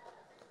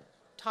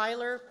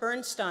 Tyler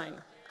Bernstein,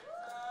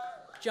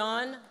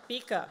 John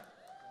Bika,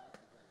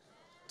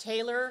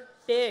 Taylor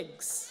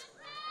Biggs,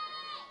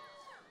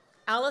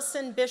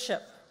 Allison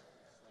Bishop,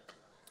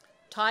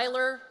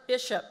 Tyler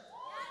Bishop,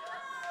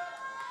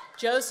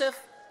 Joseph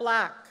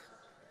Black,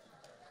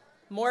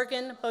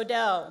 Morgan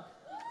Bodell,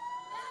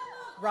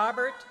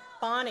 Robert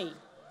Bonney,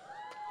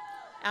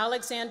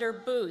 Alexander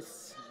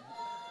Booth,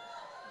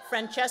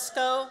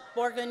 Francesco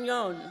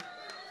Borgognon,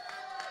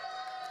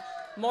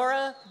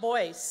 Maura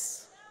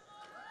Boyce,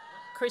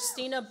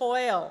 Christina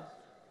Boyle,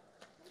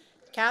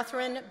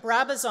 Catherine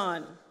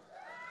Brabazon,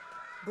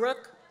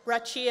 Brooke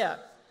Braccia,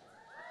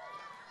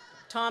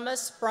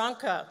 Thomas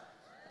Bronca,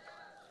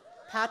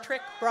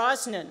 Patrick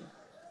Brosnan,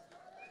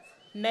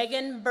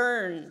 Megan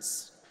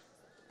Burns,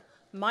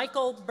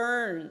 Michael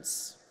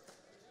Burns,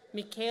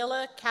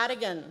 Michaela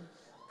Cadigan,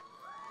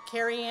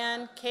 Carrie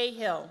Ann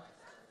Cahill,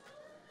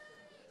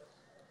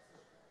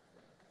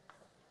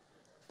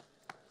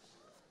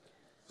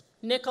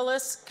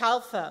 Nicholas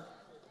Kalfa,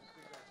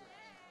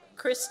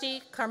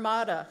 Christy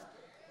Carmada,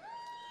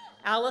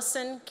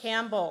 Allison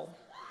Campbell,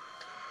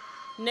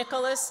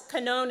 Nicholas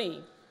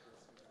Canoni,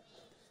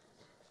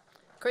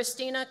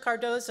 Christina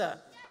Cardoza,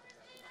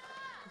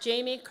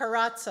 Jamie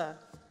Carazza,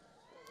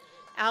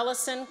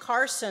 Allison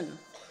Carson,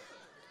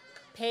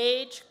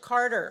 Paige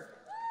Carter,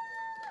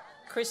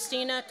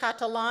 Christina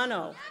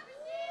Catalano,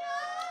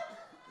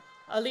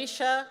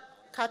 Alicia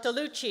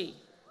Catalucci,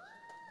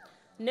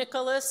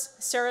 Nicholas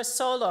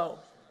Sarasolo,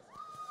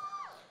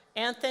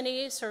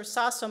 Anthony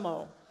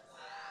Sersasimo,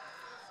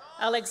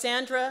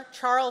 Alexandra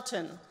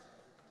Charlton,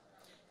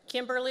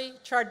 Kimberly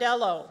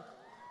Chardello,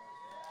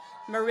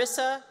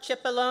 Marissa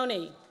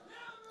Cipollone,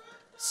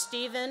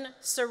 Stephen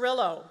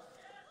Cirillo,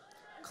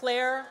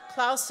 Claire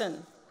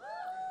Clausen,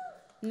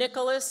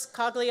 Nicholas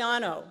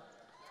Cogliano,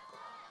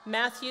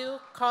 Matthew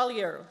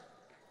Collier,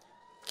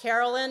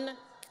 Carolyn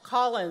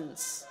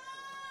Collins,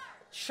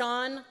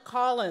 Sean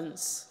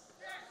Collins,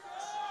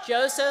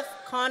 Joseph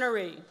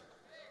Connery,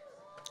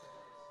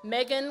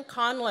 Megan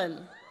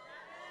Conlon,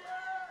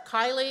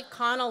 Kylie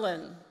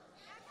Connellan,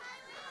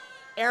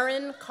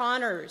 Erin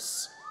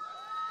Connors,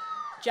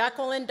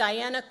 Jacqueline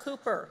Diana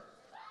Cooper,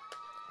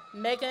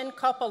 Megan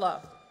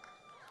Coppola,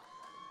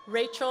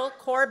 Rachel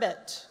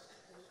Corbett,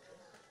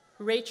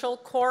 Rachel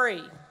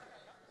Corey,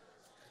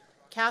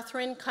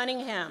 Catherine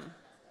Cunningham,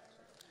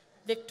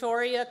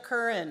 Victoria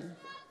Curran,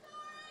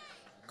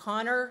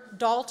 Connor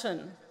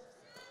Dalton,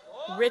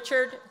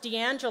 Richard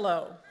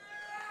D'Angelo,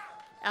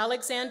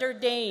 Alexander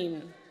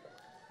Dane,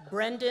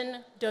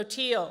 Brendan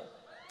Dotiel,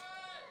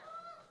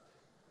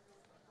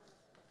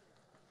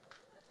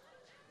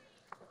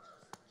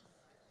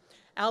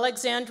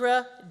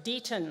 Alexandra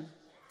Deaton,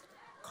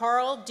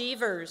 Carl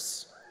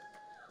Devers,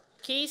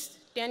 Keith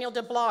Daniel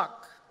DeBlock,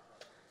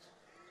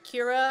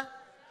 Kira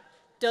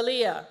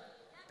Dalia,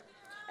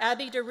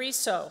 Abby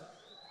DeRiso,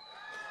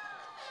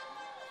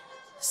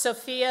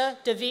 Sophia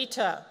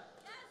DeVita,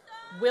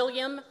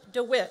 William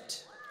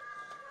DeWitt,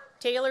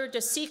 Taylor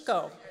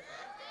DeSico,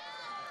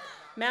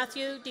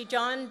 Matthew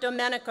DeJohn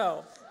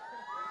Domenico,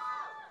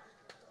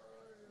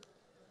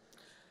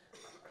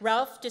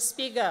 Ralph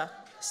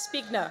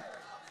Spigna,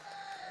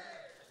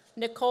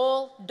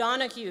 Nicole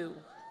Donahue,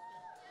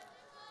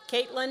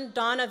 Caitlin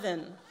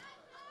Donovan,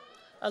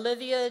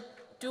 Olivia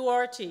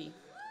Duarte,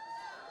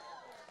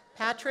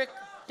 Patrick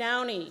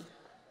Downey,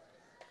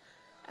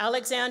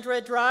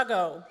 Alexandra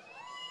Drago,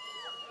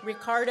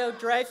 Ricardo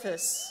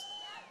Dreyfus,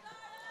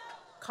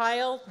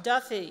 Kyle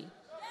Duffy,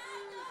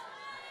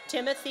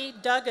 Timothy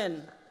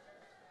Duggan,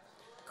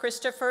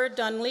 Christopher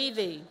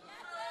Dunleavy,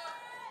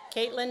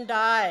 Caitlin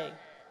Dye,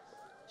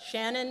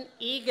 Shannon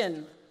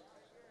Egan,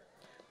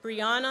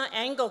 Brianna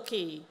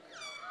Engelkey,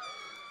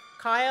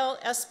 Kyle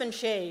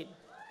Espenshade,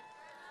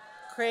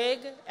 Craig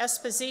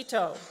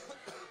Esposito,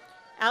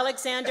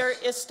 Alexander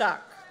Istok,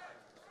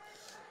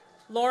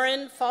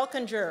 Lauren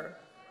Falkinger,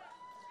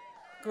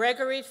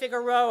 Gregory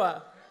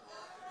Figueroa,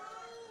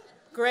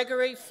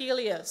 Gregory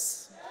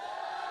Felius,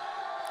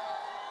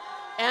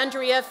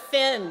 Andrea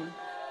Finn,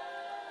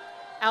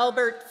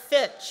 Albert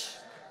Fitch,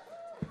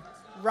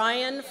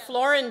 Ryan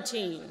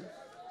Florentine,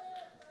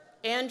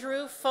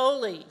 Andrew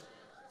Foley,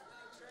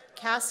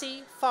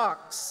 Cassie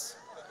Fox,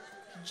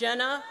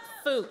 Jenna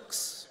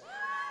Fuchs,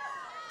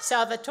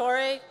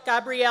 Salvatore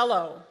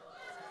Gabriello,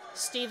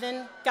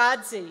 Stephen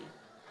Godsey,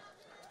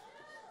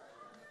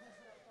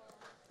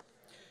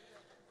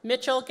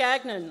 Mitchell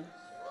Gagnon,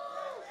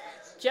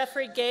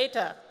 Jeffrey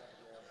Gaeta,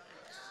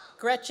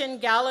 Gretchen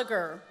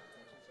Gallagher,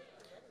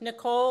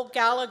 Nicole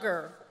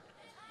Gallagher,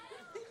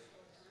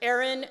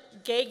 Aaron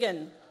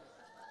Gagan,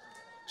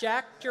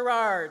 Jack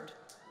Gerard,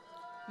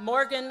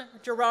 Morgan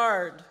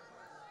Gerard,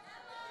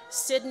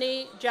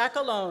 Sydney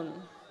Jackalone,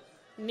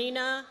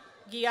 Nina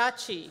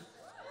Giacchi,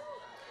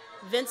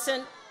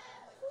 Vincent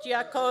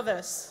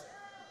Giacovis,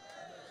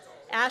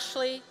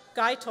 Ashley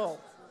Geitel,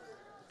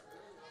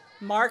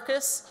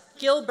 Marcus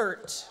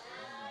Gilbert,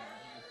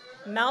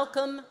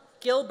 Malcolm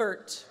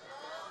Gilbert,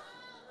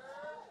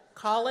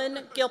 Colin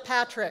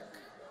Gilpatrick,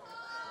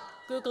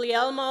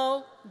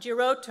 Guglielmo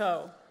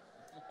Girotto,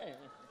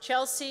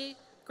 Chelsea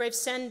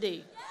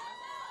Gravesendi,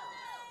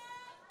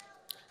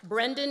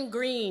 Brendan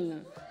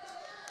Green,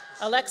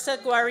 Alexa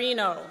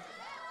Guarino,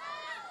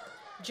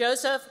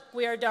 Joseph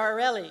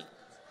Guardarelli,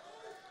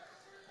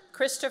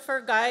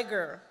 Christopher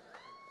Geiger,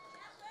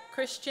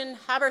 Christian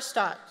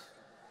Haberstadt,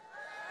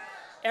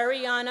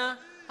 Ariana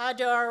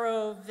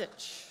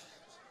Hadarovich,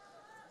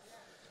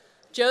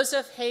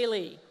 Joseph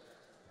Haley,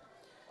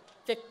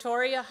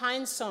 Victoria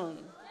Heinsohn,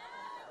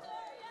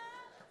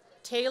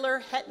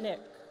 Taylor Hetnick,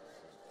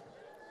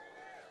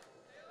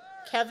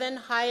 Kevin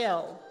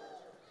Heil,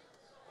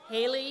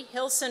 Haley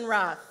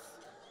Hilsenrath,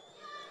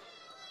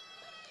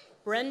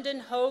 Brendan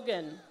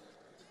Hogan,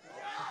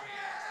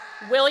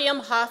 William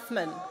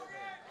Hoffman,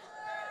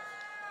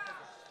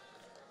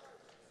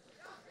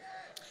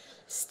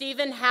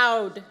 Stephen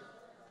Howd,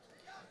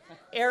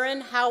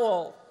 Aaron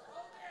Howell,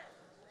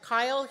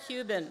 Kyle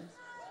Hubin,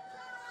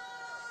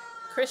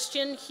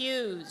 Christian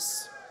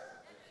Hughes,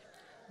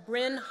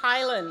 Bryn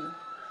Hyland,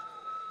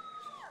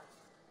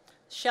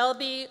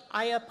 Shelby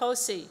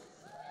Iaposi,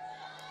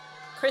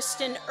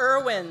 Kristen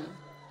Irwin,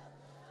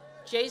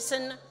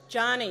 Jason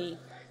Johnny,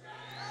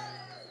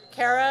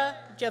 Kara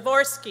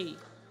Jaworski,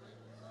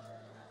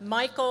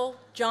 Michael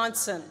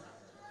Johnson,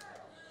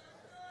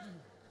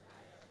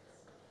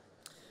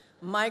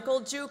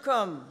 Michael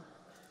Jukum,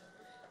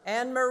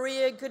 Anne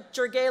Maria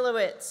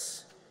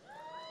Jergalowitz,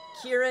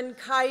 Kieran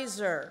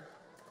Kaiser,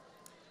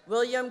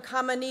 William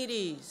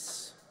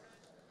Kamanides,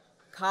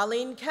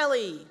 Colleen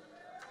Kelly,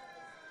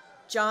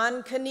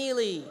 John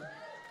Keneally,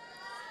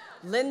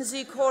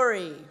 Lindsay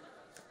Corey,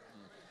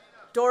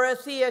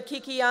 Dorothea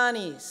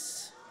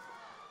Kikianis,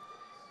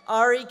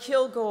 Ari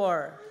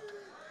Kilgore,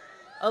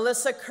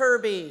 Alyssa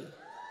Kirby,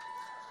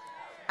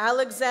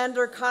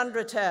 Alexander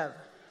Kondratev,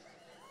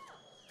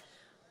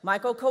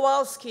 Michael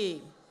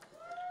Kowalski,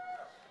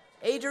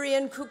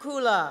 Adrian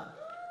Kukula,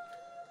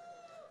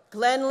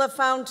 Glenn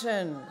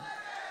LaFountain,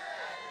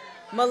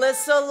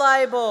 Melissa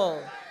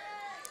Leibel,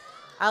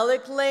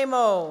 Alec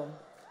Lamo,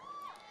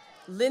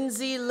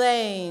 Lindsay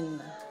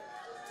Lane,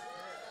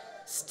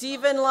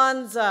 Stephen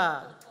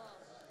Lanza,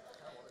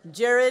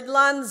 Jared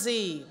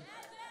Lanzi,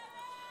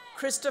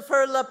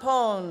 Christopher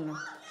Lapone,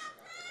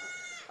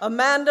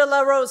 Amanda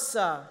La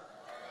Rosa,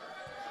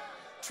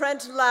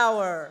 Trent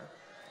Lauer,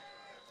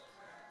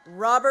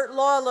 Robert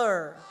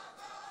Lawler,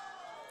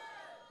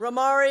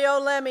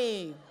 Romario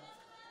Lemmy,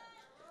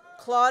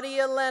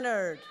 Claudia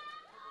Leonard,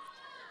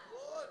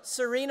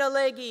 Serena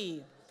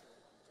Legge,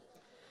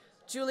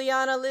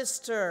 Juliana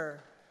Lister,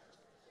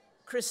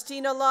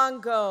 Christina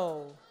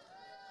Longo,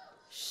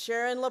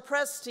 Sharon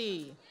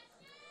Lopresti,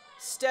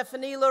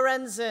 Stephanie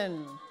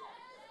Lorenzen,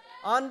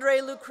 Andre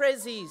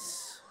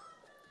Lucrezis,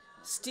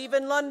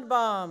 Stephen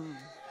Lundbaum,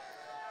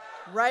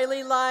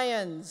 Riley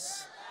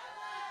Lyons,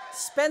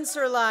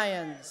 Spencer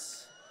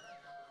Lyons,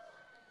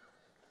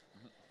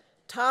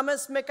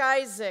 Thomas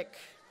McIsaac,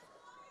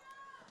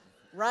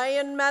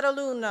 Ryan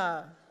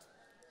Mataluna,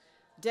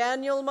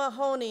 Daniel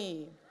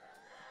Mahoney,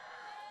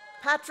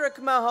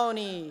 Patrick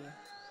Mahoney,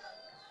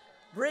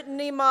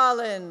 Brittany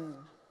Mullen,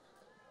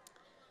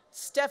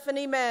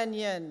 Stephanie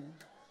Mannion,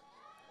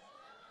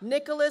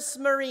 Nicholas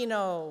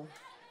Marino,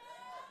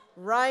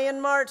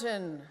 Ryan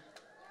Martin,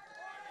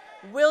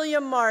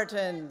 William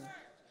Martin,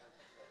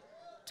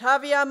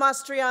 Tavia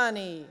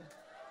Mastriani,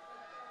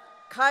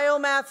 Kyle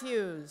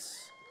Matthews,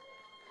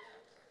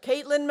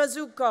 Caitlin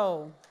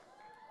Mazzucco,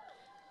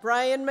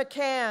 Brian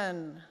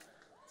McCann,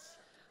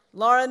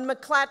 Lauren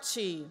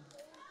McClatchy,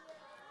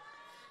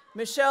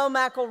 Michelle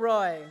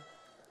McElroy,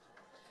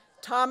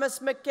 Thomas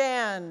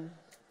McGann,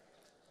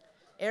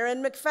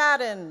 Aaron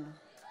McFadden,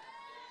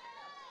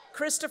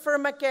 Christopher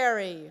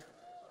McGarry,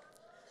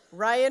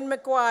 Ryan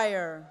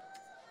McGuire,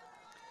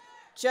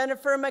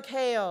 Jennifer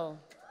McHale,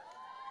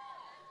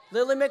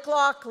 Lily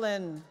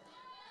McLaughlin,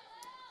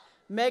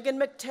 Megan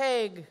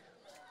McTagg,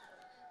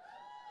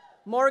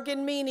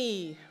 Morgan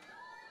Meany,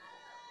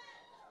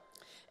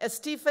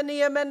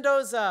 Estefania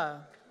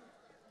Mendoza,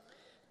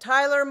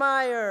 Tyler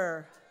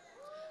Meyer,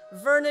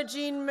 Verna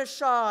Jean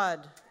Michaud,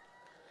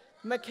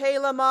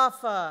 Michaela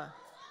Maffa,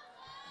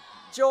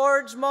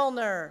 George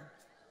Molnar,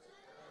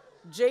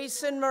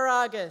 Jason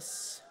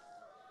Moragas,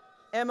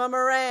 Emma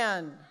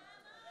Moran,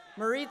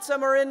 Maritza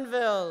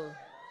Marinville,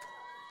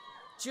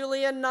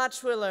 Julian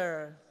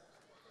Notchwiller,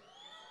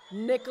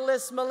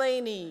 Nicholas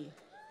Mullaney,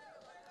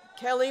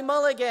 Kelly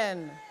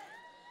Mulligan,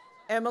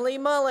 Emily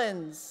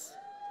Mullins,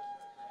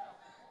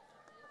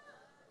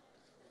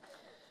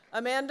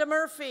 Amanda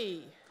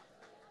Murphy,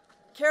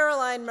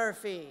 Caroline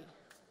Murphy,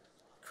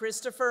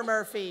 Christopher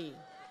Murphy,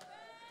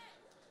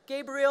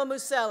 Gabriel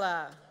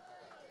Musella,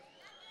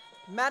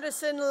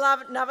 Madison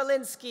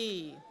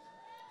Novalinsky,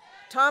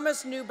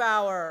 Thomas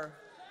Neubauer,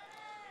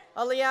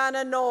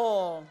 Aliana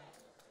Knoll,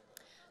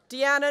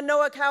 Deanna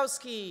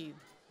Nowakowski,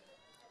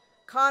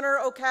 Connor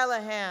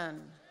O'Callahan,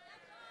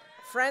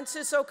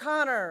 Francis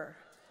O'Connor,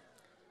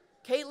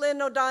 Caitlin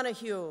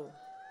O'Donoghue,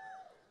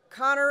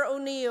 Connor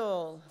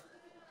O'Neill,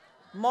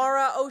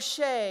 Mara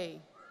O'Shea,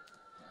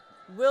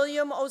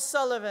 William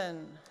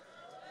O'Sullivan,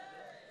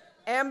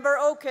 Amber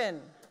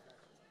Oken,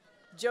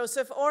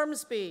 Joseph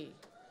Ormsby,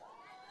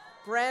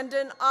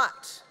 Brandon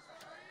Ott,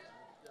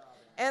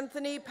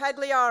 Anthony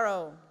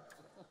Pagliaro,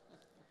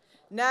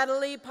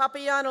 Natalie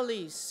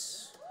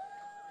Papagianoulis,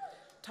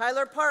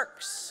 Tyler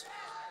Parks,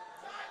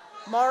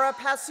 Mara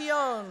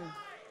Passion,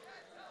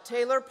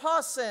 Taylor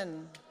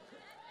Pawson,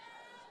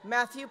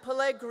 Matthew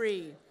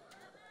Pellegri,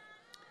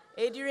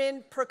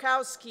 Adrian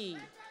Prokowski,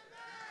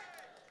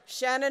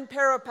 Shannon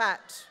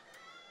Parapat,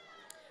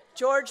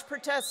 George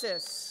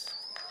Pertessis,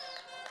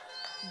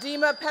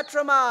 Dima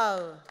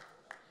Petromal,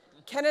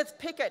 Kenneth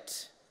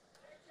Pickett,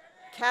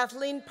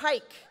 Kathleen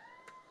Pike,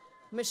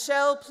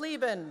 Michelle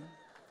Pleben,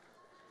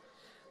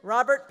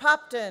 Robert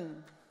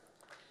Popton,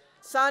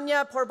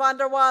 Sanya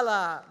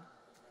Porbandarwala,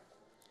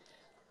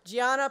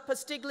 Gianna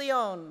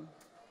Pastiglione,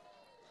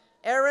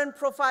 Aaron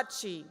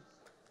Profacci,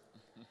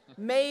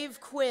 Maeve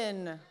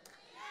Quinn,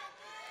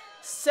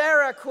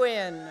 Sarah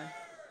Quinn,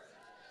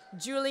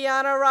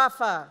 Juliana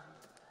Rafa,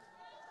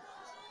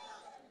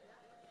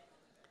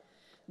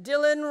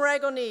 Dylan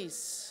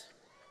Ragonis,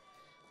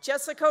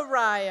 Jessica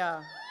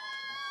Raya,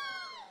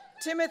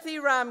 Timothy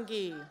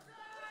Ramgi,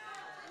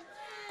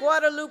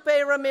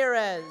 Guadalupe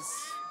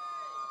Ramirez,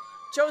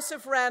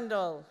 Joseph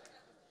Randall,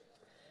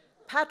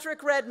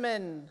 Patrick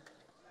Redman,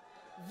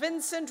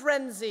 Vincent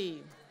Renzi,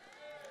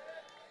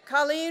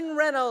 Colleen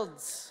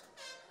Reynolds,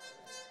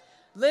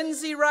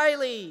 Lindsay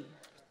Riley,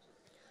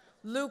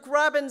 Luke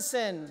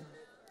Robinson,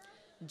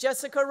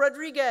 Jessica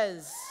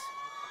Rodriguez,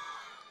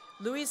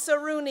 Luisa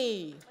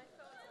Rooney,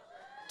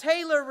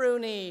 Taylor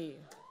Rooney,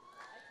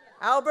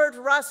 Albert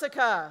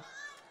Rosica,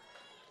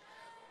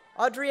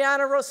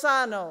 Adriana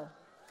Rosano,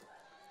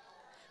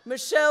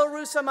 Michelle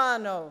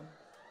Rusamano,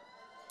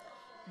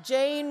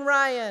 Jane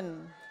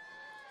Ryan,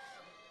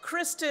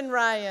 Kristen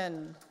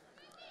Ryan,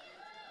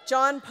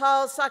 John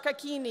Paul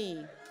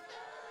Sakakini,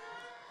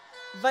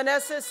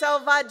 Vanessa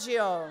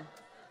Salvaggio,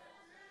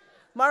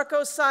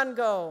 Marco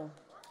Sango,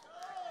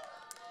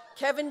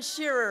 Kevin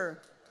Shearer,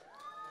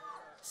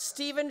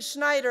 Stephen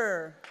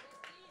Schneider,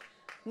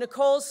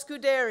 Nicole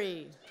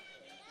Scuderi,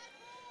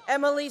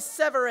 Emily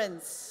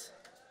Severance,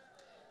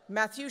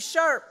 Matthew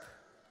Sharp,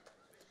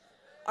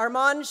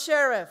 Armand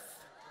Sheriff,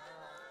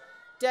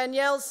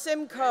 Danielle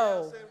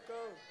Simcoe,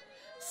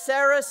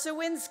 Sarah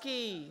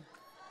Sawinski,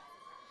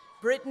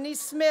 Brittany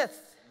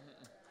Smith,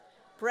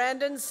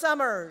 Brandon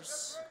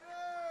Summers,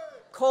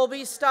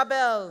 Colby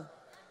Stabell,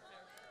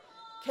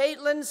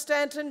 Caitlin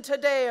Stanton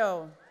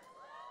Tadeo,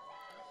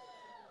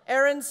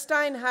 Aaron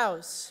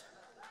Steinhaus,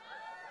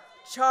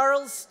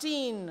 Charles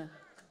Steen,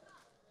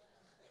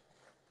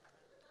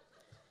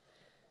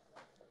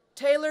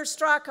 Taylor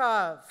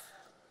Strakov,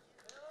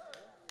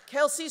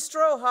 Kelsey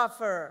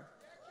Strohoffer,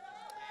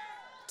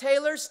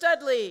 Taylor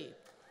Studley,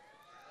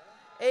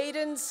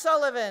 Aidan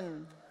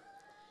Sullivan,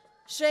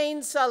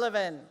 Shane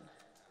Sullivan,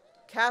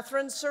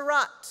 Catherine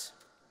Surratt,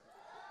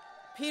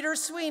 Peter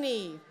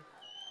Sweeney,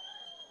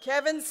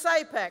 Kevin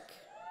Sipek,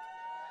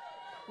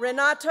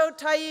 Renato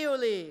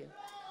Taiuli,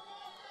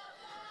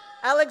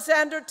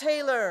 Alexander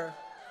Taylor,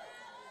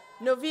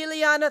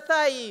 Noviliana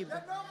Thaib,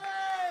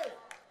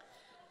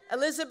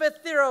 Elizabeth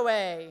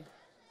Thiraway,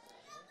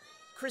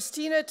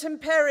 Christina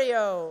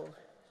Temperio,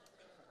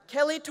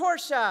 Kelly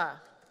Torsha,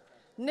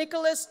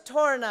 Nicholas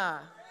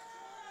Torna,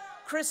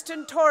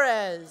 Kristen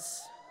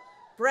Torres,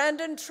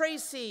 Brandon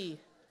Tracy,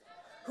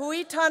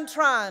 Hui Tan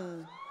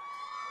Tran,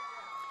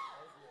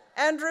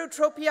 Andrew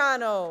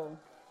Tropiano,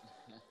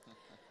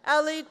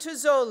 Ali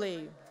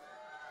Tuzzoli,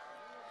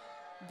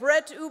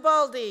 Brett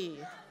Ubaldi,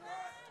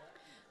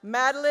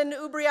 Madeline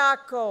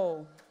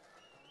Ubriaco,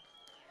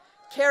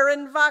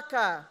 Karen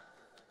Vaca,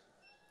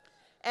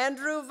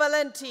 Andrew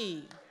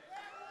Valenti,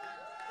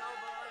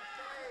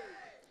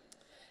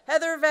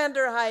 Heather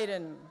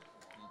Vanderheiden,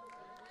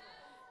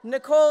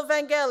 Nicole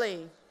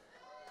Vangeli,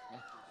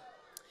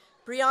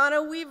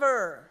 Brianna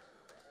Weaver,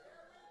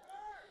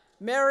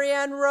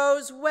 Marianne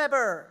Rose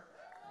Weber,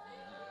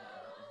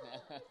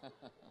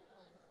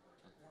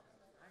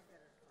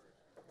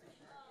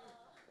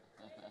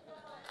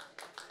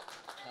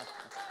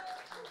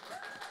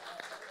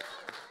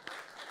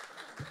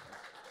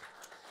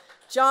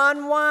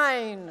 John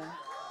Wine,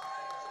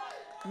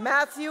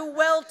 Matthew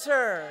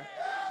Welter,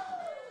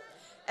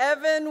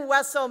 Evan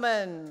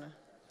Wesselman,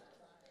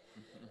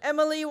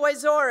 Emily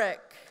Wyzorek,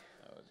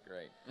 That was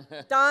great.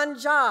 Don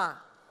Ja,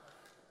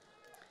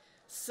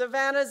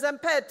 Savannah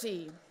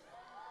Zampetti,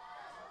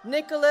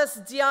 Nicholas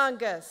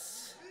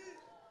Diangas,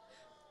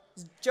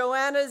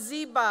 Joanna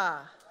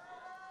Ziba,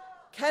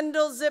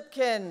 Kendall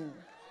Zipkin.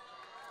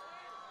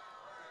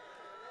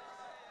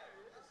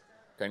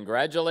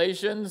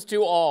 Congratulations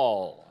to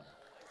all.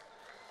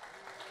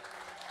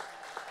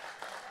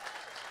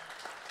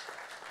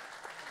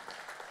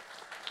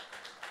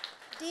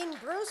 Dean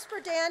Bruce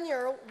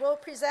Verdanier will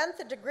present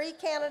the degree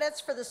candidates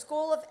for the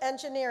School of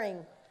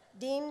Engineering.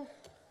 Dean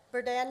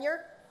Verdanier.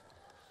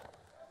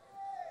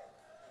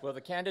 Will the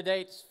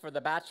candidates for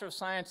the Bachelor of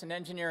Science in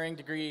Engineering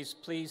degrees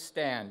please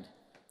stand?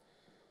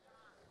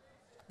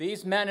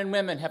 These men and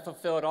women have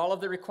fulfilled all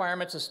of the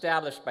requirements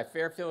established by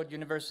Fairfield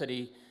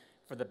University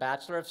for the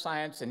Bachelor of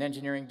Science in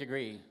Engineering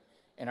degree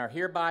and are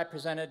hereby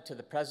presented to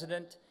the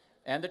President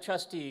and the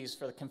trustees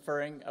for the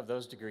conferring of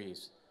those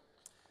degrees.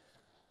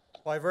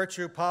 By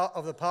virtue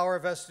of the power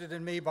vested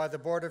in me by the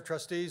Board of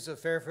Trustees of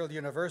Fairfield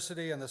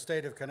University and the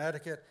State of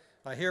Connecticut,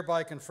 I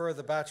hereby confer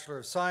the Bachelor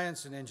of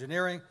Science in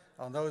Engineering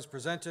on those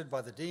presented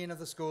by the Dean of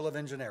the School of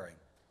Engineering.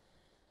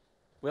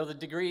 Will the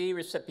degree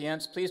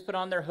recipients please put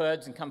on their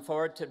hoods and come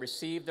forward to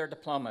receive their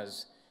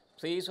diplomas?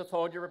 Please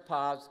withhold your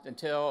applause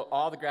until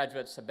all the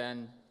graduates have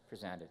been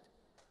presented.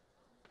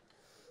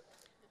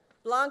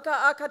 Blanca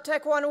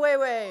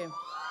Acatecuanwewe,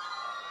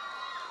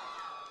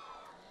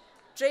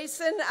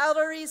 Jason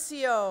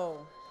Aldericio,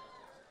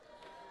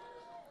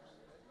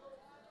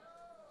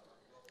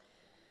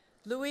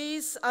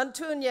 Luis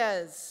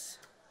Antunez,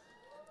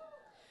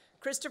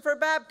 Christopher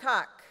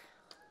Babcock,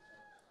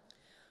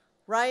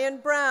 Ryan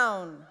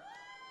Brown,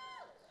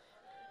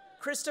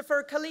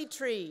 Christopher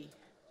Calitri,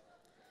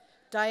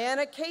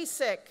 Diana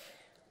Kasich,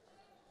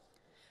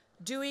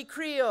 Dewey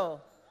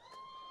Creel,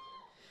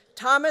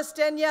 Thomas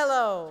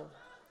Daniello,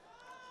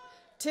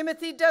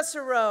 Timothy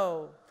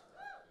Desereau,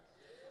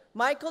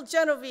 Michael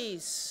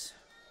Genovese,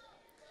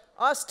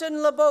 Austin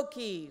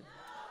Laboki,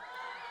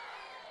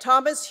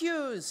 Thomas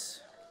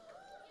Hughes,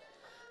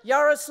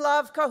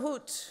 Yaroslav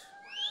Kahut,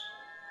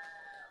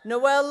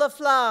 Noel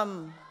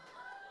Laflamme,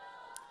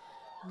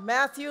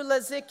 Matthew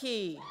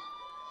Lazicki,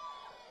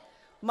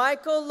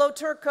 Michael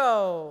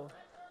Loturco,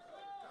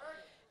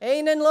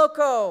 Ainan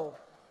Loco,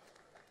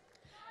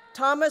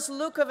 Thomas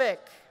Lukovic,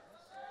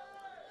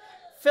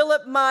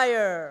 Philip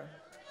Meyer,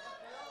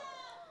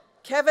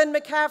 Kevin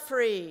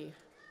McCaffrey,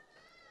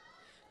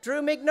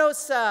 Drew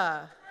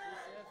Mignosa,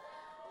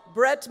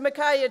 Brett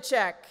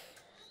Mikayacek,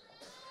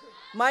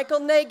 Michael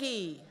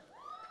Nagy,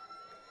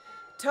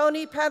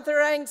 Tony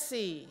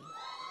Pantherangsi,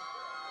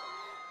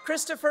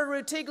 Christopher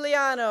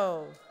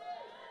Rutigliano,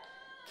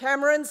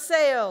 Cameron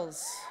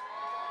Sales,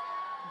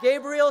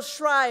 Gabriel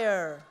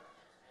Schreier,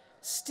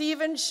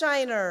 Stephen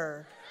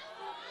Shiner,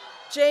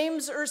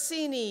 James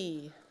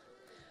Ursini,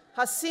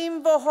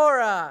 Hasim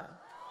Vohora,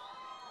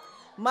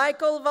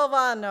 Michael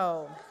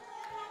Valvano,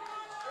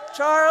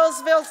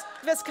 Charles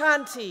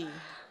Visconti,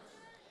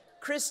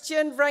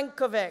 Christian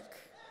Vrankovic,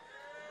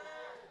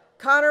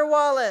 Connor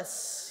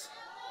Wallace,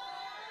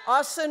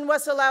 Austin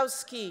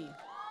Wesolowski,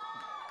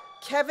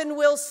 Kevin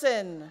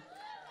Wilson,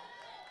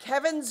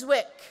 Kevin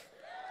Zwick.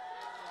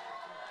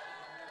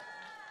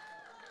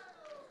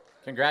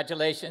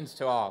 Congratulations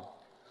to all.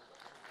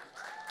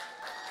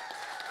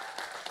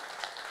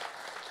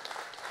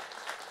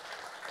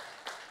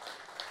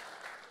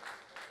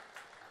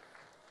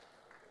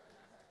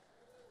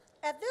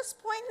 At this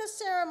point in the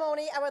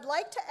ceremony, I would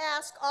like to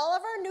ask all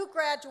of our new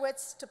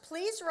graduates to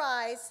please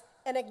rise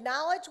and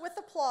acknowledge with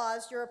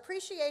applause your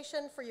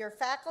appreciation for your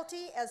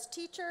faculty as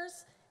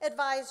teachers,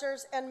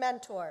 advisors, and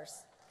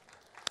mentors.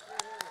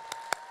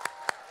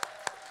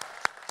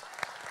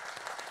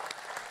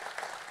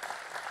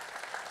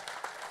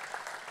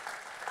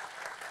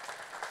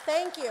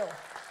 Thank you.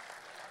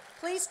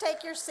 Please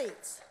take your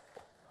seats.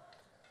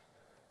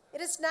 It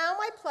is now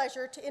my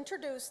pleasure to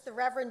introduce the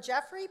Reverend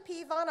Jeffrey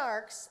P. Von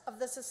Arx of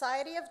the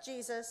Society of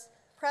Jesus,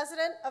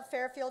 President of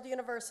Fairfield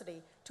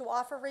University, to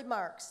offer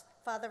remarks.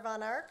 Father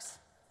Von Arx.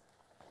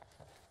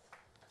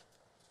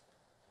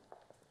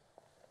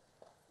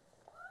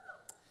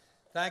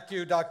 Thank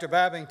you, Dr.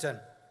 Babington.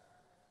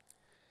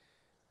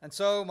 And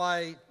so,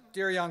 my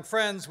dear young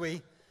friends,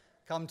 we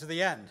come to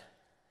the end.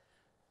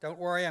 Don't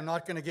worry, I'm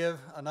not going to give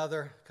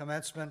another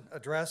commencement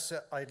address.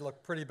 I'd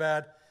look pretty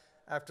bad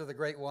after the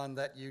great one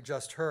that you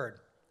just heard.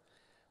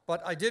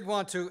 But I did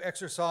want to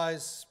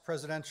exercise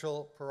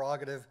presidential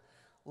prerogative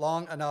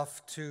long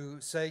enough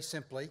to say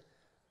simply,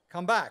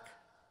 come back.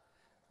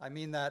 I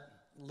mean that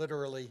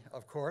literally,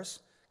 of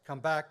course.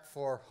 Come back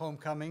for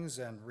homecomings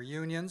and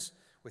reunions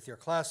with your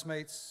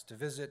classmates, to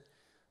visit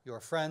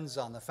your friends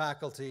on the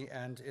faculty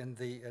and in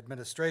the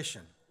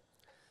administration.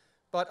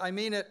 But I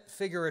mean it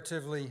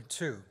figuratively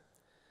too.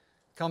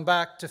 Come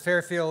back to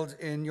Fairfield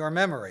in your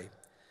memory,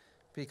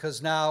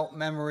 because now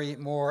memory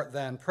more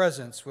than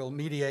presence will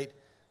mediate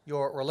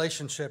your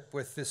relationship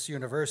with this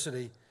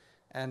university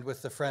and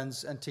with the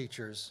friends and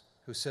teachers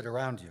who sit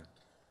around you.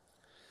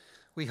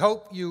 We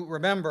hope you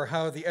remember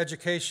how the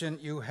education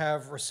you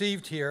have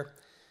received here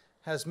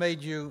has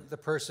made you the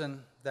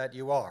person that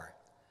you are,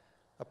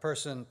 a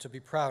person to be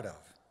proud of.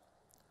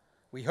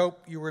 We hope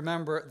you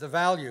remember the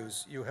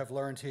values you have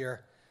learned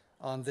here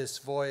on this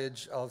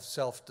voyage of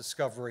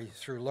self-discovery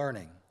through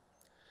learning.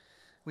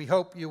 We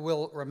hope you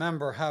will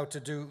remember how to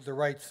do the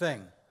right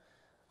thing,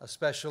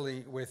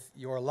 especially with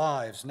your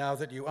lives, now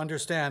that you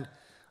understand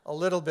a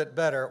little bit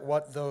better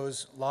what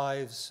those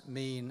lives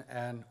mean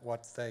and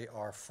what they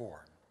are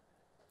for.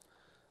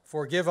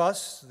 Forgive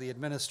us, the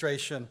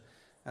administration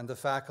and the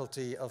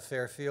faculty of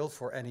Fairfield,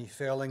 for any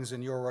failings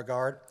in your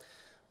regard,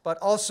 but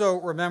also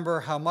remember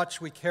how much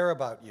we care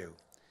about you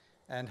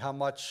and how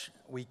much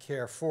we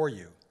care for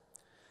you.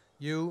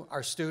 You,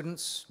 our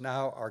students,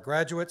 now our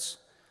graduates,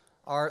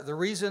 are the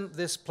reason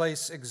this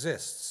place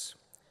exists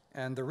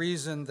and the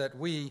reason that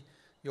we,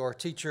 your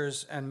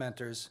teachers and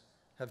mentors,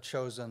 have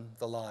chosen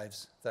the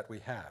lives that we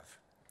have.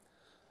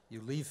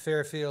 You leave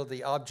Fairfield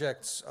the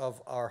objects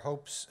of our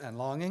hopes and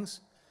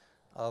longings,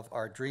 of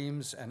our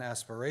dreams and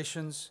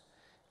aspirations,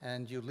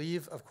 and you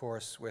leave, of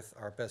course, with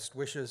our best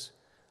wishes,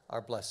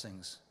 our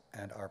blessings,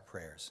 and our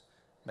prayers.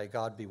 May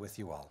God be with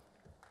you all.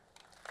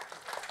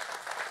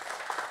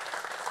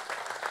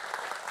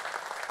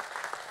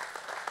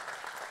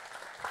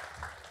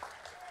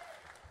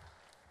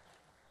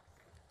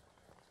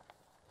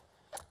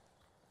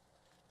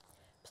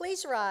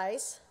 Please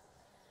rise.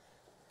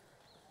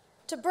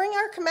 To bring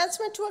our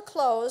commencement to a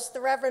close,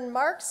 the Reverend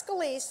Mark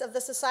Scalise of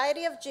the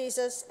Society of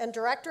Jesus and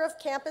Director of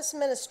Campus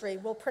Ministry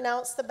will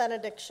pronounce the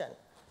benediction.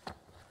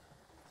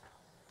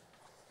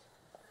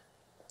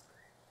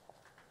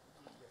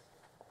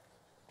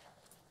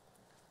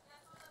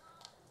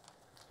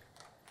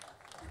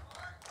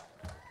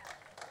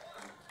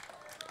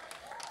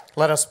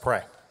 Let us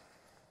pray.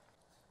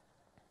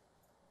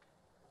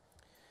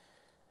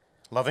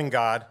 Loving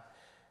God,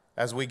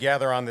 as we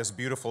gather on this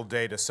beautiful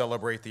day to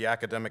celebrate the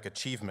academic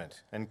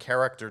achievement and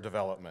character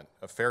development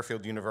of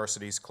Fairfield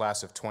University's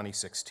class of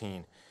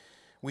 2016,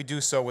 we do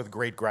so with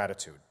great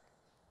gratitude.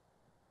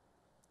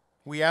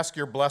 We ask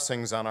your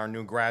blessings on our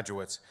new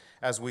graduates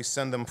as we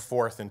send them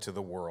forth into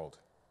the world.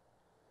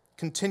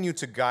 Continue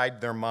to guide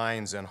their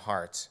minds and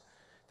hearts,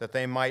 that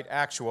they might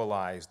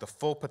actualize the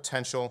full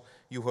potential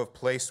you have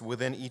placed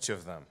within each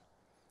of them,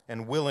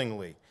 and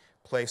willingly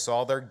place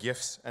all their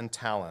gifts and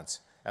talents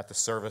at the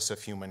service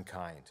of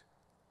humankind.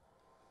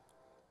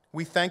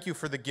 We thank you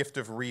for the gift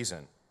of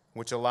reason,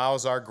 which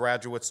allows our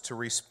graduates to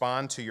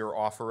respond to your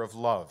offer of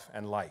love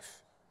and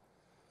life.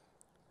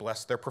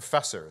 Bless their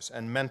professors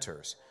and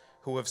mentors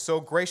who have so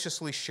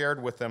graciously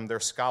shared with them their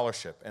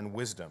scholarship and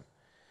wisdom,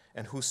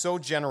 and who so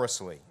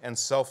generously and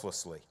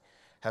selflessly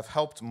have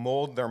helped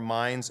mold their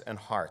minds and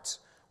hearts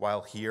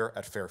while here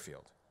at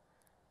Fairfield.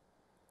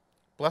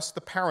 Bless the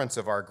parents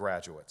of our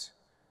graduates,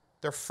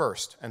 their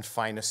first and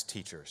finest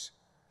teachers.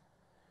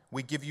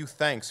 We give you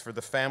thanks for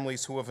the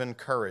families who have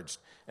encouraged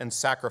and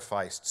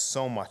sacrificed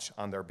so much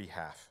on their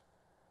behalf.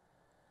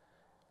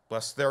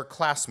 Bless their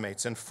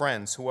classmates and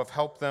friends who have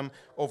helped them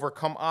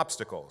overcome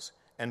obstacles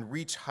and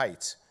reach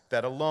heights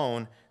that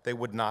alone they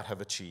would not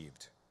have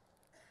achieved.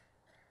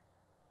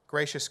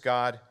 Gracious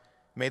God,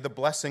 may the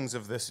blessings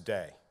of this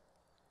day,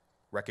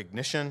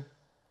 recognition,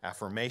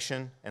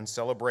 affirmation, and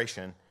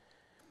celebration,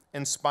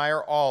 inspire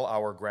all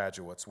our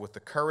graduates with the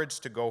courage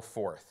to go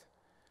forth,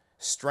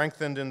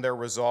 strengthened in their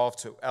resolve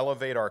to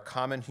elevate our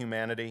common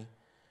humanity,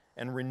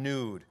 and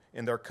renewed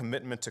in their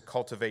commitment to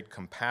cultivate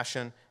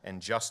compassion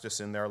and justice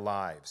in their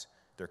lives,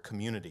 their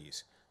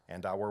communities,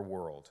 and our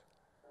world.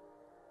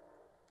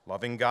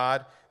 Loving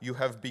God, you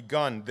have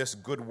begun this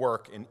good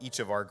work in each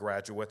of our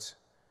graduates.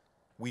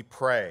 We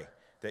pray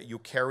that you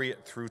carry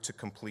it through to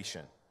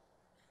completion.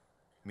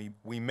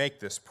 We make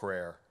this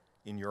prayer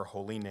in your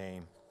holy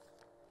name.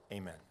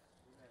 Amen.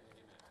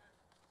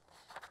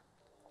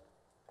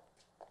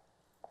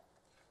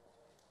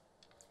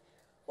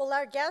 Will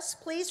our guests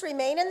please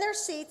remain in their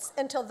seats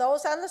until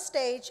those on the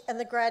stage and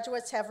the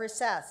graduates have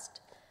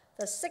recessed?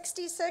 The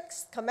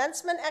 66th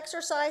Commencement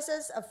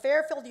exercises of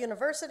Fairfield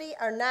University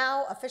are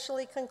now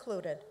officially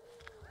concluded.